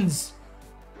ones.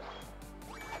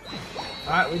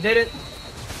 Alright, we did it.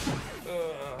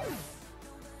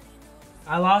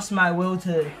 I lost my will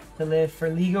to live. For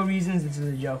legal reasons, this is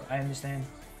a joke. I understand.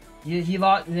 He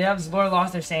lost. The Lord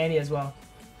lost their sanity as well.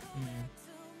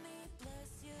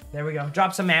 There we go.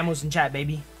 Drop some mammals in chat,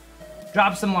 baby.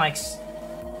 Drop some likes.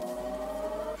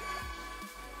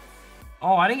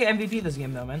 Oh, I didn't get MVP this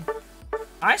game though, man.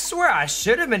 I swear I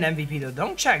should have been MVP though.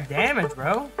 Don't check damage,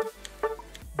 bro.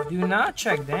 Do not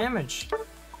check damage.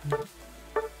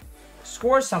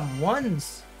 Score some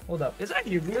ones. Hold up. It's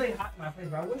actually really hot in my face,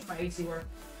 bro. I wish my AC worked.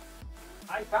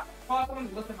 I got to pause on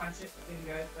and look at my shit thing,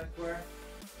 guys. I swear.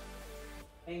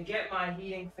 And get my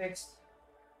heating fixed.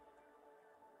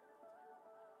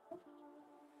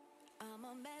 I'm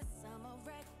a mess, I'm a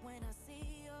wreck when I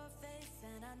see your face,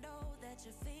 and I know that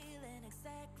you're feeling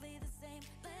exactly the same.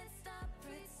 Let's stop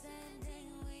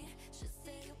pretending we should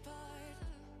stay apart.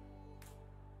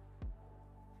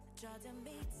 Try to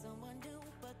meet someone new,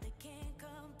 but they can't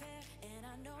compare. And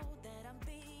I know that I'm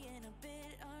being a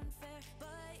bit unfair,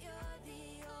 but you're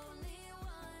the only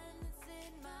one that's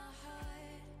in my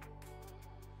heart.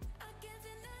 I can't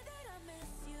deny that I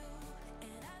miss you,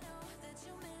 and I know that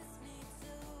you miss me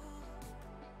too.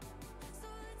 So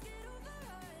let's get over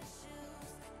our issues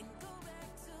and go back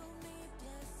to me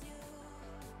plus you.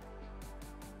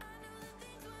 I know that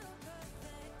things weren't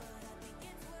perfect, but I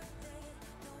think it's worth it.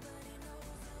 Nobody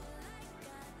knows you like I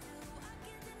do. I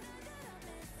can't deny that I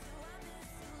miss you, I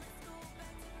miss you. Let's go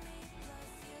back to me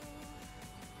plus you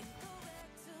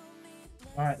and go back to me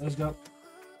plus. All right, let's go.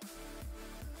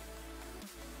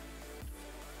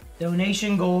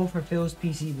 Donation goal for Phil's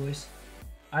PC, boys.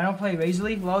 I don't play Razor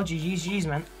League. Well, GG's,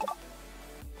 man.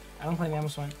 I don't play Mammal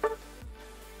Swine.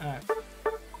 Alright.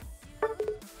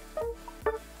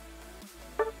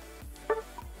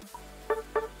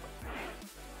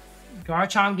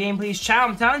 Garchomp game, please. Chow,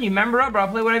 I'm telling you, member up, bro.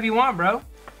 Play whatever you want, bro.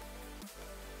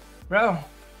 Bro,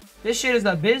 this shit is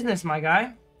a business, my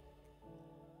guy.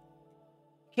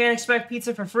 Can't expect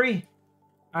pizza for free.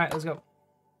 Alright, let's go.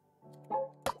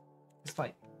 Let's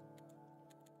fight.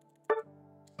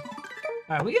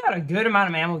 Alright, we got a good amount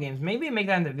of mammal games. Maybe make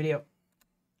that in the video.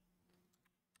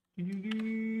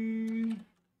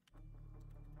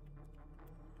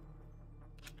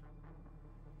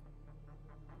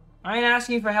 I ain't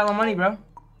asking you for hella money, bro.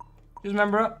 Just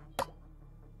remember up.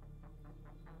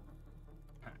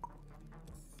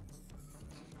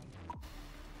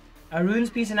 Arun's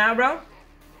peacing out, bro.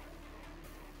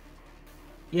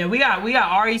 Yeah, we got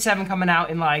RE7 coming out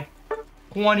in like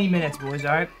 20 minutes, boys,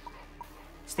 alright?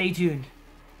 Stay tuned.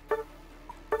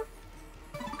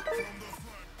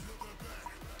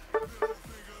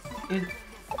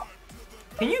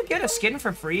 Can you get a skin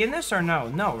for free in this or no?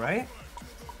 No, right?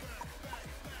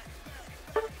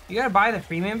 You gotta buy the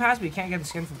premium pass, but you can't get the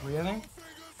skin for free, I think.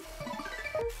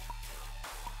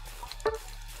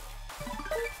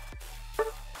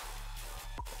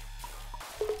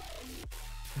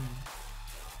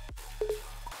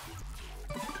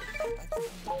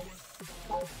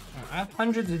 I have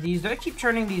hundreds of these. Do I keep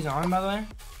turning these on, by the way?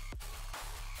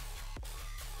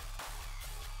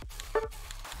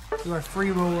 Do our free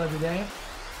roll every day.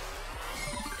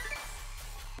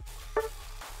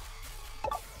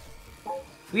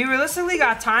 We realistically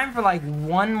got time for like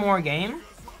one more game.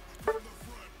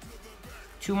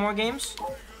 2 more games.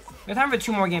 We have time for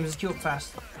 2 more games. Let's queue up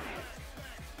fast.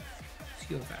 Let's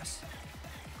queue up fast.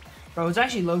 Bro, it's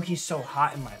actually low-key so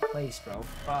hot in my place, bro.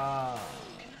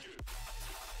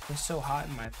 It's so hot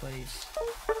in my place.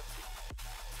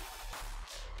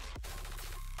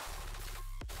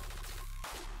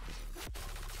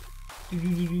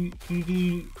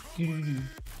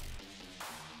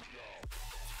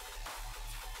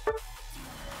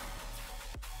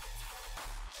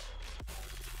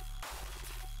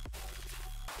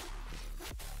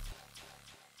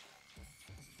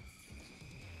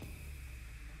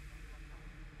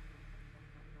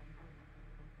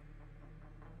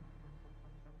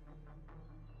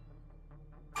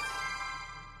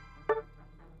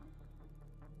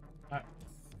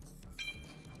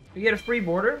 You get a free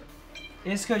border?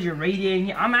 It's because you're radiating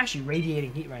heat. I'm actually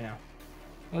radiating heat right now.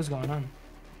 What's going on?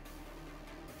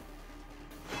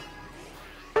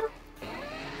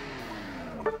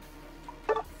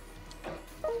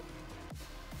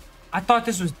 I thought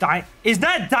this was Is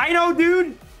that Dino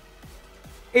Dude?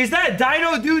 Is that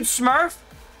Dino Dude Smurf?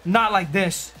 Not like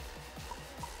this.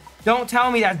 Don't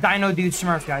tell me that's Dino Dude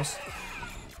Smurf, guys.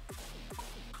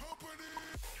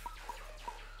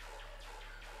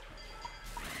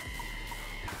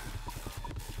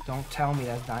 Don't tell me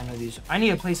that's Dino Dude. I need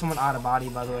to play someone out of body,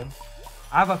 by the way.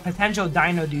 I have a potential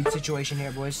Dino Dude situation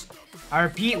here, boys. I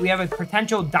repeat, we have a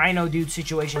potential Dino Dude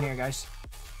situation here, guys.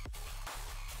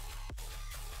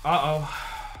 Uh-oh.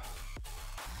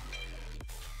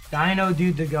 Dino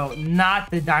Dude to go.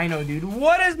 Not the Dino Dude.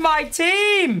 What is my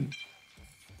team?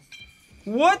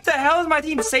 What the hell is my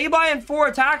team? Sabai and 4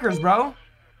 attackers, bro.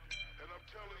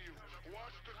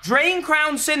 Drain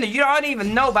Crown Cinder. You don't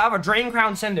even know, but I have a Drain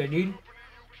Crown Cinder, dude.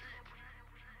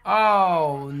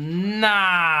 Oh,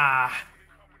 nah.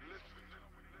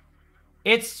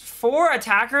 It's 4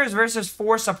 attackers versus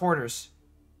 4 supporters.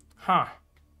 Huh.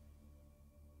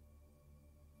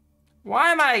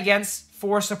 Why am I against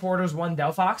 4 supporters, 1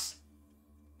 Delphox?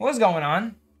 What's going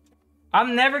on?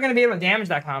 I'm never going to be able to damage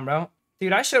that clown, bro.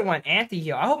 Dude, I should have went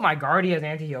anti-heal. I hope my Guardy has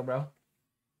anti-heal, bro.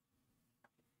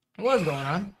 What's going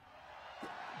on?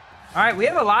 Alright, we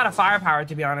have a lot of firepower,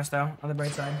 to be honest, though, on the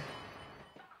bright side.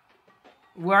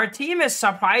 Well, our team is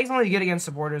surprisingly good against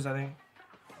supporters, I think.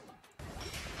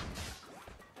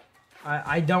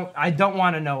 I don't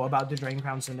want to know about the Drain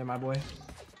Crown Cinder, my boy.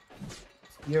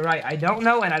 You're right. I don't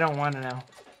know, and I don't want to know.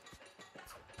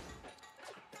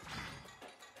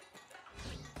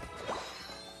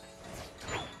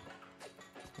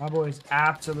 My boy is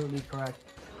absolutely correct.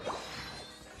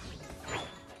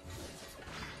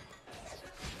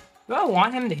 Do I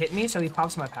want him to hit me so he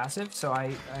pops my passive so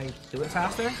I do it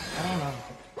faster? I don't know.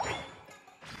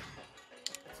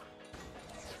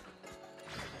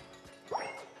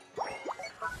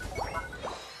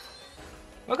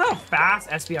 Look how fast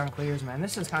Espeon clears, man.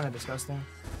 This is kind of disgusting.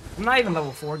 I'm not even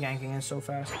level 4 ganking. It's so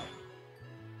fast.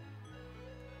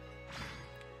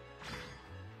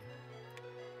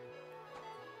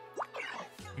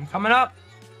 I'm coming up.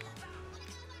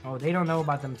 Oh, they don't know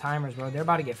about them timers, bro. They're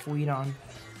about to get fleed on.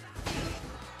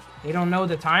 They don't know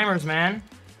the timers, man.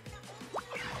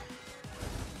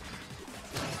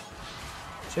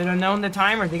 Should have known the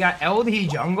timer. They got LD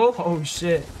jungle? Oh,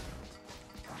 shit.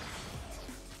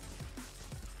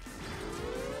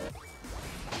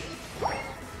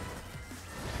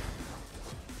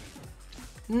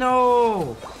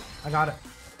 No! I got it.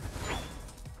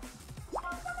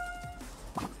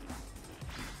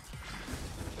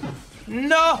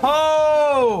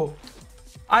 No!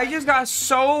 I just got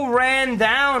so ran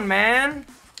down, man.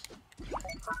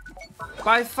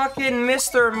 By fucking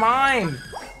Mr. Mime.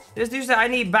 This dude said I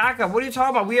need backup. What are you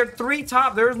talking about? We are 3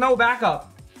 top. There's no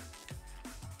backup.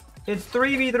 It's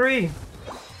 3v3.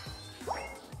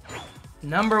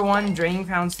 Number 1 Drain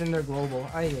Crown Cinder Global.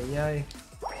 Ay, ay, ay.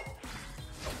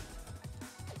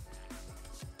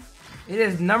 It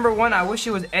is number 1. I wish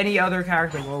it was any other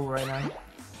character global right now.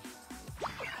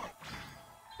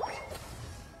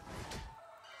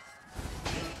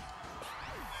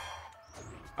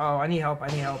 Oh, I need help. I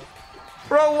need help.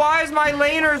 Bro, why is my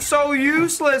laner so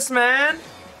useless, man?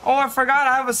 Oh, I forgot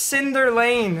I have a Cinder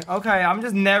lane. Okay, I'm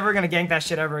just never gonna gank that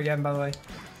shit ever again, by the way.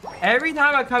 Every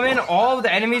time I come in, all of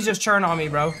the enemies just churn on me,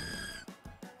 bro.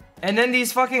 And then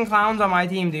these fucking clowns on my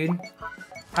team, dude.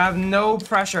 I have no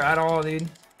pressure at all, dude.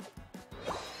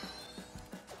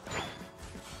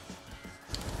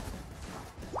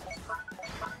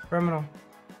 Criminal.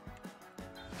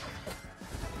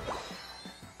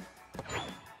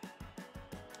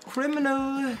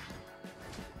 Criminal.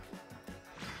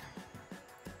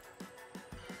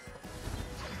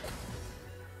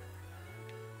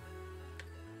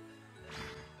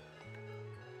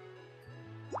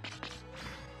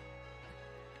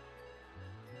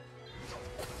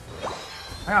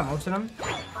 I got most of them.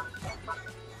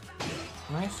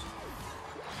 Nice.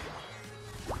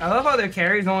 I love how their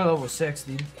carry's only level 6,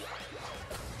 dude.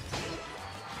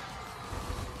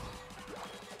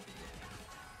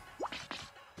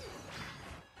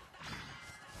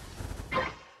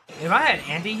 If I had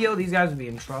anti-heal, these guys would be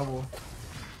in trouble.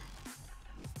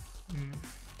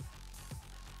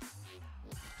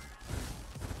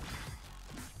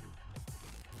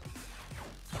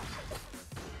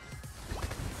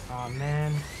 Oh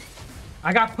man,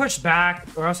 I got pushed back,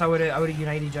 or else I would have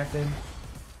unite ejected.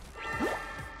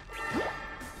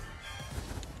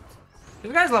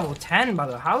 This guy's level 10, by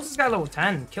the way. How is this guy level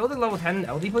 10? Kill the level 10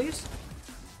 LD, please.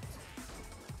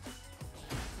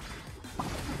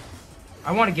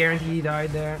 I want to guarantee he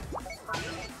died there.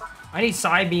 I need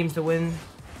side beams to win.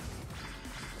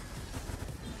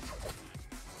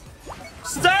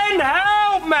 Send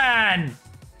help, man!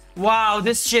 Wow,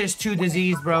 this shit is too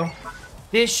diseased, bro.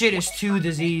 This shit is too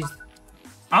diseased.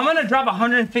 I'm gonna drop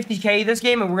 150k this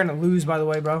game and we're gonna lose, by the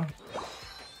way, bro.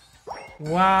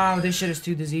 Wow, this shit is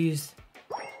too diseased.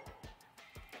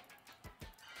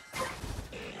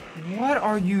 What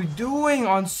are you doing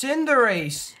on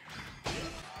Cinderace?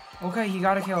 Okay, you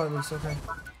gotta kill at least, okay.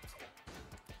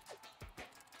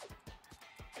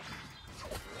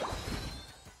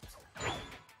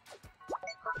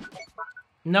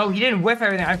 No, he didn't whiff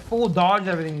everything. I full dodged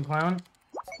everything, you clown.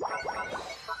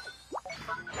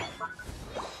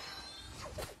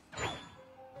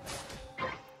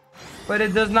 But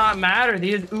it does not matter.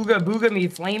 These Ooga Booga me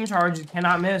flame charges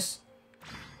cannot miss.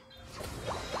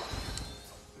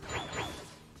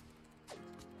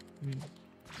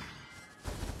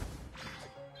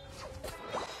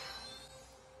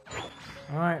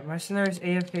 Alright, my Cinder's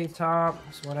AFK top,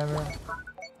 so whatever.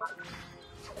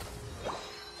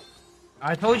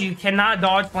 I told you cannot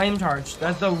dodge flame charge.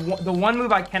 That's the one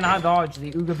move I cannot dodge,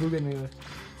 the Ooga Booga move.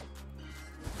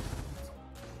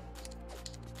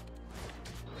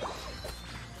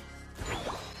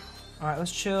 Alright,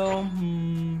 let's chill.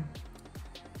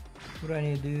 What do I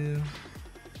need to do?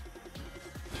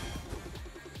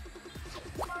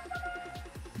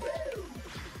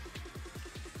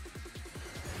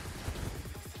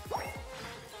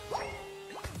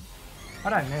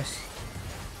 How'd I miss?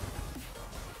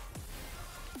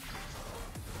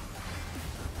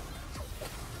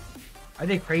 I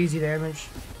did crazy damage.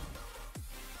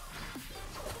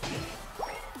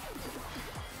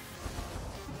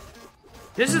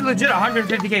 This is legit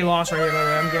 150k loss right here, by the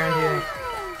way. I'm guaranteeing.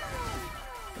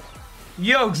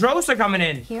 Yo, Drosa coming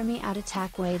in. Hear me out.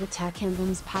 Attack wave. Attack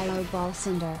emblems. Pyro ball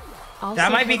cinder. Also,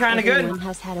 that might be kind of good. Everyone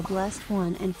has had a blessed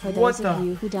one, and for those of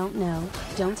you who don't know,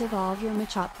 don't evolve your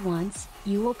Machop once.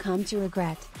 You will come to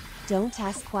regret. Don't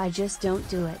ask why. Just don't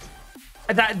do it.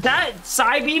 That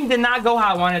side beam did not go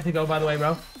how I wanted it to go, by the way,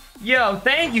 bro. Yo,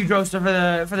 thank you,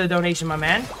 Drosa, for the donation, my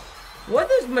man. What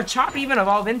does Machop even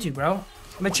evolve into, bro?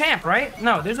 Machamp, right?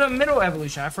 No, there's a middle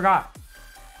evolution. I forgot.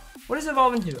 What does it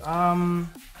evolve into?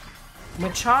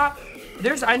 Machop.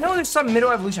 I know there's some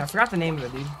middle evolution. I forgot the name of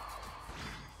it, dude.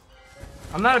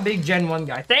 I'm not a big Gen 1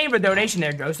 guy. Thank you for the donation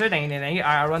there, Drosa. Thank you. Alright,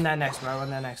 I'll run that next, bro. I'll run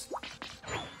that next.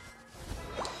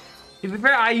 To be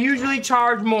fair, I usually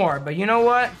charge more, but you know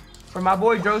what? For my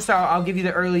boy Drosa, I'll give you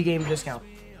the early game discount.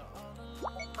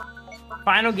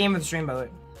 Final game of the stream, by the way.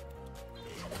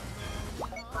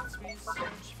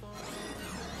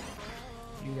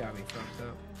 You got me fucked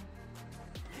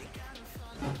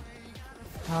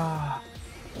up.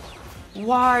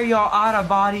 Why are y'all out of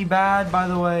body bad, by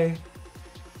the way?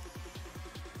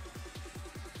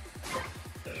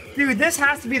 Dude, this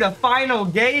has to be the final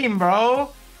game,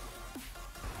 bro.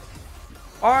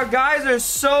 Our guys are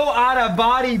so out of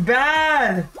body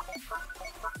bad.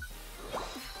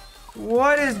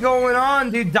 What is going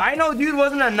on, dude? Dino dude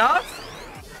wasn't enough?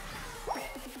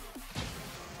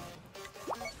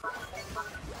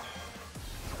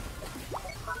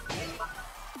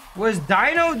 Was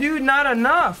Dino dude not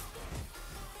enough?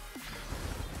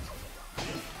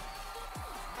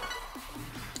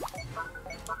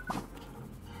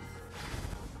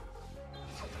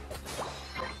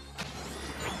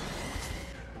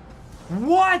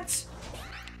 What?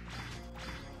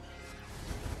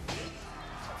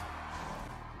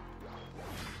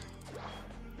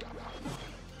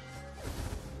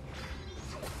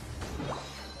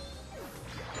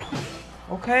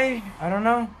 Okay, I don't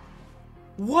know.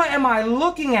 What am I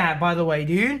looking at, by the way,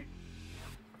 dude?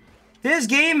 This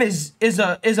game is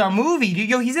a movie, dude.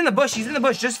 Yo, he's in the bush. He's in the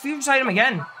bush. Just future sight him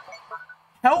again.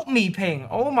 Help me ping.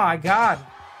 Oh my god.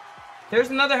 There's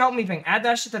another help me ping. Add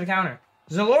that shit to the counter.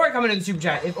 Zalora coming to the super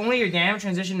chat. If only your damage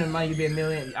transition to money, you'd be a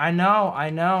million. I know, I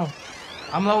know.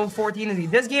 I'm level 14 of these.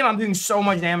 This game, I'm doing so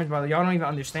much damage, brother. Y'all don't even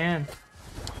understand.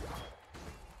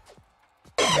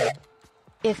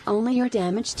 If only your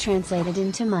damage translated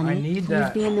into money, I need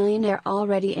that. you'd be a millionaire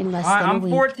already in less than a week. I'm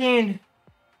 14.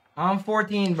 I'm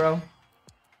 14, bro.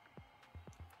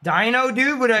 Dino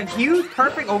dude with a huge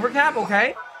perfect overcap,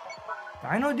 okay.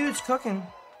 Dino dude's cooking.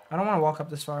 I don't want to walk up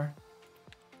this far.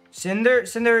 Cinder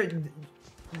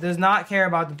does not care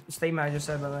about the statement I just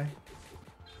said, by the way.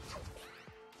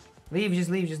 Leave, just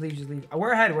leave, just leave, just leave.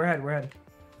 We're ahead, we're ahead, we're ahead.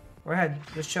 We're ahead,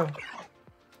 just chill.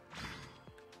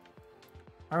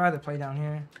 I'd rather play down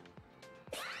here.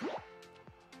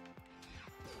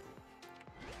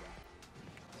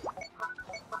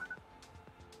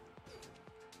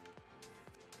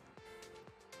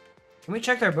 Can we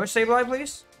check their bush, Sableye,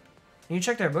 please? Can you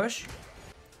check their bush?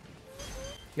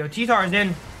 Yo, T-Tar's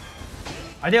in.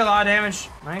 I did a lot of damage.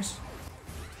 Nice.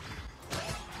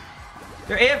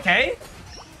 They're AFK?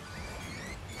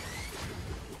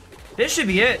 This should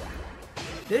be it.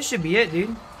 This should be it,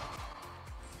 dude.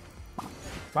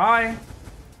 Bye.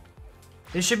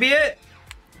 This should be it.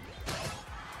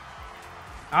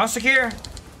 I'll secure.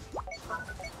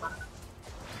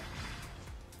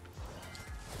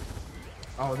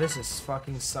 Oh, this is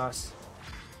fucking sus.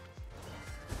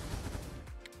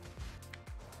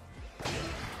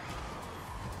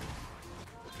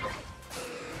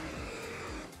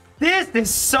 This is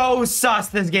so sus,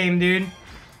 this game, dude.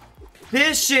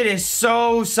 This shit is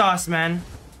so sus, man.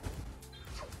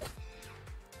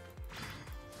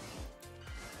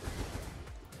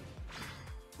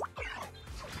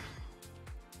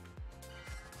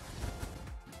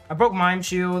 I broke Mime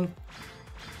Shield.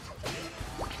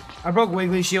 I broke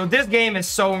Wiggly Shield. This game is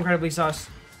so incredibly sus.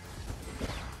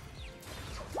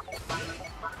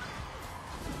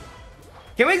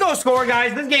 Can we go score,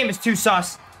 guys? This game is too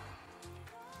sus.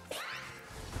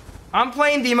 I'm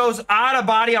playing the most out of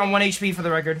body on 1 HP for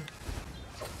the record.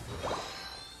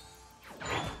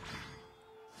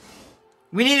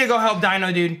 We need to go help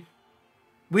Dino Dude.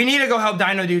 We need to go help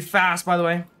Dino Dude fast, by the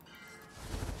way.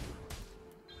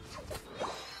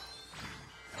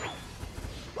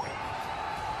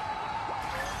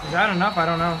 Is that enough? I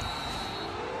don't know.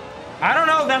 I don't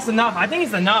know if that's enough. I think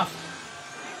it's enough.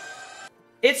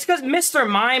 It's because Mr.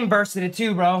 Mime bursted it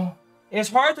too, bro. It's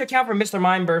hard to account for Mr.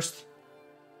 Mime burst.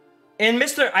 And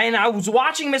I was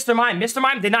watching Mr. Mime. Mr.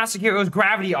 Mime did not secure. It was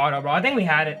gravity auto, bro. I think we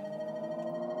had it.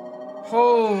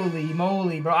 Holy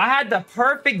moly, bro. I had the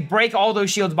perfect break all those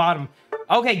shields bottom.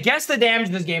 Okay, guess the damage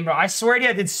of this game, bro. I swear to you,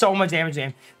 I did so much damage to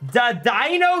him. The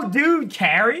Dino Dude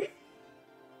carry?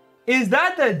 Is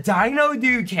that the Dino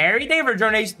Dude carry? Thank you for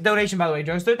donation, by the way,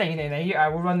 Joester. Thank you. All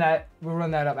right, we'll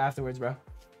run that up afterwards, bro.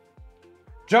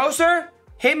 Joester,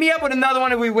 hit me up with another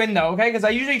one if we win, though, okay? Because I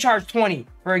usually charge 20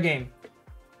 for a game.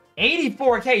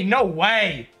 84k, no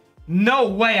way. No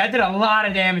way. I did a lot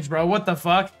of damage, bro. What the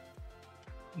fuck?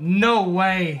 No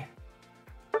way.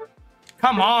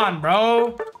 Come on,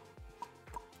 bro.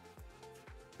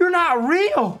 You're not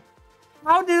real.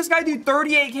 How did this guy do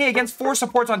 38k against 4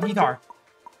 supports on T-Tar?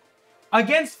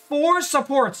 Against 4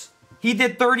 supports, he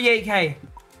did 38k.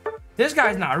 This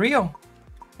guy's not real.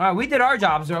 All right, we did our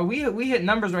jobs, bro. We hit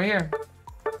numbers right here.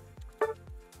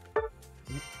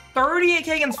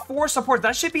 38k against 4 supports.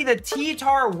 That should be the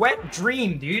T-Tar wet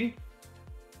dream, dude.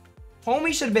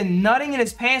 Homie should have been nutting in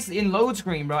his pants in load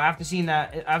screen, bro, after seeing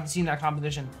that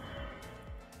competition.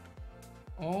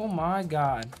 Oh my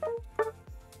god.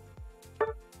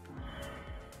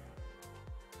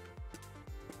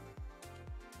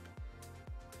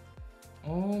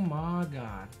 Oh my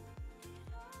god.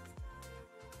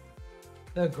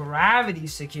 The gravity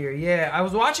secure. Yeah, I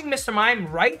was watching Mr.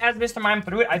 Mime. Right as Mr. Mime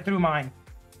threw it, I threw mine.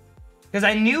 Because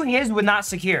I knew his would not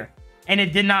secure. And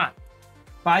it did not.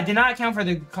 But I did not account for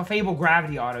the Fable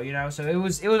gravity auto, you know? So it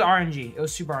was RNG. It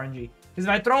was super RNG. Because if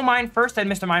I throw mine first, then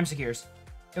Mr. Mime secures.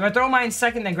 If I throw mine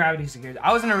second, then gravity secures.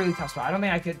 I was in a really tough spot. I don't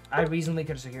think I reasonably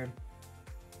could have secured.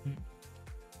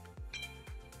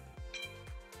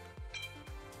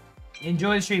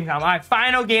 Enjoy the stream, Tom. All right,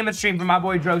 final game of stream for my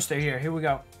boy Droster here. Here we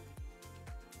go.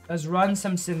 Let's run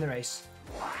some Cinderace.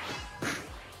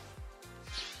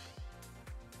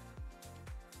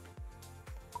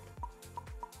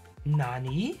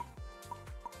 Nani?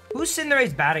 Who's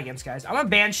Cinderella's bad against, guys? I'm gonna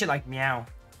ban shit like Meow.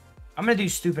 I'm gonna do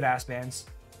stupid ass bans.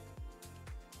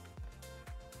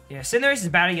 Yeah, Cinderace is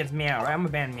bad against Meow, right? I'm gonna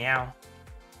ban Meow.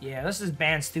 Yeah, let's just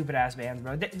ban stupid ass bans,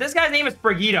 bro. This guy's name is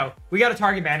Brigito. We gotta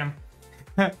target ban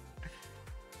him.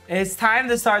 It's time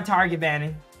to start target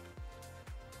banning.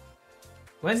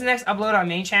 When's the next upload on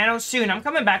main channel? Soon. I'm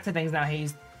coming back to things now,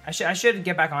 Hayes. I should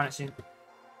get back on it soon.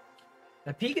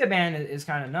 The Pika ban is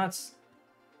kind of nuts.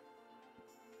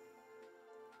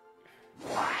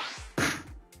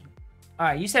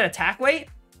 Alright, you said attack weight?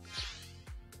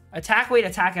 Attack weight,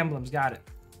 attack emblems. Got it.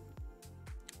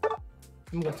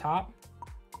 I'm gonna go top.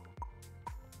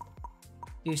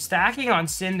 Dude, stacking on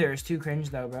Cinder is too cringe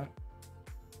though, bro.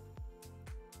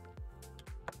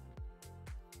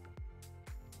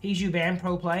 Piju ban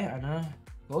pro play. I know.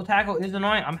 Low tackle is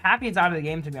annoying. I'm happy it's out of the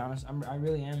game, to be honest. I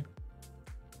really am.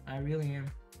 I really am.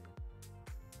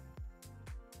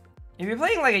 If you're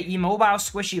playing like an immobile,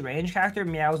 squishy range character,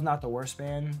 Meow's not the worst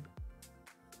ban.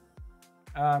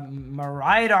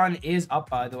 Miraidon is up,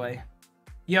 by the way.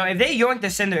 Yo, if they yoink the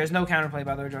Cinder, there's no counterplay,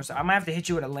 by the way, Joseph. I might have to hit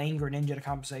you with a Lang or Ninja to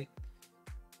compensate.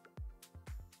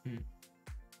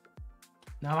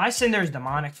 Now, my Cinder is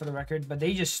demonic, for the record, but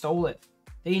they just stole it.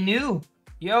 They knew.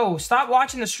 Yo, stop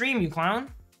watching the stream, you clown.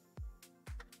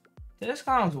 This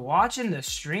clown's watching the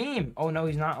stream. Oh, no,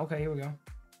 he's not. Okay, here we go.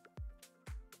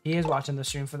 He is watching the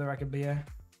stream, for the record, but yeah.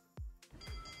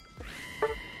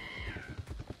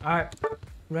 Alright,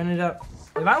 run it up.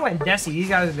 If I went Desi, these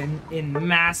guys have been in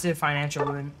massive financial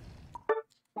ruin.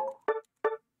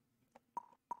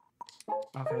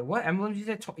 Okay, what emblems you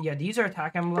said? Yeah, these are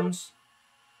attack emblems.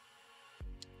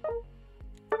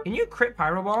 Can you crit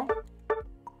Pyro Ball?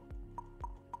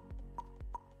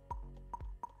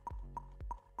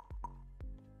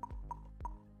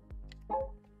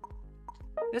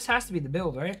 This has to be the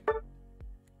build, right?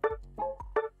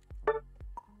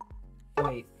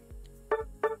 Wait.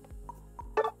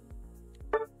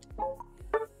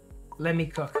 Let me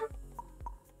cook.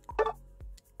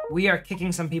 We are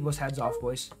kicking some people's heads off,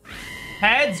 boys.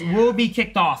 Heads will be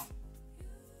kicked off.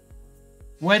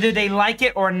 Whether they like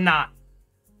it or not.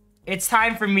 It's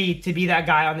time for me to be that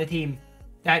guy on the team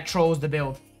that trolls the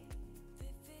build.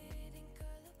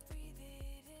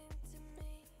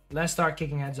 Let's start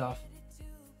kicking heads off.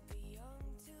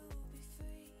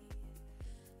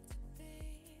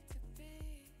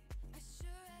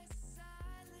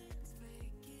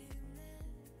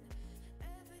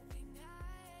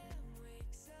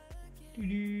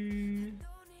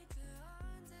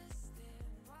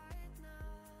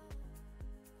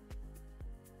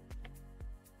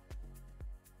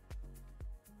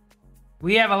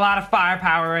 We have a lot of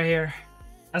firepower right here.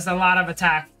 That's a lot of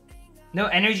attack. No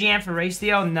energy amp for race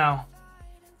steal? No.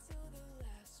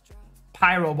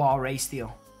 Pyro Ball race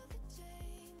steal.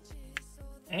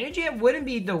 Energy amp wouldn't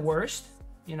be the worst.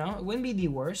 You know, it wouldn't be the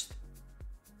worst.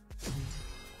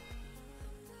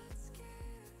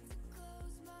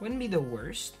 Wouldn't be the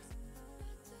worst.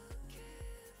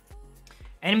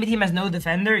 Enemy team has no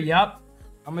defender? Yup.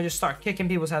 I'm gonna just start kicking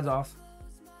people's heads off.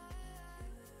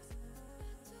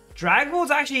 Dragol's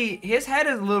actually, his head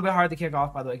is a little bit hard to kick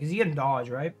off, by the way, because he can dodge,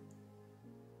 right?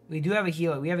 We do have a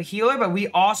healer. We have a healer, but we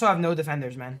also have no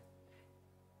defenders, man.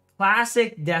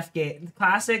 Classic def game.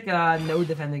 Classic no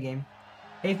defender game.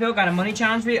 Hey, Phil, got a money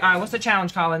challenge for you? All right, what's the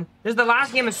challenge, Colin? This is the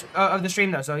last game of the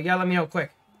stream, though, so you gotta let me know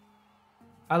quick.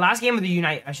 Last game of the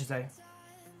Unite, I should say.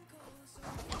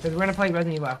 Because we're going to play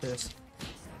Resident Evil after this.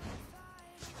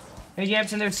 Did you have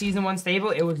their Season 1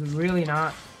 stable? It was really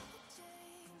not.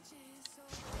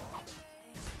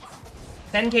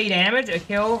 10k damage, a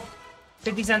kill.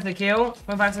 50 cents a kill.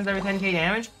 25 cents every 10k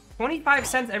damage. 25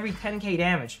 cents every 10k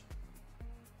damage.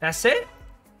 That's it?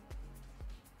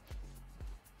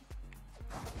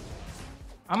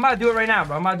 I'm about to do it right now,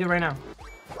 bro. I'm about to do it right now.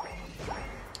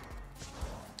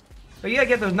 But you gotta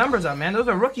get those numbers up, man. Those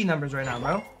are rookie numbers right now,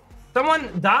 bro.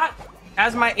 Someone, Dot,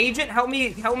 as my agent, help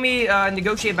me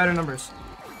negotiate better numbers.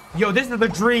 Yo, this is the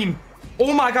dream.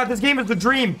 Oh my god, this game is the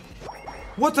dream.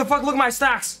 What the fuck? Look at my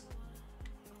stacks.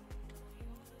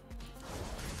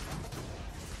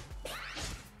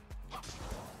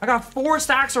 I got 4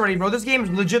 stacks already, bro. This game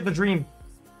is legit the dream.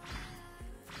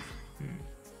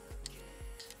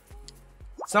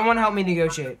 Someone help me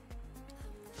negotiate.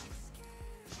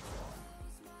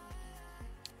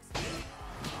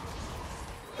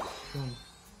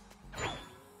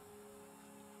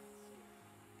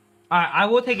 Alright, I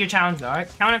will take your challenge though, alright?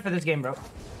 Count it for this game, bro.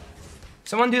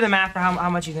 Someone do the math for how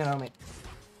much he's gonna owe me.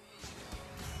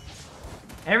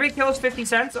 Every kill is 50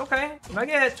 cents? Okay. If I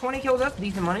get 20 kills, that's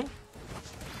decent money.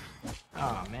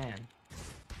 Oh, man.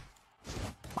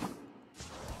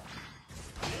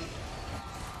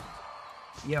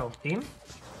 Yo, team?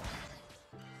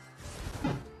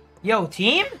 Yo,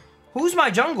 team? Who's my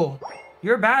jungle?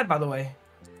 You're bad, by the way.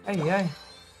 Hey, hey.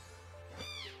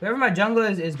 Whoever my jungle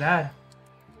is bad.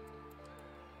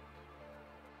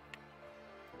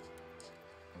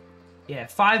 Yeah,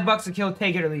 $5 a kill,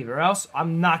 take it or leave it, or else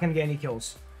I'm not gonna get any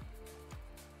kills.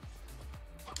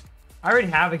 I already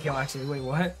have a kill, actually. Wait,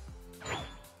 what?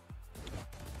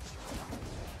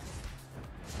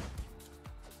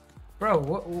 Bro,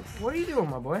 what are you doing,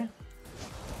 my boy?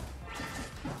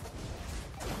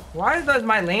 Why does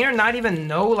my laner not even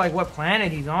know, like, what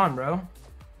planet he's on, bro?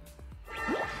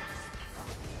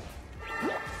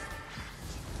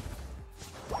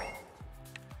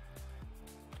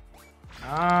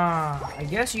 Ah, I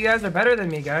guess you guys are better than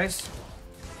me, guys.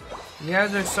 You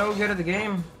guys are so good at the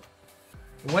game.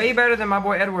 Way better than my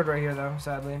boy Edward right here, though,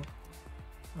 sadly.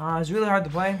 It's really hard to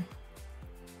play.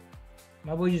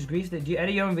 My boy just griefed it. Do you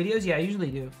edit your own videos? Yeah, I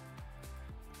usually do.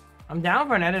 I'm down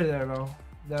for an editor,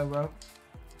 bro.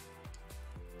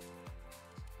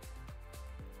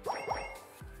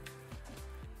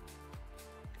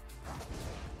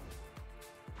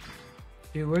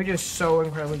 Dude, we're just so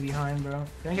incredibly behind, bro.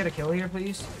 Can I get a kill here,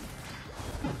 please?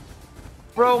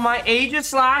 Bro, my Aegis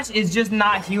Slash is just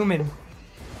not human.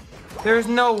 There's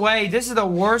no way. This is the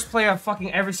worst play I've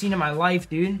fucking ever seen in my life,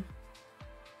 dude.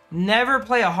 Never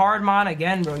play a hard mon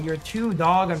again, bro. You're too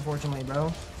dog, unfortunately,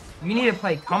 bro. You need to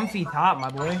play comfy top, my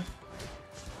boy.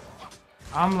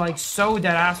 I'm, like, so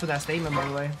dead ass with that statement, by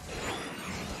the way.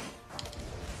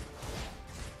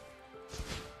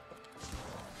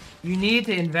 You need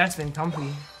to invest in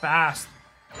comfy fast.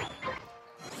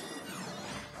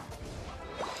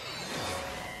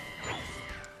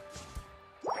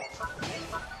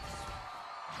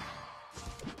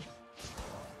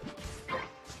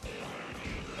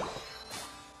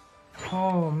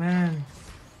 Oh, man.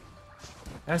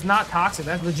 That's not toxic.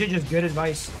 That's legit just good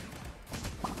advice.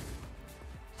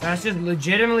 That's just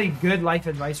legitimately good life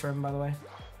advice for him, by the way.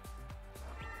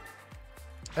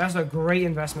 That's a great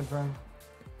investment for him.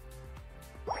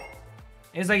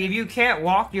 It's like, if you can't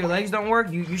walk, your legs don't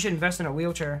work, you should invest in a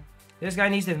wheelchair. This guy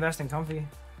needs to invest in comfy.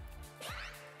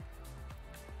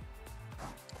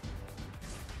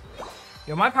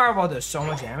 Yo, my Powerball does so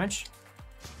much damage.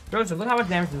 Bro, so look how much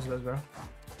damage this does, bro.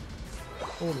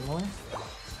 Holy moly.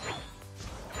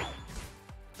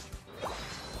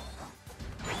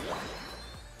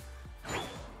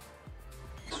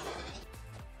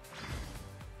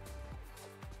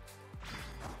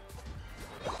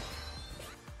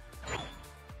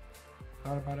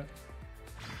 Thought about it.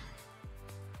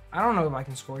 I don't know if I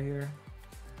can score here.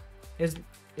 Yeah,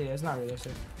 it's not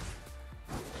realistic.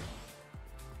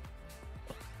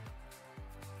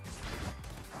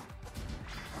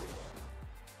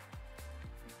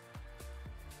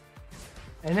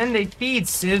 And then they feed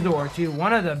Scizor too,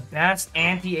 one of the best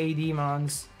anti-AD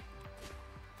mons.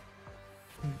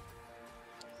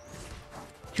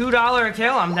 $2 a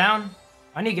kill, I'm down.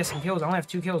 I need to get some kills. I only have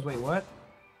 2 kills. Wait, what?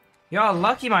 Y'all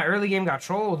lucky my early game got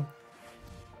trolled.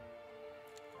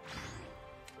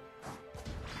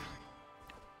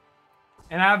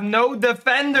 And I have no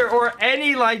defender or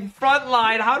any, like, front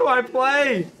line. How do I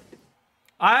play?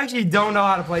 I actually don't know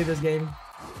how to play this game.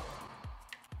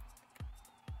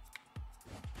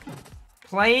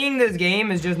 Playing this game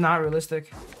is just not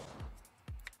realistic.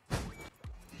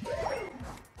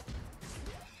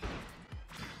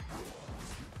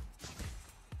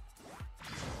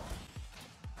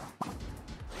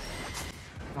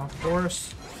 Of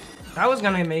course. That was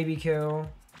gonna maybe kill.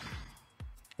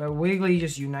 But Wiggly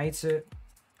just unites it.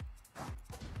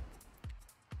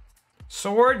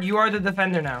 Sword, you are the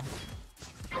defender now.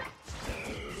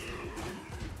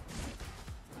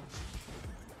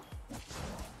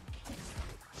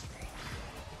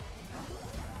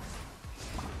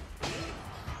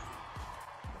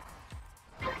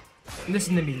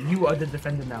 Listen to me, you are the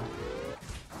defender now.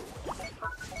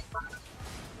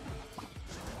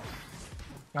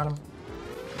 Got him.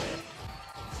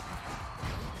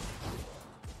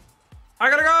 I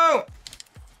gotta go!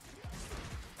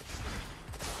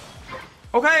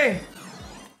 Okay!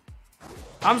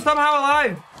 I'm somehow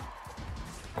alive!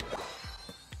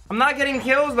 I'm not getting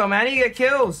kills though, man. I need to get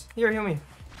kills. Here, heal me.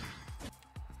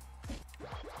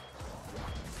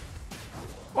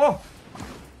 Oh!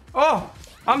 Oh!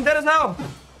 I'm dead as hell!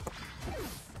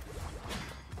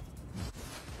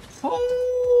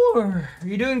 Oh!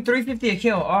 You're doing 350 a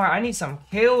kill. Alright, I need some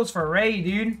kills for Ray,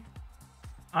 dude.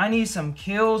 I need some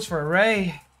kills for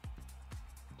Ray.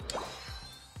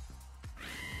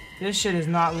 This shit is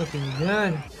not looking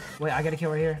good. Wait, I got a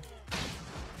kill right here.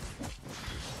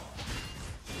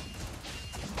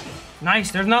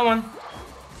 Nice, there's no one.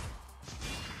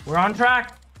 We're on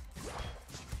track.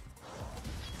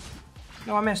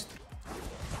 No, I missed.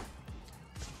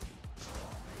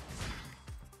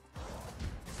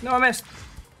 No, I missed.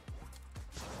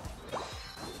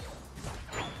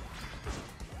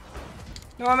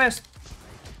 No, I missed.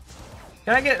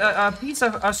 Can I get a piece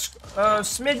of, a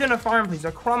smidgen of farm, please?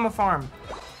 A crumb of farm.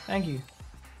 Thank you.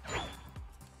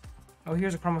 Oh,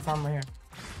 here's a crumb of farm right here.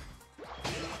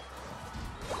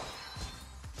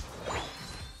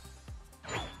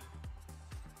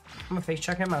 I'm gonna face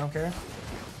check him, I don't care.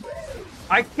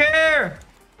 I care!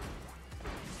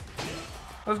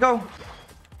 Let's go.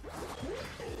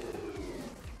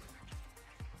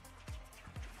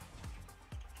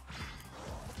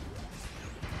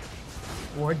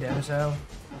 We're dead as hell.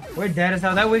 We're dead as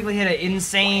hell. That Wiggly hit an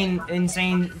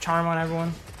insane charm on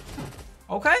everyone.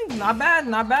 Okay, not bad,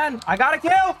 not bad. I got a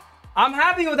kill. I'm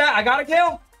happy with that. I got a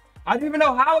kill. I don't even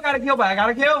know how I got a kill, but I got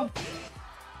a kill.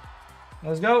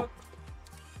 Let's go.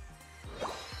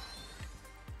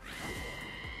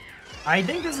 I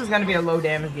think this is going to be a low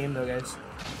damage game though, guys.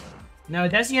 No,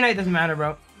 Desi Unite doesn't matter,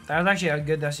 bro. That was actually a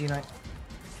good Desi Unite.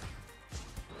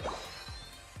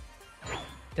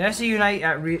 Desi Unite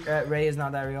at Ray is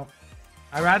not that real.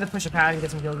 I'd rather push a pad and get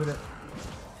some kills with it.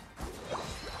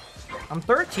 I'm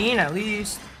 13 at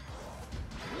least.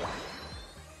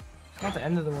 It's not the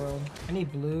end of the world. I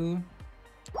need blue.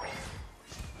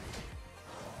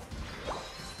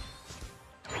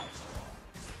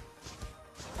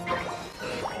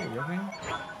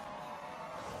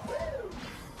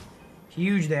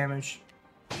 Huge damage.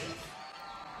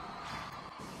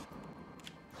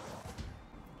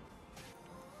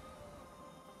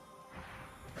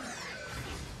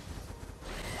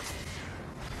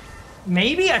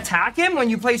 Maybe attack him when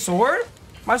you play sword?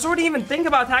 My sword didn't even think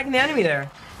about attacking the enemy there.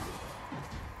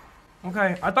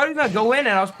 Okay, I thought he was gonna go in and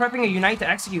I was prepping a Unite to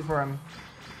execute for him.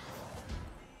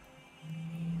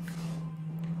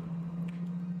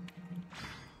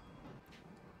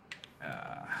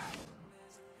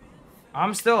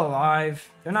 I'm still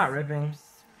alive. They're not ripping.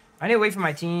 I need to wait for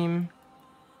my team.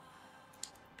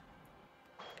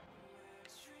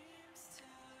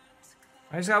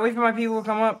 I just gotta wait for my people to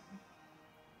come up.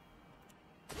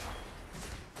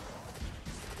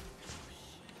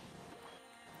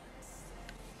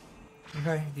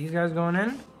 Okay, these guys going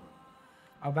in.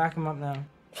 I'll back them up now.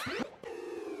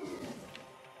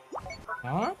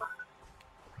 Huh?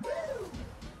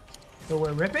 So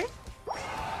we're ripping?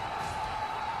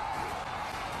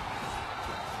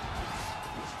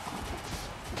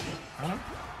 Huh?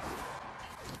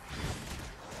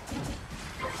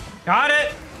 Got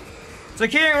it!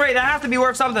 Securing rate, that has to be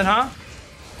worth something, huh?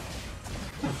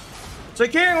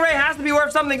 Securing rate has to be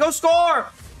worth something. Go score!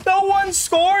 No one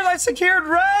scores! I secured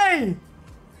Ray!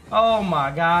 Oh my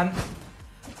god.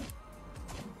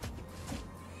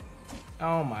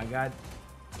 Oh my god.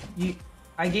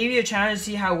 I gave you a challenge to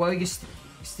see how well you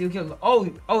steal kill.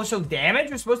 Oh, so damage?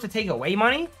 You're supposed to take away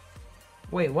money?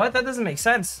 Wait, what? That doesn't make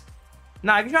sense.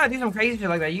 Nah, if you're trying to do some crazy shit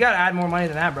like that, you gotta add more money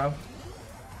than that, bro.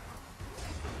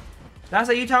 That's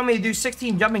like you telling me to do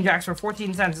 16 jumping jacks for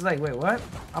 14 cents. It's like, wait, what?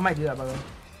 I might do that, by the way.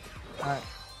 Alright.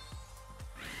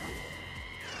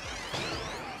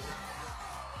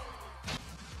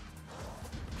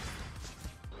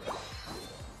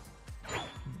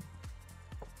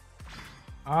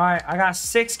 Alright, I got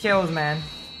 6 kills, man.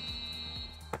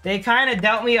 They kind of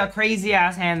dealt me a crazy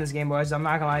ass hand this game, boys. I'm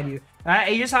not gonna lie to you. That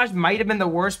Aegislash might have been the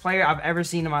worst player I've ever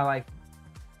seen in my life.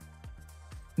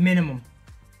 Minimum.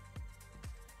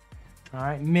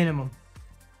 Alright, minimum.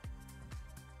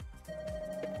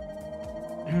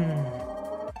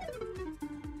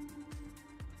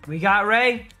 We got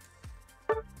Ray.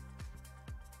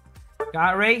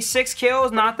 Got Ray. 6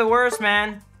 kills, not the worst,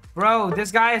 man. Bro,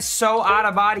 this guy is so out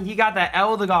of body. He got that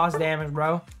Eldegoss damage,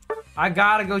 bro. I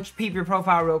gotta go peep your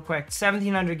profile real quick.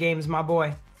 1,700 games, my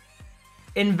boy.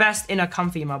 Invest in a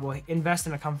comfy, my boy. Invest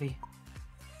in a comfy.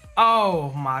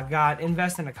 Oh, my God.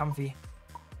 Invest in a comfy.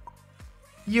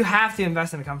 You have to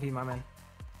invest in a comfy, my man.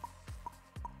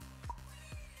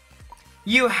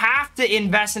 You have to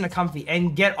invest in a comfy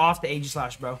and get off the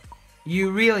Aegislash, bro.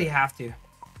 You really have to.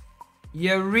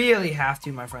 You really have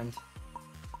to, my friend.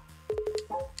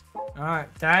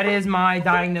 Alright, that is my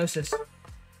diagnosis.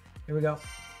 Here we go.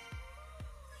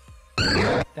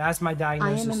 That's my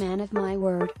diagnosis. I am a man of my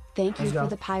word. Thank you for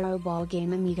the pyro ball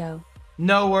game, amigo.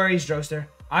 No worries, Droster.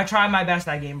 I tried my best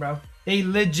that game, bro. They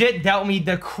legit dealt me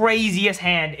the craziest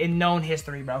hand in known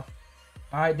history, bro.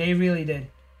 Alright, they really did.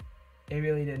 They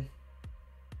really did.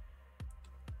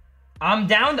 I'm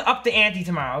down to up the ante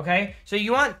tomorrow, okay? So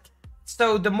you want...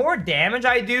 So the more damage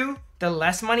I do, the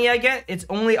less money I get. It's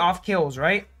only off kills,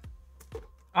 right?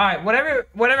 All right,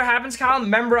 whatever happens, Kyle,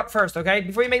 member up first, okay?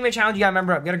 Before you make me a challenge, you gotta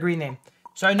member up. Get a green name.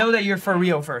 So I know that you're for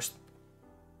real first.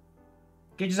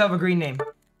 Get yourself a green name.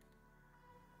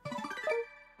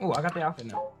 Oh, I got the outfit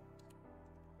now.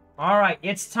 All right,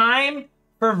 it's time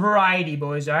for variety,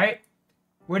 boys, all right?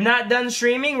 We're not done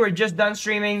streaming. We're just done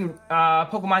streaming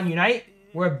Pokemon Unite.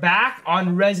 We're back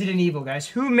on Resident Evil, guys.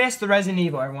 Who missed the Resident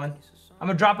Evil, everyone? I'm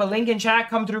gonna drop a link in chat.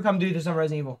 Come through to some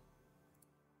Resident Evil.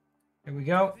 Here we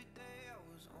go.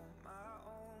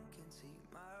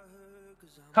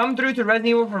 Come through to Resident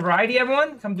Evil for variety,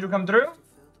 everyone. Come through.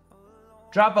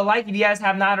 Drop a like if you guys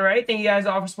have not already. Thank you guys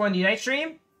all for supporting the Unite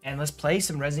stream. And let's play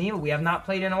some Resident Evil. We have not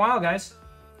played in a while, guys.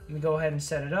 Let me go ahead and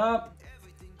set it up.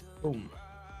 Boom.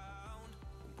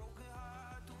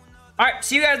 Alright,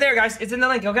 see you guys there, guys. It's in the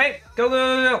link, okay? Go, go,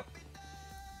 go, go.